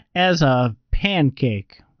flat as a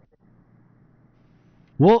pancake.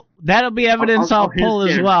 Well, that'll be evidence I'll pull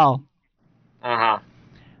as well. Uh-huh.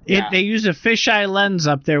 Yeah. They use a fisheye lens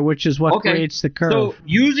up there, which is what creates the curve. So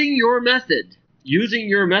using your method,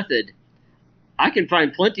 I can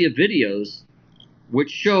find plenty of videos which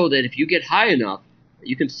show that if you get high enough,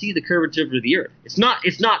 you can see the curvature of the Earth. It's not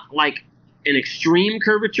like an extreme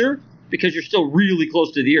curvature because you're still really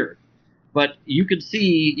close to the Earth, but you can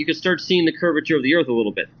start seeing the curvature of the Earth a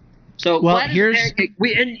little bit. So flat as a pancake.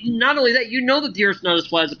 And not only that, that the Earth's not as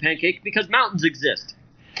flat as a pancake because mountains exist.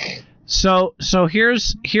 So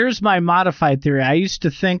here's my modified theory. I used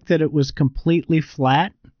to think that it was completely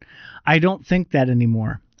flat. I don't think that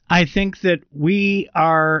anymore. I think that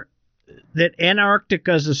that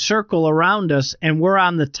Antarctica is a circle around us, and we're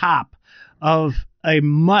on the top of a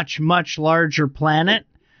much, much larger planet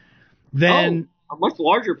than a much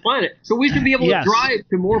larger planet. So we should be able to drive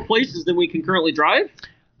to more places than we can currently drive?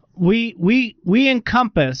 We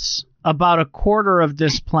encompass about a quarter of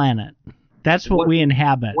this planet. That's what we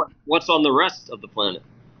inhabit. What's on the rest of the planet?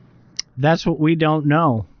 That's what we don't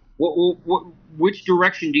know. Which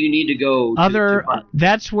direction do you need to go?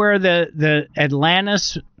 That's where the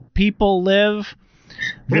Atlantis people live.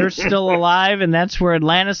 They're still alive, and that's where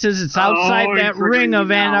Atlantis is. It's outside that ring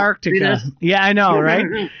of Antarctica. Yeah, I know,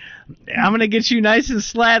 right? I'm gonna get you nice and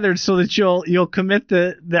slathered so that you'll commit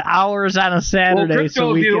the hours on a Saturday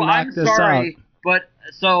so we can knock this out.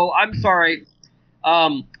 I'm sorry.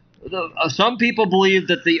 Some people believe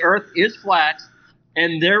that the Earth is flat,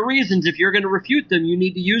 and their reasons, if you're going to refute them, you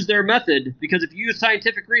need to use their method, because if you use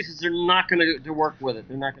scientific reasons, they're not going to work with it.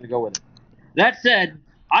 They're not going to go with it. That said,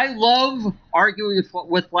 I love arguing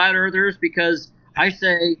with flat earthers because I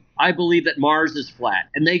say I believe that Mars is flat,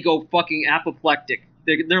 and they go fucking apoplectic.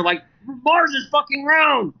 They're like, Mars is fucking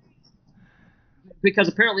round! Because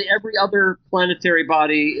apparently every other planetary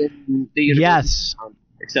body in the universe is round.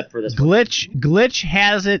 Except for this Glitch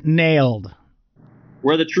has it nailed.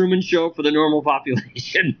 We're the Truman Show for the normal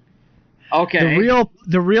population. Okay.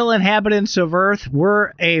 The real inhabitants of Earth,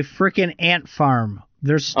 we're a freaking ant farm.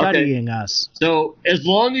 They're studying us. So as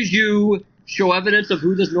long as you show evidence of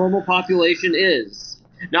who this normal population is.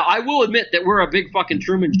 Now, I will admit that we're a big fucking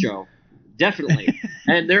Truman Show. definitely.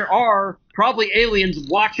 And there are probably aliens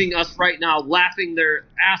watching us right now, laughing their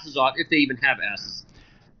asses off, if they even have asses.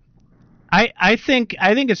 I think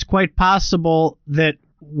it's quite possible that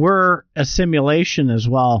we're a simulation as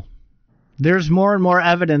well. There's more and more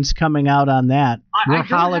evidence coming out on that. We're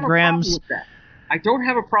holograms. I don't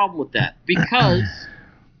have a problem with that because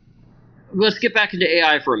let's get back into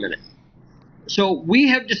AI for a minute. So we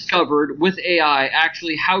have discovered with AI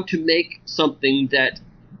actually how to make something that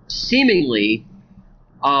seemingly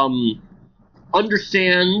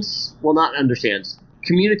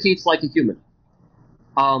communicates like a human.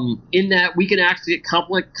 In that we can actually get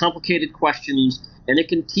complicated questions, and it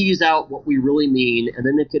can tease out what we really mean, and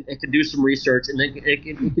then it can do some research, and then it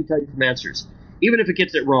can tell you some answers, even if it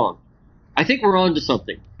gets it wrong. I think we're on to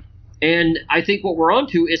something. And I think what we're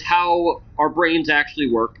onto is how our brains actually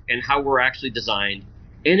work and how we're actually designed.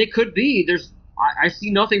 And it could be I see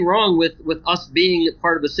nothing wrong with us being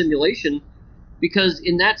part of a simulation, because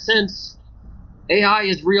in that sense, AI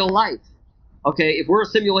is real life. Okay, if we're a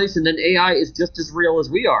simulation, then AI is just as real as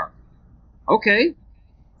we are. Okay,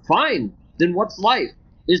 fine. Then what's life?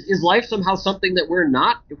 Is life somehow something that we're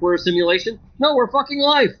not if we're a simulation? No, we're fucking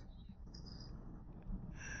life.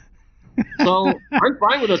 So I'm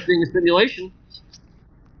fine with us being a simulation.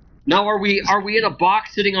 Now, are we in a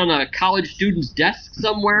box sitting on a college student's desk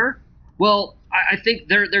somewhere? Well, I think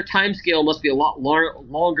their time scale must be a lot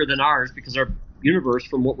longer than ours, because our universe,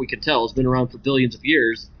 from what we can tell, has been around for billions of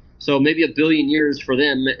years. So maybe a billion years for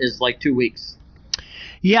them is like 2 weeks.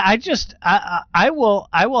 Yeah, I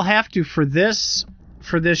will have to for this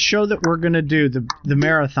show that we're going to do, the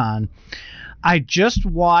marathon. I just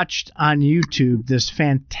watched on YouTube this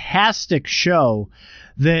fantastic show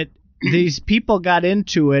that these people got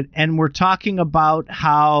into it and were talking about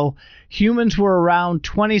how humans were around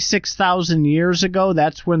 26,000 years ago.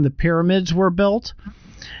 That's when the pyramids were built.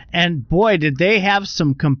 And boy, did they have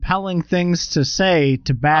some compelling things to say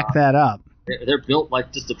to back that up. They're built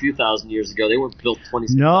like just a few thousand years ago. They weren't built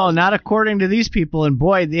 26,000. No, not according to these people. And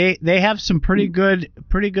boy, they have some pretty good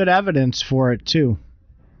evidence for it too.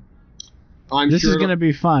 This is going to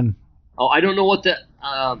be fun. Oh, I don't know what the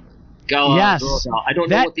yes, I don't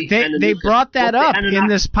know what the they brought that up in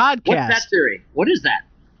this podcast. What's that theory? What is that?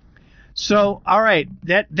 So, all right,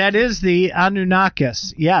 that is the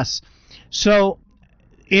Anunnakis. Yes. So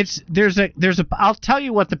there's a I'll tell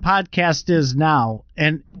you what the podcast is now,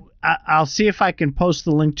 and I'll see if I can post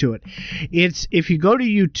the link to it. It's, if you go to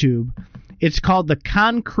YouTube, it's called the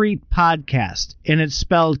Concrete Podcast, and it's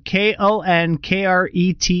spelled Konkrete.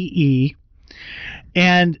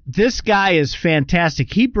 And this guy is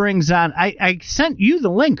fantastic. He brings on, I sent you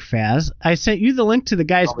the link, Faz. I sent you the link to the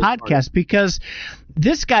guy's podcast because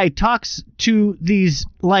this guy talks to these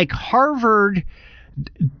like Harvard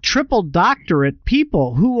triple doctorate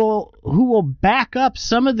people who will back up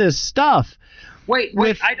some of this stuff. Wait,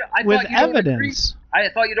 with evidence. I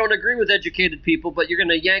thought you don't agree with educated people, but you're going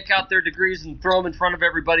to yank out their degrees and throw them in front of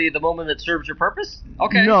everybody the moment that serves your purpose?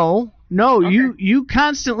 Okay. No, okay. You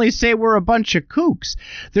constantly say we're a bunch of kooks.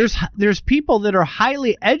 There's people that are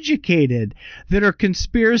highly educated that are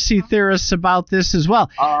conspiracy theorists about this as well.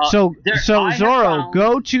 So Zorro,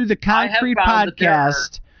 go to the Concrete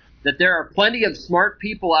Podcast. That there are plenty of smart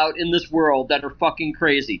people out in this world that are fucking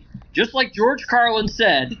crazy. Just like George Carlin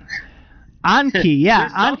said. Anki, yeah,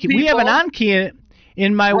 Anki. We have an Anki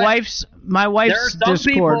in my wife's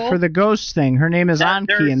Discord for the ghost thing. Her name is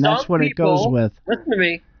Anki, and that's what it goes with. Listen to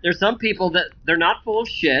me. There's some people that they're not full of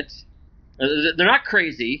shit. They're not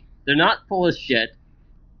crazy. They're not full of shit.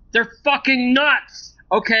 They're fucking nuts,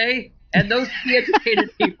 okay? And those are the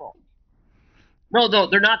educated people. No,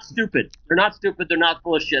 they're not stupid. They're not stupid. They're not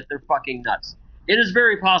full of shit. They're fucking nuts. It is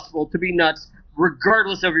very possible to be nuts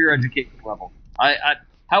regardless of your education level.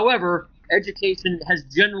 However, education has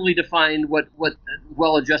generally defined what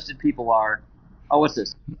well-adjusted people are. Oh, what's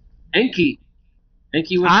this? Enki.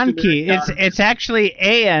 Anki. It's actually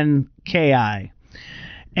Anki.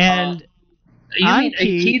 And you mean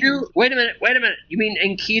Enkidu? Wait a minute. You mean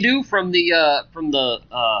Enkidu from the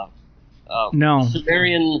no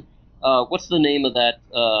Sumerian? What's the name of that?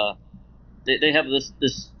 They have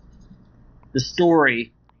this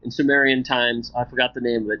story in Sumerian times. I forgot the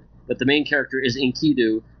name of it. But the main character is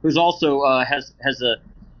Enkidu, who's also has a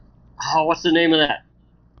what's the name of that?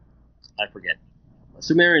 I forget.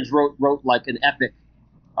 Sumerians wrote like an epic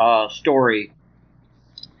story,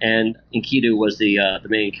 and Enkidu was the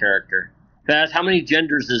main character. Faz, how many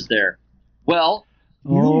genders is there? Well,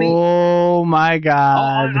 my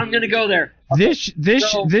God! I'm gonna go there. Okay.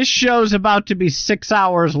 This show's about to be 6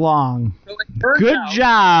 hours long. So Good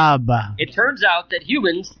job. It turns out that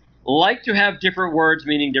humans like to have different words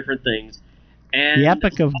meaning different things, And The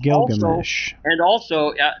Epic of Gilgamesh.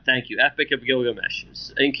 Also, thank you, Epic of Gilgamesh.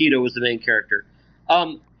 Enkidu was the main character.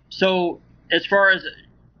 So as far as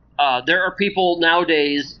there are people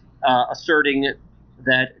nowadays asserting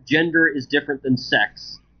that gender is different than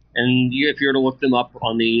sex, and if you were to look them up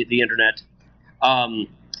on the internet,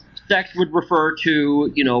 sex would refer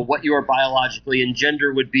to what you are biologically, and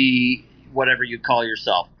gender would be whatever you call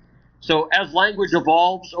yourself. So as language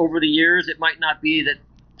evolves over the years, it might not be that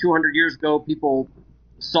 200 years ago people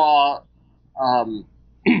saw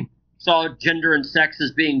saw gender and sex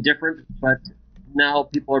as being different, but now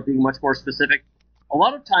people are being much more specific. A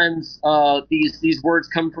lot of times these words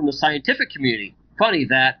come from the scientific community. Funny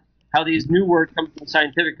that how these new words come from the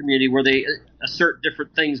scientific community where they assert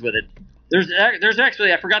different things with it. There's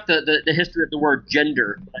actually, I forgot the history of the word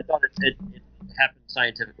gender, but I thought it happened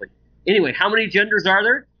scientifically. Anyway, how many genders are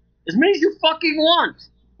there? As many as you fucking want.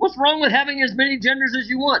 What's wrong with having as many genders as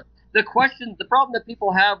you want? The problem that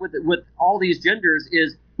people have with all these genders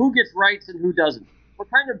is who gets rights and who doesn't. We're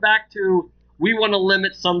kind of back to we want to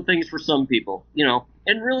limit some things for some people,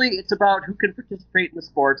 and really it's about who can participate in the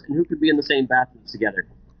sports and who can be in the same bathrooms together.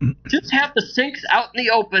 Just have the sinks out in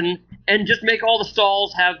the open and just make all the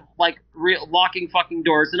stalls have like real locking fucking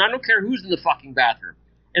doors, and I don't care who's in the fucking bathroom.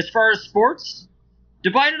 As far as sports,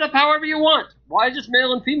 divide it up however you want. Why just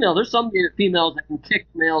male and female? There's some females that can kick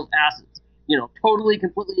males' asses. Totally,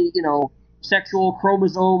 completely, sexual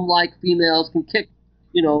chromosome-like females can kick,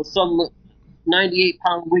 some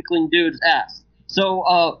 98-pound weakling dude's ass.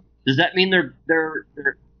 So, does that mean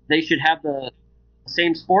they should have the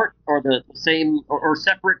same sport or the same or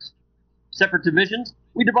separate divisions?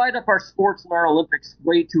 We divide up our sports and our Olympics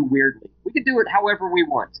way too weirdly. We can do it however we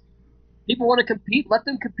want. People want to compete, let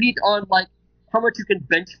them compete on like how much you can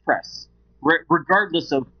bench press,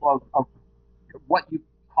 regardless of what you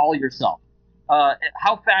call yourself.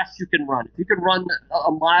 How fast you can run. If you can run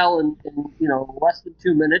a mile in less than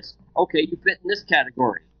 2 minutes, okay, you fit in this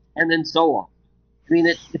category, and then so on. I mean,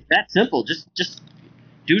 it's that simple. Just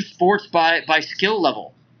do sports by skill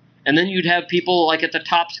level, and then you'd have people like at the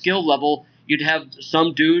top skill level. You'd have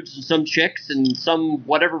some dudes and some chicks and some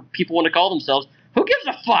whatever people want to call themselves. Who gives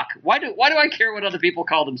a fuck? Why do I care what other people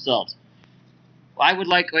call themselves? I would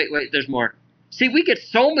like. Wait. There's more. See, we get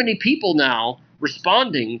so many people now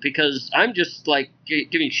responding because I'm just like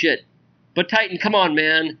giving shit. But Titan, come on,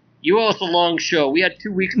 man. You owe us a long show. We had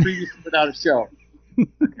 2 weeks previously without a show.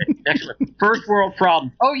 Okay, next one. First world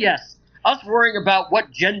problem. Oh, yes. Us worrying about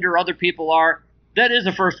what gender other people are, that is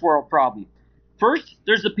a first world problem. First,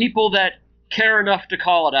 there's the people that care enough to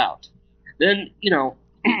call it out. Then,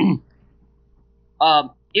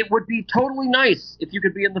 it would be totally nice if you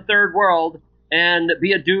could be in the third world and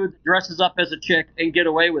be a dude that dresses up as a chick and get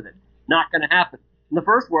away with it. Not going to happen. In the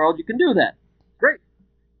first world, you can do that. Great.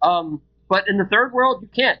 But in the third world, you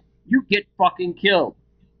can't. You get fucking killed.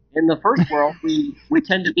 In the first world, we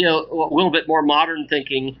tend to be a little bit more modern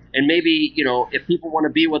thinking, and maybe, if people want to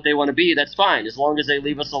be what they want to be, that's fine, as long as they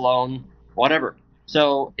leave us alone, whatever.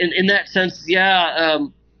 So, in that sense,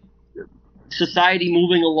 society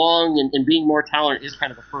moving along and being more tolerant is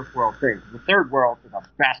kind of a first world thing. The third world is a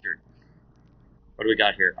bastard. What do we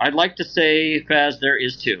got here? I'd like to say, Faz, there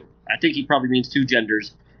is two. I think he probably means two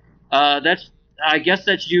genders. I guess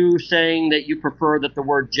that's you saying that you prefer that the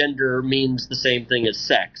word gender means the same thing as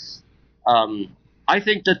sex. I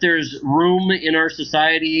think that there's room in our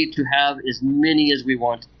society to have as many as we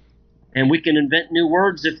want. And we can invent new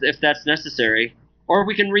words if that's necessary. Or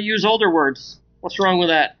we can reuse older words. What's wrong with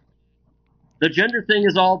that? The gender thing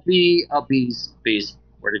is all bees.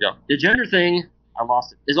 Where'd it go? The gender thing, I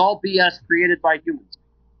lost it, is all BS created by humans.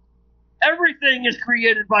 Everything is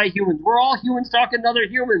created by humans. We're all humans talking to other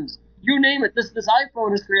humans. You name it. This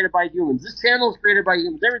iPhone is created by humans. This channel is created by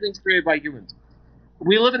humans. Everything's created by humans.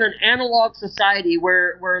 We live in an analog society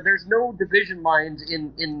where there's no division lines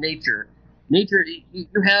in nature. Nature, you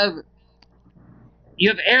have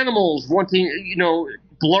animals wanting,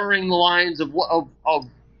 blurring the lines of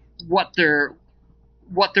what they're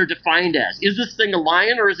defined as. Is this thing a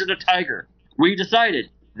lion or is it a tiger? We decided.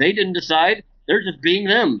 They didn't decide. They're just being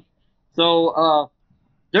them. So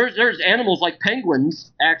there's animals like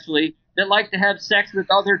penguins, actually, that like to have sex with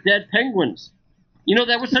other dead penguins.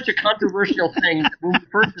 That was such a controversial thing when we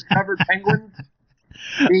first discovered penguins.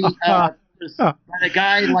 By a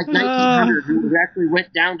guy in like 1900 who actually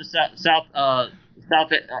went down to South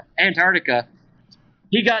Antarctica.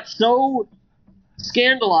 He got so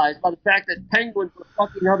scandalized by the fact that penguins were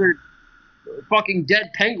fucking other fucking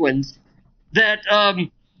dead penguins that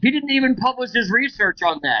he didn't even publish his research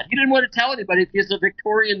on that. He didn't want to tell anybody because the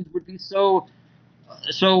Victorians would be so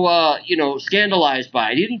scandalized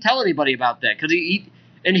by it. He didn't tell anybody about that because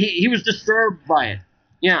he was disturbed by it.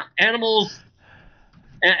 Yeah, animals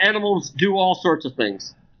do all sorts of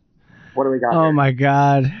things. What do we got? Oh my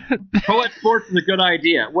God. Co-ed sports is a good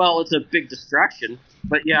idea. Well, it's a big distraction,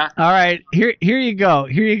 but yeah. All right, here you go.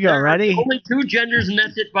 Ready? Only two genders, and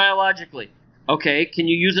that's it biologically. Okay, can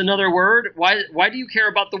you use another word? Why do you care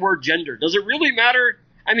about the word gender? Does it really matter?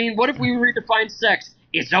 I mean, what if we redefine sex?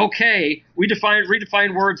 It's okay. We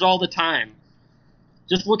redefine words all the time.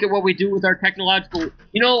 Just look at what we do with our technological.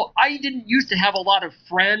 I didn't used to have a lot of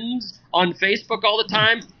friends on Facebook all the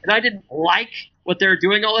time, and I didn't like what they're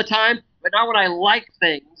doing all the time. But now when I like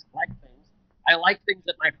things, I like things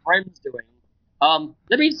that my friends doing.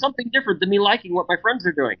 That means something different than me liking what my friends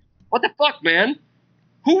are doing. What the fuck, man?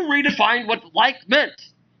 Who redefined what like meant?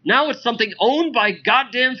 Now it's something owned by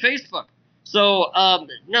goddamn Facebook. So,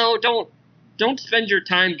 no, don't spend your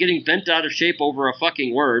time getting bent out of shape over a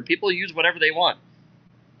fucking word. People use whatever they want.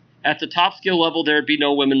 At the top skill level, there'd be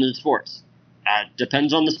no women in sports.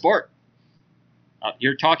 Depends on the sport.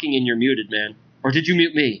 You're talking and you're muted, man. Or did you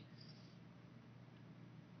mute me?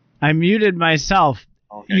 I muted myself.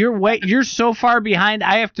 Okay. You're so far behind.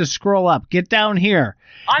 I have to scroll up. Get down here.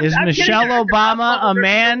 Is Michelle Obama a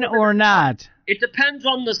man or not? It depends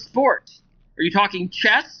on the sport. Are you talking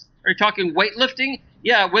chess? Are you talking weightlifting?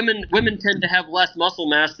 Yeah, women tend to have less muscle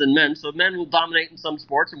mass than men, so men will dominate in some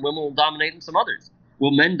sports and women will dominate in some others.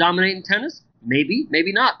 Will men dominate in tennis? Maybe,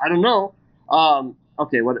 maybe not. I don't know.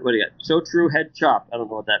 Okay, what do you got? So true, head chop. I don't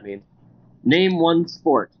know what that means. Name one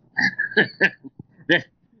sport.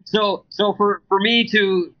 So for me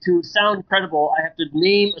to sound credible, I have to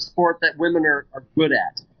name a sport that women are good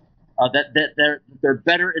at. That they're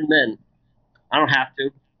better in men. I don't have to.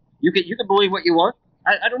 You can believe what you want.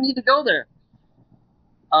 I don't need to go there.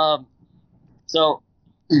 So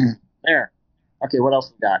there. Okay, what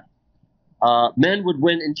else we got? Men would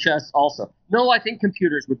win in chess also. No, I think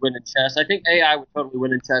computers would win in chess. I think AI would totally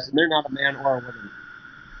win in chess, and they're not a man or a woman.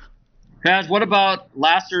 Kaz, what about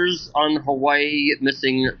Lassers on Hawaii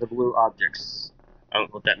missing the blue objects? I don't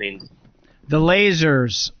know what that means. The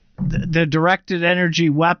lasers, the directed energy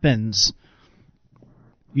weapons.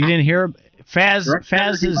 You didn't hear?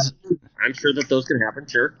 Faz is... I'm sure that those can happen,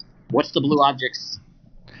 sure. What's the blue objects?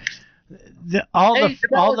 All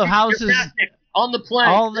the houses... On the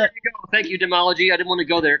plane. There you go. Thank you, Demology. I didn't want to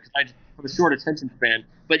go there because I have a short attention span.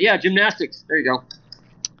 But yeah, gymnastics. There you go.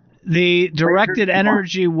 The directed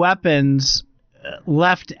energy weapons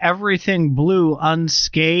left everything blue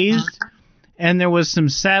unscathed, and there was some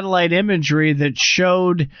satellite imagery that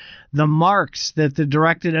showed the marks that the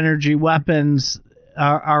directed energy weapons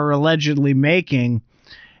are allegedly making.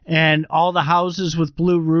 And all the houses with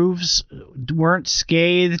blue roofs weren't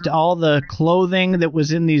scathed. All the clothing that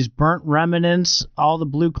was in these burnt remnants, all the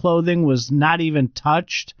blue clothing was not even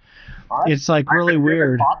touched. It's like really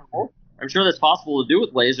weird. I'm sure that's possible to do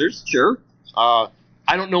with lasers, sure. I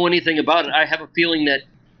don't know anything about it. I have a feeling that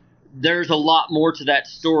there's a lot more to that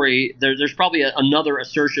story. There's probably another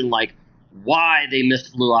assertion like why they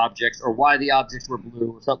missed blue objects or why the objects were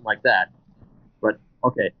blue or something like that. But,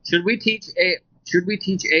 okay. Should we teach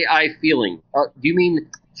AI feeling? Do you mean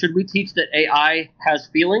should we teach that AI has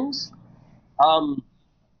feelings? I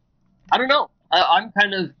don't know. I'm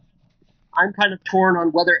kind of torn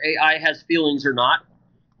on whether AI has feelings or not.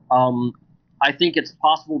 I think it's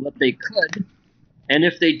possible that they could, and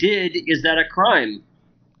if they did, is that a crime?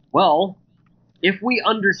 Well, if we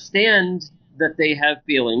understand that they have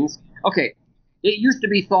feelings, okay. It used to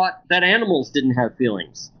be thought that animals didn't have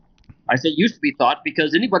feelings. I say used to be thought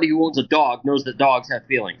because anybody who owns a dog knows that dogs have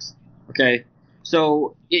feelings. Okay,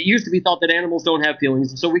 so it used to be thought that animals don't have feelings,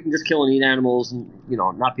 and so we can just kill and eat animals and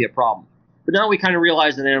not be a problem. But now we kind of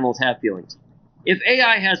realize that animals have feelings. If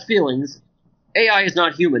AI has feelings, AI is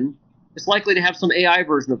not human. It's likely to have some AI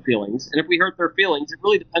version of feelings, and if we hurt their feelings, it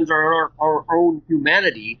really depends on our own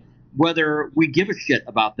humanity whether we give a shit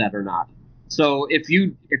about that or not. So if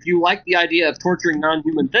you like the idea of torturing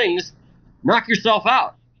non-human things, knock yourself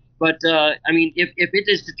out. But, I mean, if it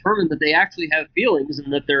is determined that they actually have feelings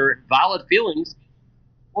and that they're valid feelings,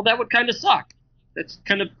 well, that would kind of suck. That's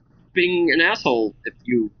kind of being an asshole if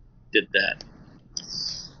you did that.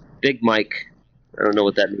 Big Mike. I don't know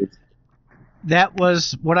what that means. That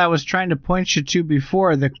was what I was trying to point you to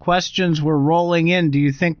before. The questions were rolling in. Do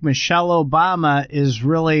you think Michelle Obama is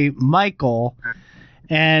really Michael?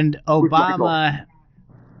 And Obama...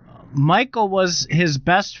 Michael was his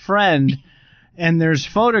best friend... And there's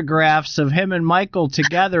photographs of him and Michael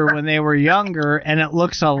together when they were younger, and it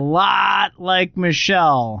looks a lot like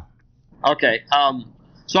Michelle. Okay.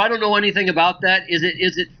 So I don't know anything about that. Is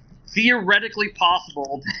it theoretically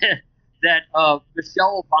possible that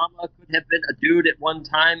Michelle Obama could have been a dude at one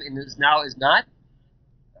time and is not?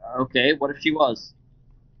 Okay, what if she was?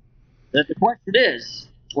 The question is,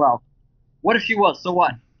 well, what if she was? So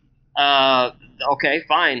what? Okay,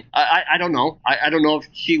 fine. I don't know. I don't know if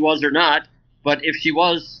she was or not, but if she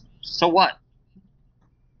was, so what?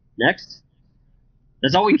 Next.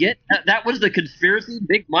 That's all we get? That was the conspiracy,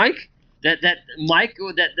 Big Mike? That Mike,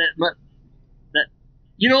 that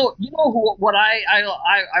you know what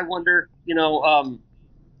I wonder,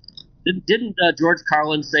 didn't George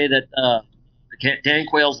Carlin say that Dan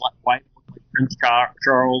Quayle's wife looked like Prince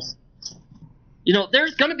Charles?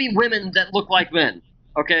 There's going to be women that look like men,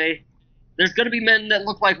 okay? There's going to be men that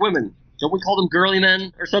look like women. Don't we call them girly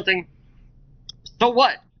men or something? So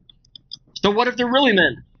what? So what if they're really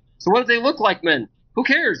men? So what if they look like men? Who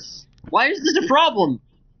cares? Why is this a problem?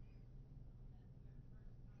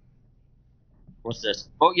 What's this?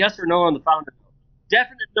 Vote yes or no on the founder note.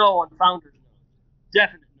 Definite no on founder's note.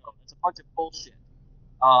 Definite no. That's a bunch of bullshit.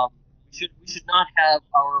 We should not have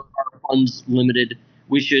our funds limited.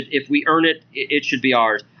 We should, if we earn it, it should be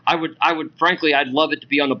ours. I would frankly, I'd love it to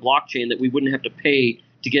be on a blockchain that we wouldn't have to pay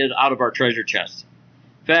to get it out of our treasure chest.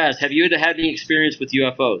 Faz, have you had any experience with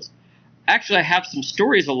UFOs? Actually, I have some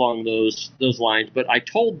stories along those lines, but I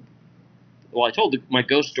told my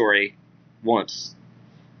ghost story once.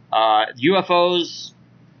 UFOs,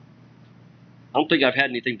 I don't think I've had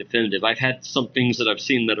anything definitive. I've had some things that I've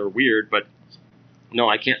seen that are weird, but no,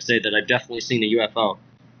 I can't say that I've definitely seen a UFO.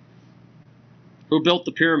 Who built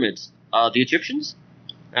the pyramids? The Egyptians?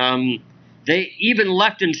 They even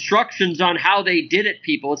left instructions on how they did it,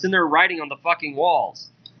 people. It's in their writing on the fucking walls.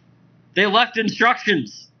 They left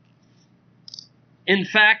instructions. In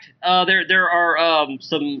fact, there are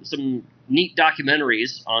some neat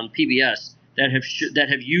documentaries on PBS that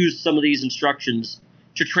have used some of these instructions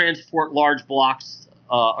to transport large blocks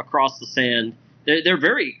across the sand. They're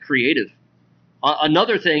very creative.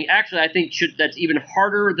 Another thing, actually, I think that's even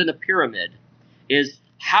harder than a pyramid is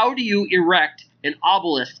how do you erect an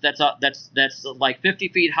obelisk that's like 50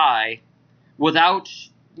 feet high without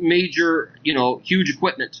major, huge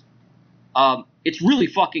equipment? It's really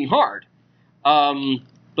fucking hard.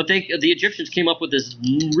 But the Egyptians came up with this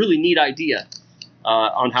really neat idea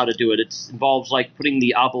on how to do it. It involves like putting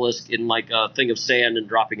the obelisk in like a thing of sand and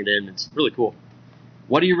dropping it in. It's really cool.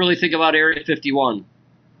 What do you really think about Area 51?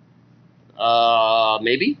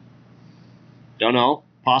 Maybe. Don't know.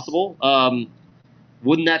 Possible.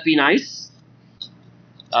 Wouldn't that be nice?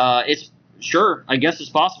 It's sure. I guess it's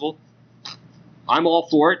possible. I'm all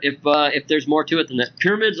for it if there's more to it than that.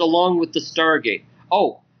 Pyramids along with the Stargate.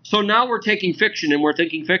 Oh, so now we're taking fiction and we're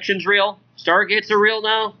thinking fiction's real? Stargates are real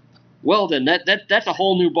now? Well then, that's a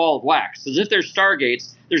whole new ball of wax. Because if there's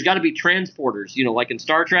Stargates, there's got to be transporters, like in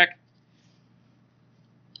Star Trek.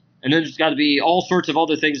 And then there's got to be all sorts of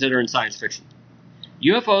other things that are in science fiction.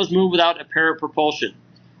 UFOs move without apparent propulsion.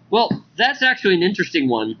 Well, that's actually an interesting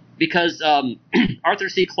one because Arthur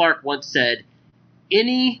C. Clarke once said,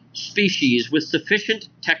 any species with sufficient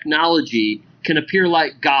technology can appear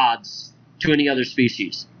like gods to any other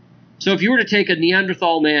species. So if you were to take a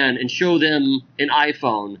Neanderthal man and show them an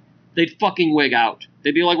iPhone, they'd fucking wig out.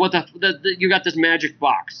 They'd be like, what you got this magic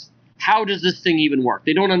box. How does this thing even work?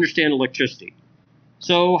 They don't understand electricity.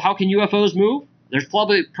 So how can UFOs move? There's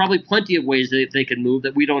probably plenty of ways that they can move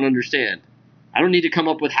that we don't understand. I don't need to come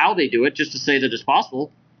up with how they do it just to say that it's possible,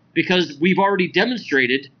 because we've already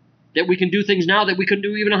demonstrated that we can do things now that we couldn't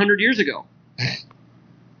do even 100 years ago.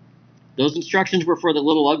 Those instructions were for the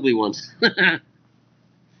little ugly ones.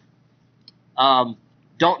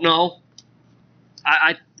 Don't know.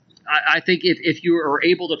 I think if you are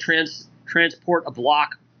able to transport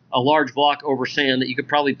a large block over sand, that you could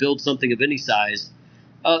probably build something of any size.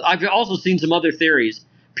 I've also seen some other theories.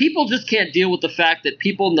 People just can't deal with the fact that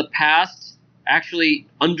people in the past actually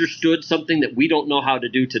understood something that we don't know how to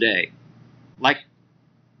do today. Like,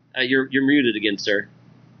 you're muted again, sir.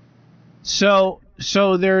 So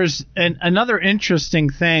there's another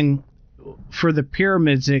interesting thing for the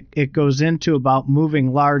pyramids. It goes into about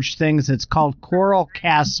moving large things. It's called Coral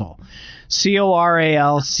Castle, Coralcastle.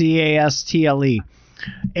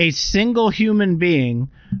 A single human being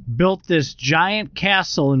built this giant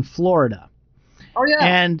castle in Florida. Oh yeah.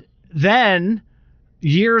 And then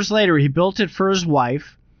years later, he built it for his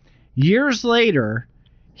wife. Years later,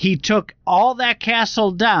 he took all that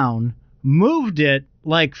castle down, moved it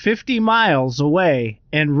like 50 miles away,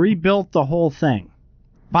 and rebuilt the whole thing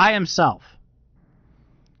by himself.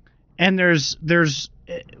 And there's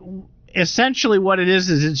essentially what it is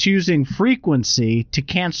it's using frequency to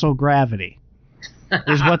cancel gravity.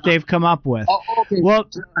 Is what they've come up with. Oh, Well,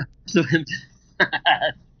 So,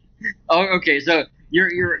 oh, okay. So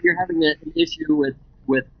you're having an issue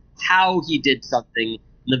with how he did something,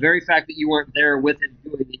 and the very fact that you weren't there with him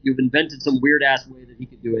doing it. You've invented some weird ass way that he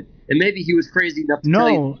could do it, and maybe he was crazy enough to tell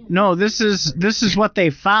you. No. This is what they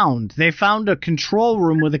found. They found a control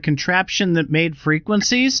room with a contraption that made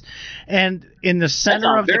frequencies, and in the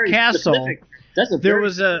center of the castle. That's a very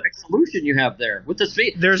specific solution you have there with the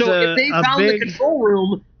speed. If they found the control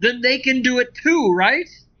room, then they can do it too, right?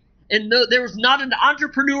 And there was not an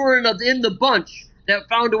entrepreneur in the bunch that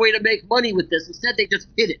found a way to make money with this. Instead, they just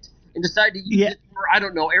hid it and decided to use it for, I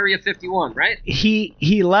don't know, Area 51, right?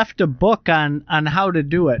 He left a book on how to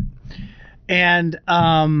do it. And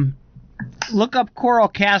look up Coral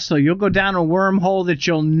Castle. You'll go down a wormhole that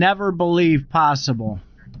you'll never believe possible.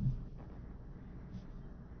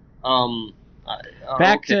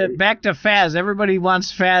 Back to Faz. Everybody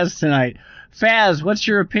wants Faz tonight. Faz, what's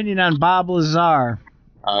your opinion on Bob Lazar?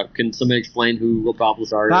 Can somebody explain who Bob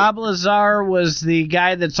Lazar is? Bob Lazar was the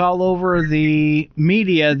guy that's all over the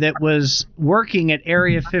media that was working at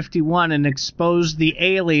Area 51 and exposed the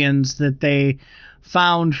aliens that they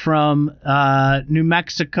found from New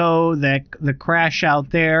Mexico, the crash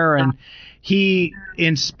out there, and he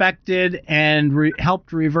inspected and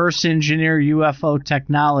helped reverse engineer UFO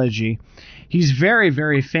technology. He's very,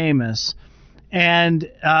 very famous. And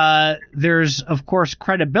there's, of course,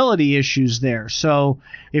 credibility issues there. So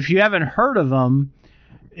if you haven't heard of him,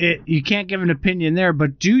 you can't give an opinion there.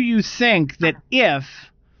 But do you think that if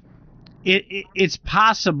it's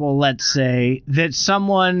possible, let's say, that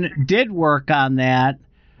someone did work on that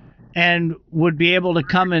and would be able to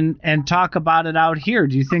come and talk about it out here,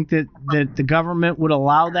 do you think that the government would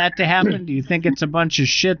allow that to happen? Do you think it's a bunch of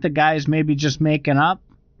shit the guy's maybe just making up?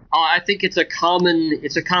 I think it's a common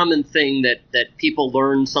thing that people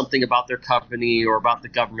learn something about their company or about the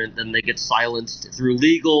government, then they get silenced through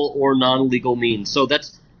legal or non-legal means. So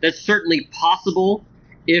that's certainly possible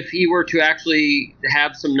if he were to actually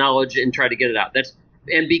have some knowledge and try to get it out.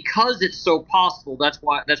 And because it's so possible, that's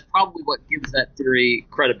probably what gives that theory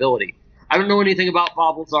credibility. I don't know anything about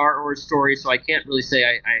Bob Lazar or his story, so I can't really say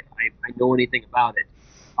I know anything about it.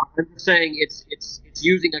 I'm just saying it's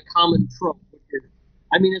using a common trope.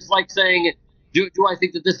 I mean, it's like saying, do I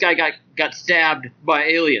think that this guy got stabbed by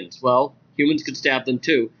aliens? Well, humans could stab them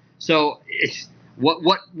too. So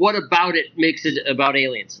what about it makes it about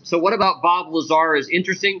aliens? So what about Bob Lazar is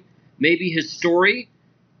interesting? Maybe his story?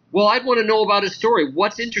 Well, I'd want to know about his story.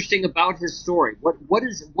 What's interesting about his story? What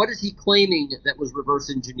is he claiming that was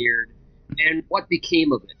reverse engineered, and what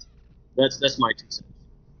became of it? That's my 2 cents.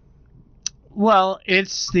 Well,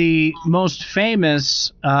 it's the most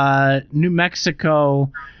famous New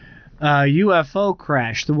Mexico UFO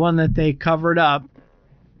crash, the one that they covered up,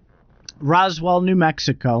 Roswell, New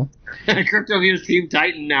Mexico. CryptoViews Team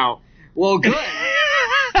Titan now. Well, good.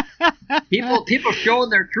 people showing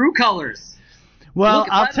their true colors. Well, look,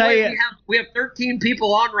 I'll tell you, we have 13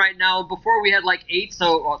 people on right now. Before we had like 8,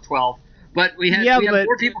 12. But we have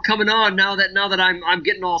more people coming on now that I'm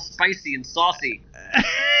getting all spicy and saucy.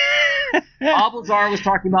 Bob Lazar was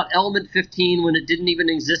talking about element 15 when it didn't even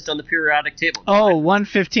exist on the periodic table. Oh,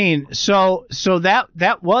 115. So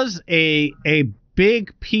that was a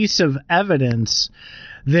big piece of evidence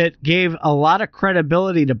that gave a lot of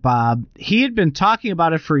credibility to Bob. He had been talking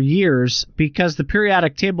about it for years because the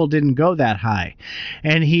periodic table didn't go that high.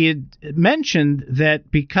 And he had mentioned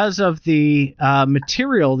that because of the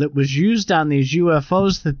material that was used on these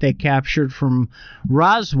UFOs that they captured from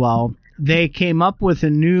Roswell, they came up with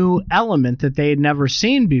a new element that they had never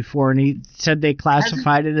seen before, and he said they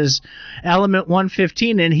classified it as element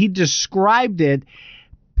 115, and he described it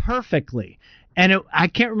perfectly. And I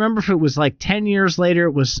can't remember if it was like 10 years later,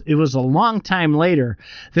 it was a long time later,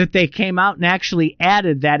 that they came out and actually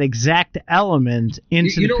added that exact element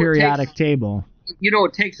into the periodic table.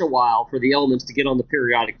 It takes a while for the elements to get on the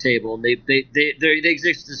periodic table, and they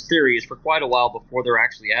exist as theories for quite a while before they're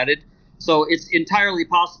actually added. So it's entirely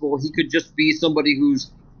possible he could just be somebody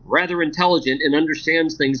who's rather intelligent and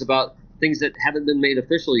understands things about things that haven't been made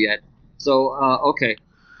official yet. So, okay.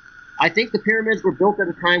 I think the pyramids were built at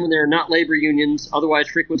a time when there are not labor unions. Otherwise,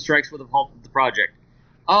 frequent strikes would have halted the project.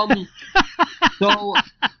 So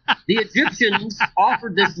the Egyptians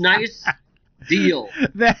offered this nice deal.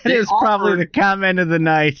 They probably the comment of the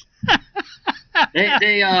night.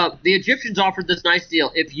 The Egyptians offered this nice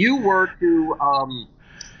deal. If you were to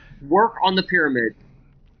work on the pyramid,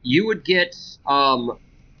 you would get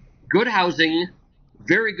good housing,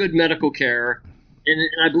 very good medical care, and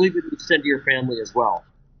I believe it would extend to your family as well.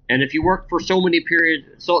 And if you work for so many periods,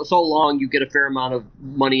 so long, you get a fair amount of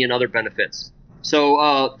money and other benefits.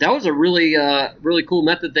 So that was a really really cool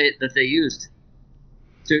method that they used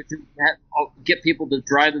to get people to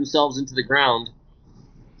drive themselves into the ground.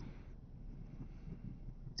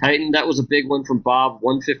 Titan, that was a big one from Bob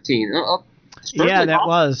 115. Yeah, that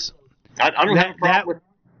was. I don't have a problem with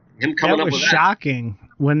him coming up with that. That was shocking.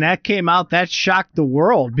 When that came out, that shocked the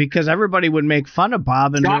world because everybody would make fun of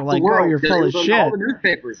Bob and they're like, "Oh, you're full of shit." All the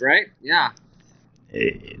newspapers, right? Yeah.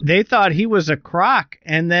 They thought he was a crock,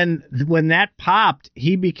 and then when that popped,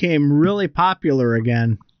 he became really popular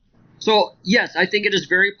again. So yes, I think it is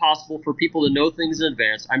very possible for people to know things in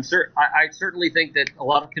advance. I certainly think that a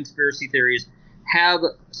lot of conspiracy theories have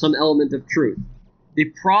some element of truth. The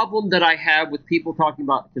problem that I have with people talking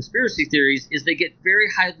about conspiracy theories is they get very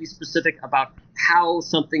highly specific about how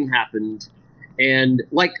something happened, and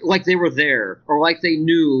like they were there or like they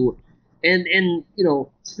knew, and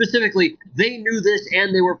specifically they knew this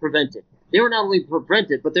and they were prevented. They were not only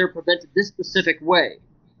prevented, but they were prevented this specific way.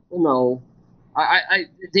 Well, no,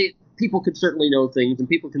 people could certainly know things, and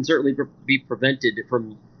people can certainly be prevented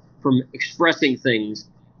from expressing things,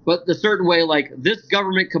 but the certain way, like this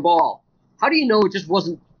government cabal. How do you know it just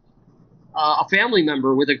wasn't a family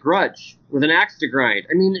member with a grudge, with an axe to grind?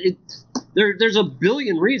 I mean, there's a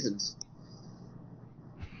billion reasons.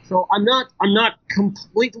 So I'm not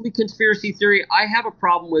completely conspiracy theory. I have a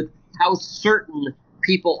problem with how certain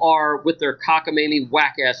people are with their cockamamie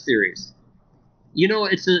whack ass theories.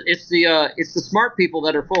 It's the smart people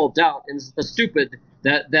that are full of doubt, and it's the stupid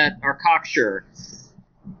that are cocksure.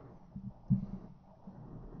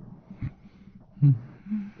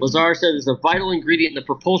 Lazar said it's a vital ingredient in the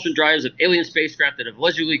propulsion drives of alien spacecraft that have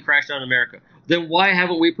allegedly crashed on America. Then why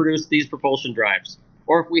haven't we produced these propulsion drives?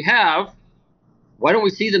 Or if we have, why don't we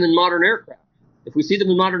see them in modern aircraft? If we see them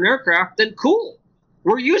in modern aircraft, then cool.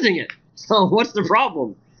 We're using it. So what's the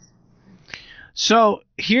problem? So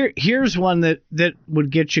here's one that would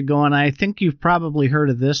get you going. I think you've probably heard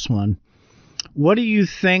of this one. What do you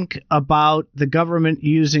think about the government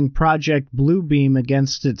using Project Bluebeam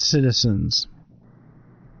against its citizens?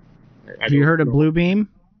 Have you heard of Bluebeam?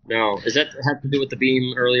 No. Does that have to do with the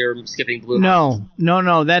beam earlier, skipping blue? No.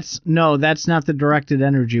 That's not the directed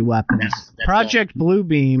energy weapons. That's Project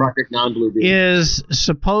Bluebeam. Project non-Bluebeam is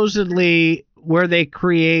supposedly where they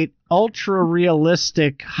create ultra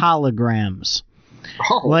realistic holograms.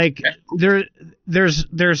 Oh, like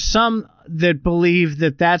there's some that believe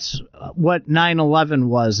that that's what 9/11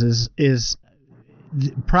 was. Is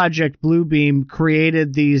Project Bluebeam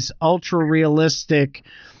created these ultra realistic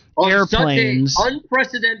airplanes on such an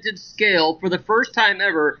unprecedented scale for the first time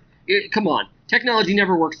ever. Come on, technology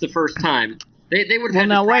never works the first time. They would have.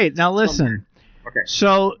 Well, now listen. Okay.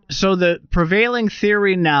 So the prevailing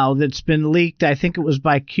theory now that's been leaked, I think it was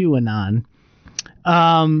by QAnon,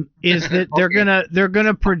 is that Okay. they're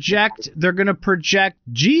gonna project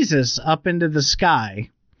Jesus up into the sky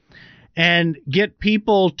and get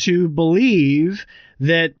people to believe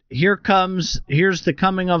that here's the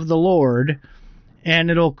coming of the Lord.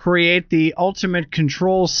 And it'll create the ultimate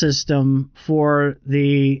control system for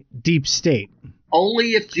the deep state.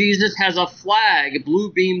 Only if Jesus has a flag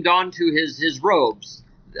blue beamed onto his robes,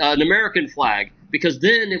 an American flag, because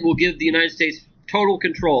then it will give the United States total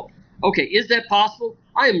control. Okay, is that possible?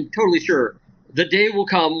 I am totally sure. The day will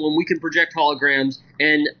come when we can project holograms,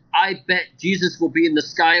 and I bet Jesus will be in the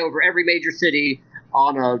sky over every major city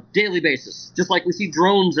on a daily basis, just like we see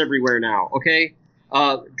drones everywhere now, okay?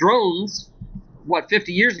 Drones...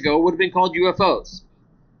 50 years ago would have been called UFOs.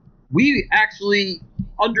 We actually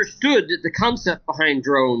understood the concept behind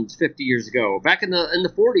drones 50 years ago. Back in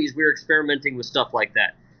the 40s, we were experimenting with stuff like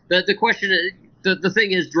that. The question, the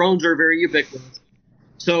thing is, drones are very ubiquitous.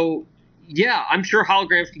 So, yeah, I'm sure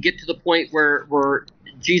holograms could get to the point where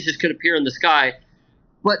Jesus could appear in the sky.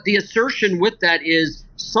 But the assertion with that is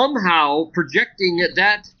somehow projecting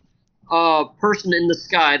that person in the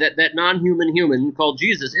sky, that non-human human called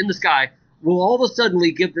Jesus in the sky, will all of a sudden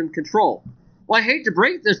give them control. Well, I hate to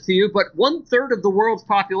break this to you, but 1/3 of the world's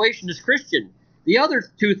population is Christian. The other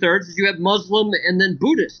 2/3 is you have Muslim and then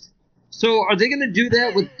Buddhist. So are they going to do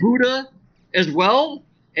that with Buddha as well?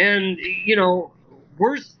 And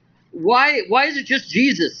why is it just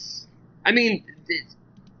Jesus? I mean,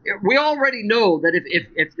 we already know that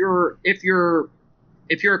if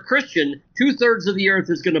you're a Christian, 2/3 of the earth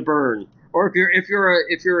is going to burn. Or if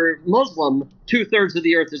you're Muslim, 2/3 of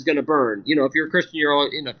the earth is going to burn. If you're a Christian, you're all.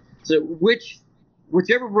 So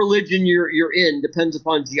whichever religion you're in depends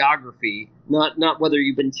upon geography, not whether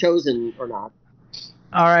you've been chosen or not.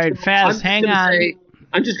 All right, Faz, hang on.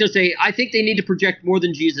 I'm just going to say I think they need to project more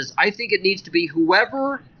than Jesus. I think it needs to be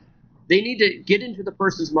whoever. They need to get into the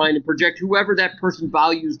person's mind and project whoever that person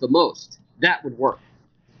values the most. that would work.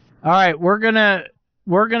 All right, we're gonna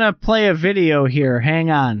play a video here.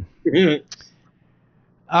 Hang on.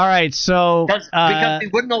 All right, so because they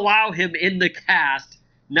wouldn't allow him in the cast.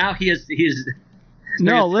 Now he's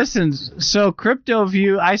no. Listen, so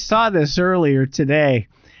CryptoView, I saw this earlier today,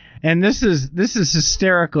 and this is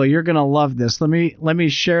hysterical. You're gonna love this. Let me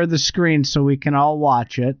share the screen so we can all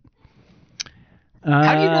watch it.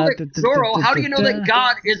 How do you know that Zorro? How do you know that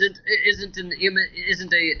God isn't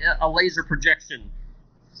a laser projection?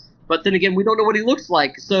 But then again, we don't know what he looks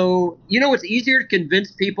like. So, it's easier to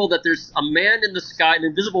convince people that there's a man in the sky, an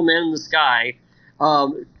invisible man in the sky,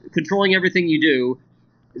 controlling everything you do.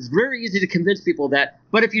 It's very easy to convince people that.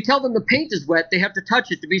 But if you tell them the paint is wet, they have to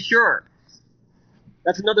touch it to be sure.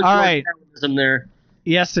 That's another parallelism there.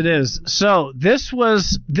 Yes, it is. So this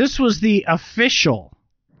was the official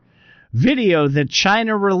video that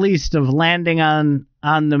China released of landing on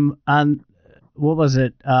what was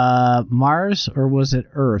it, Mars, or was it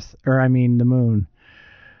Earth? Or I mean the moon.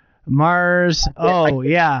 Mars. Oh,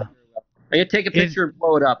 yeah. I'm going to take a picture and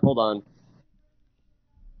blow it up. Hold on.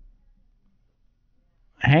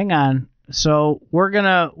 Hang on. So we're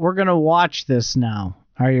gonna watch this now.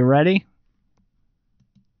 Are you ready?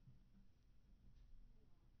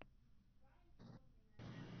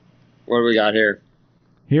 What do we got here?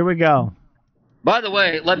 Here we go. By the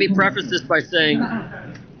way, let me preface this by saying,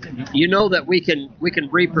 that we can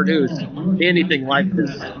reproduce anything like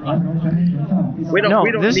this. We don't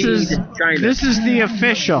need China. This is the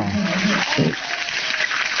official.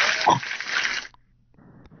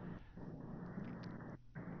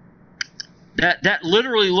 That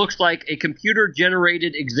literally looks like a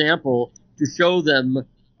computer-generated example to show them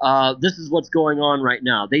this is what's going on right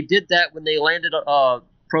now. They did that when they landed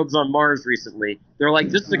probes on Mars recently. They're like,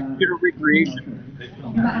 this is a computer recreation.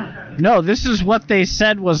 No, this is what they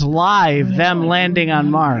said was live, them landing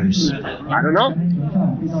on Mars. I don't know.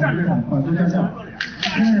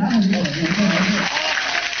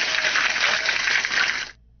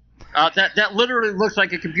 That literally looks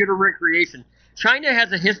like a computer recreation. China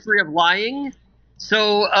has a history of lying,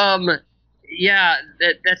 so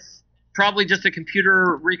that's probably just a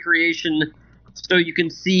computer recreation, so you can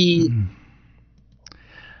see.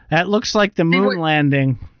 That looks like the moon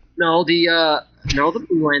landing. No, the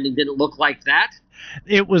moon landing didn't look like that.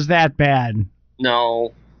 It was that bad.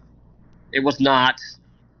 No, it was not.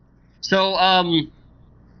 So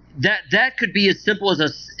that could be as simple as a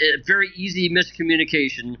very easy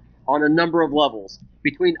miscommunication on a number of levels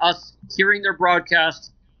between us hearing their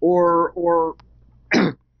broadcast or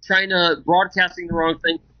China broadcasting the wrong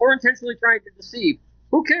thing or intentionally trying to deceive.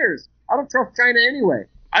 Who cares? I don't trust China anyway.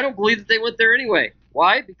 I don't believe that they went there anyway.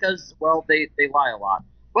 Why? Because, well, they lie a lot.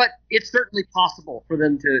 But it's certainly possible for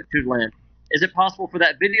them to land. Is it possible for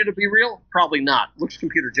that video to be real? Probably not. Looks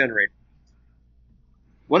computer generated.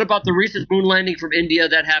 What about the recent moon landing from India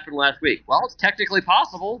that happened last week? Well, it's technically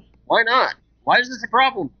possible. Why not? Why is this a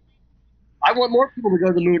problem? I want more people to go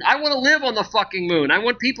to the moon. I want to live on the fucking moon. I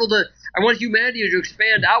want humanity to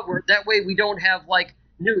expand outward. That way we don't have right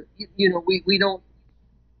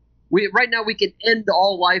now we can end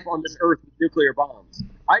all life on this earth with nuclear bombs.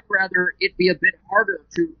 I'd rather it be a bit harder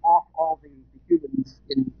to off all the humans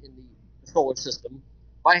in the solar system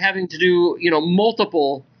by having to do,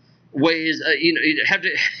 multiple ways,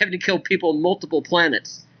 having to kill people on multiple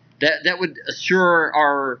planets. That would assure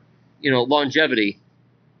our, longevity.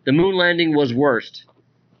 The moon landing was worst.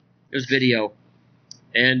 It was video.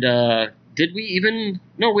 And did we even?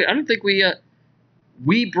 No, I don't think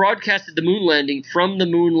we broadcasted the moon landing from the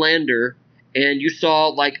moon lander, and you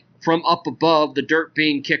saw from up above the dirt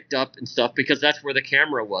being kicked up and stuff because that's where the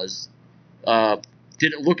camera was.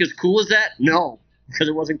 Did it look as cool as that? No, because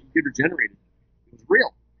it wasn't computer generated. It was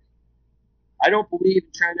real. I don't believe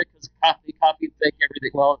in China because copy and fake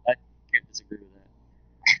everything. Well, I can't disagree with that.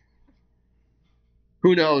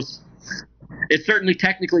 Who knows? It's certainly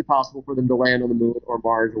technically possible for them to land on the moon or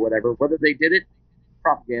Mars or whatever. Whether they did it,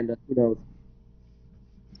 propaganda. Who knows?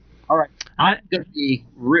 All right, I'm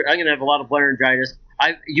gonna have a lot of laryngitis.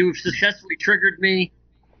 You've successfully triggered me.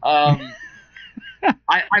 I've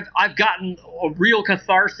gotten a real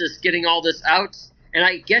catharsis getting all this out, and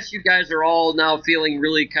I guess you guys are all now feeling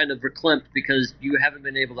really kind of verklempt because you haven't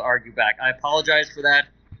been able to argue back. I apologize for that.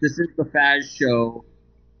 This is the Faz show.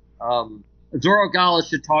 Zorro Gala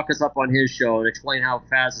should talk us up on his show and explain how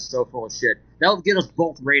Faz is so full of shit. That'll get us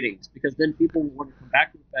both ratings because then people will want to come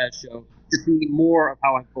back to the Faz show to see more of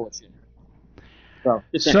how I'm full of shit.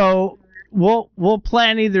 So we'll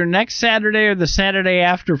plan either next Saturday or the Saturday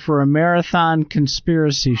after for a marathon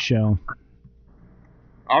conspiracy show.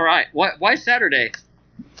 All right. Why Saturday?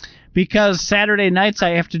 because Saturday nights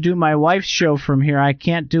I have to do my wife's show from here. I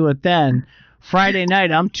can't do it then. Friday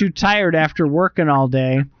night I'm too tired after working all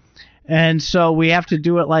day, and so we have to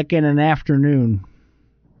do it like in an afternoon.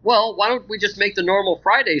 Well, why don't we just make the normal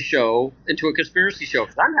Friday show into a conspiracy show?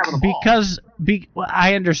 Because I'm having a ball. Well,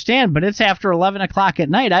 I understand, but it's after 11 o'clock at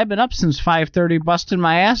night. I've been up since 5:30 busting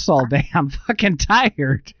my ass all day. I'm fucking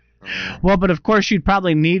tired. Well, but of course you'd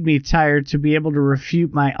probably need me tired to be able to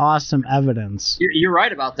refute my awesome evidence. You're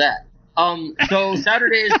right about that. So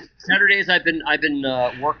Saturdays I've been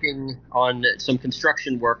working on some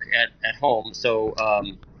construction work at home. So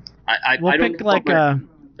I don't pick like a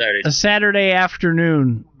Saturday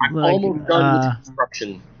afternoon. I'm almost done with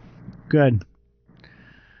construction. Good.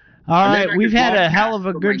 All right, we've had a hell of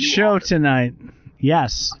a good show tonight.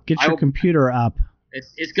 Yes, get your computer up.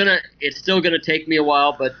 It's still gonna take me a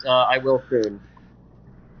while, but I will soon.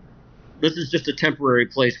 This is just a temporary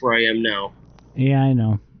place where I am now. Yeah, I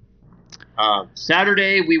know.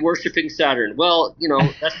 Saturday we worshiping Saturn. Well,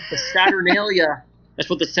 that's the Saturnalia. That's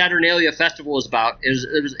what the Saturnalia festival is about.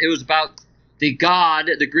 It was about the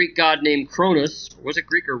Greek god named Kronos. Was it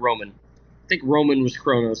Greek or Roman? I think Roman was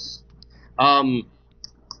Kronos. I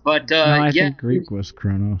think Greek was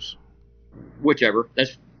Kronos. Whichever.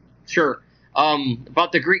 That's sure.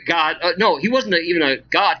 About the Greek god. No, he wasn't even a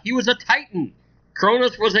god. He was a titan.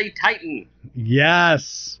 Kronos was a titan.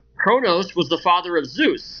 Yes. Kronos was the father of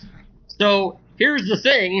Zeus. So here's the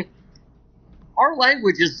thing. Our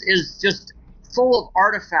language is just full of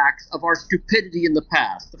artifacts of our stupidity in the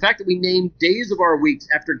past. The fact that we name days of our weeks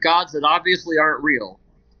after gods that obviously aren't real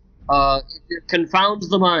it confounds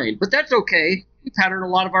the mind. But that's okay. We pattern a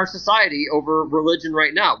lot of our society over religion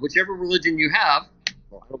right now. Whichever religion you have,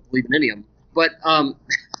 well, I don't believe in any of them, but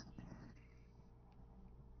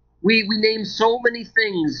we name so many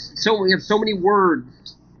things. So we have so many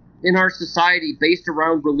words in our society based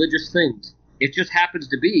around religious things. It just happens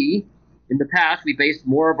to be, in the past, we based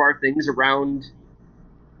more of our things around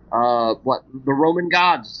the Roman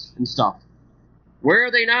gods and stuff. Where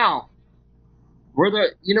are they now?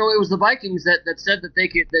 It was the Vikings that said that they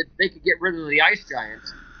could get rid of the ice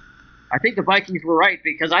giants. I think the Vikings were right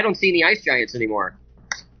because I don't see any ice giants anymore.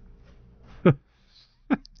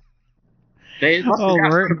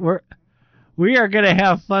 We are going to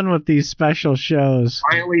have fun with these special shows.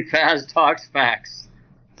 Finally, Faz talks facts.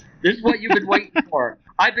 This is what you've been waiting for.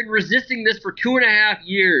 I've been resisting this for 2.5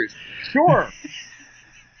 years. Sure.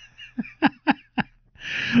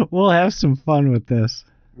 We'll have some fun with this.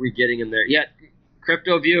 We're getting in there. Yeah,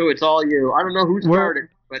 Crypto View, it's all you. I don't know who started,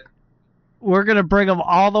 but we're going to bring them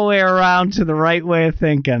all the way around to the right way of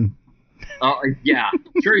thinking. Oh, yeah.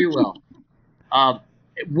 Sure you will.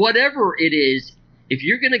 Whatever it is, if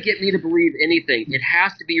you're going to get me to believe anything, it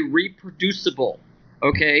has to be reproducible,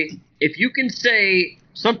 okay? If you can say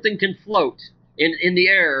something can float in the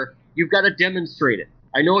air, you've got to demonstrate it.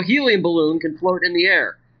 I know a helium balloon can float in the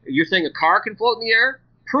air. You're saying a car can float in the air?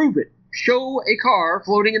 Prove it. Show a car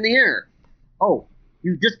floating in the air. Oh,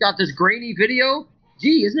 you just got this grainy video?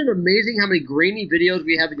 Gee, isn't it amazing how many grainy videos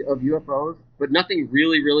we have of UFOs, but nothing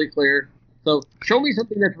really, really clear? So show me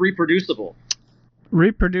something that's reproducible.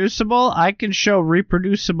 Reproducible? I can show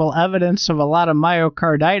reproducible evidence of a lot of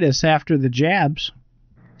myocarditis after the jabs.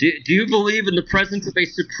 Do you believe in the presence of a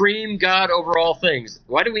supreme God over all things?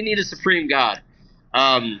 Why do we need a supreme God?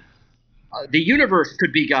 The universe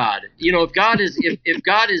could be God. If God is if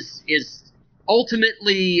God is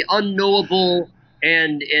ultimately unknowable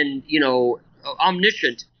and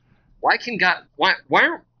omniscient, why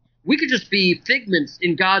aren't we could just be figments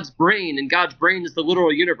in God's brain, and God's brain is the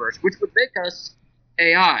literal universe, which would make us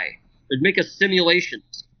AI. It would make us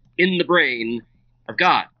simulations in the brain of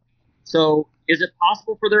God. So is it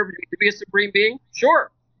possible for there to be a supreme being? Sure.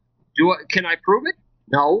 Can I prove it?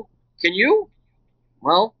 No. Can you?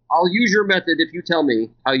 Well, I'll use your method if you tell me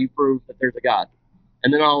how you prove that there's a God.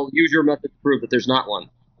 And then I'll use your method to prove that there's not one.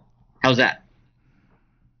 How's that?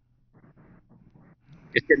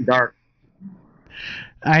 It's getting dark.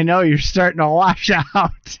 I know, you're starting to wash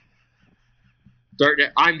out.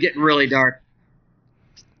 I'm getting really dark.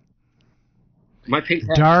 My pink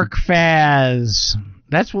hat. Dark Faz.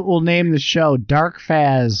 That's what we'll name the show, Dark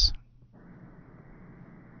Faz.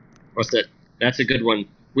 What's that? That's a good one.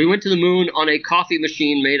 We went to the moon on a coffee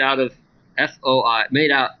machine made out of FOI.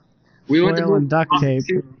 We went to the moon and duct tape.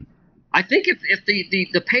 I think if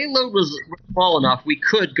the payload was small enough, we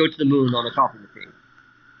could go to the moon on a coffee machine.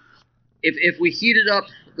 If we heated up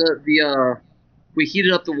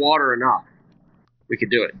the water enough, we could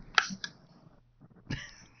do it.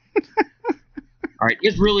 All right,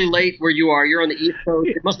 it's really late where you are. You're on the East Coast.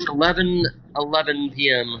 It must be 11 11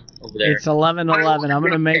 p.m. over there. It's 11:11. I'm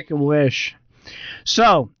going to make a wish.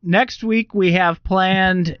 So next week we have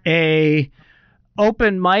planned a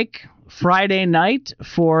open mic Friday night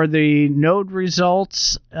for the node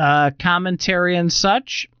results, commentary and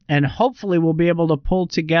such, and hopefully we'll be able to pull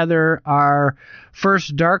together our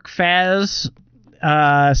first Dark Faz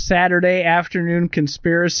Saturday afternoon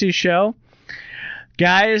conspiracy show.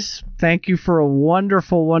 Guys, thank you for a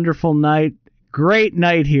wonderful, wonderful night. Great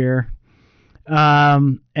night here.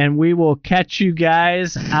 And we will catch you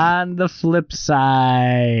guys on the flip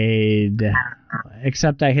side.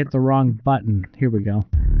 Except I hit the wrong button. Here we go.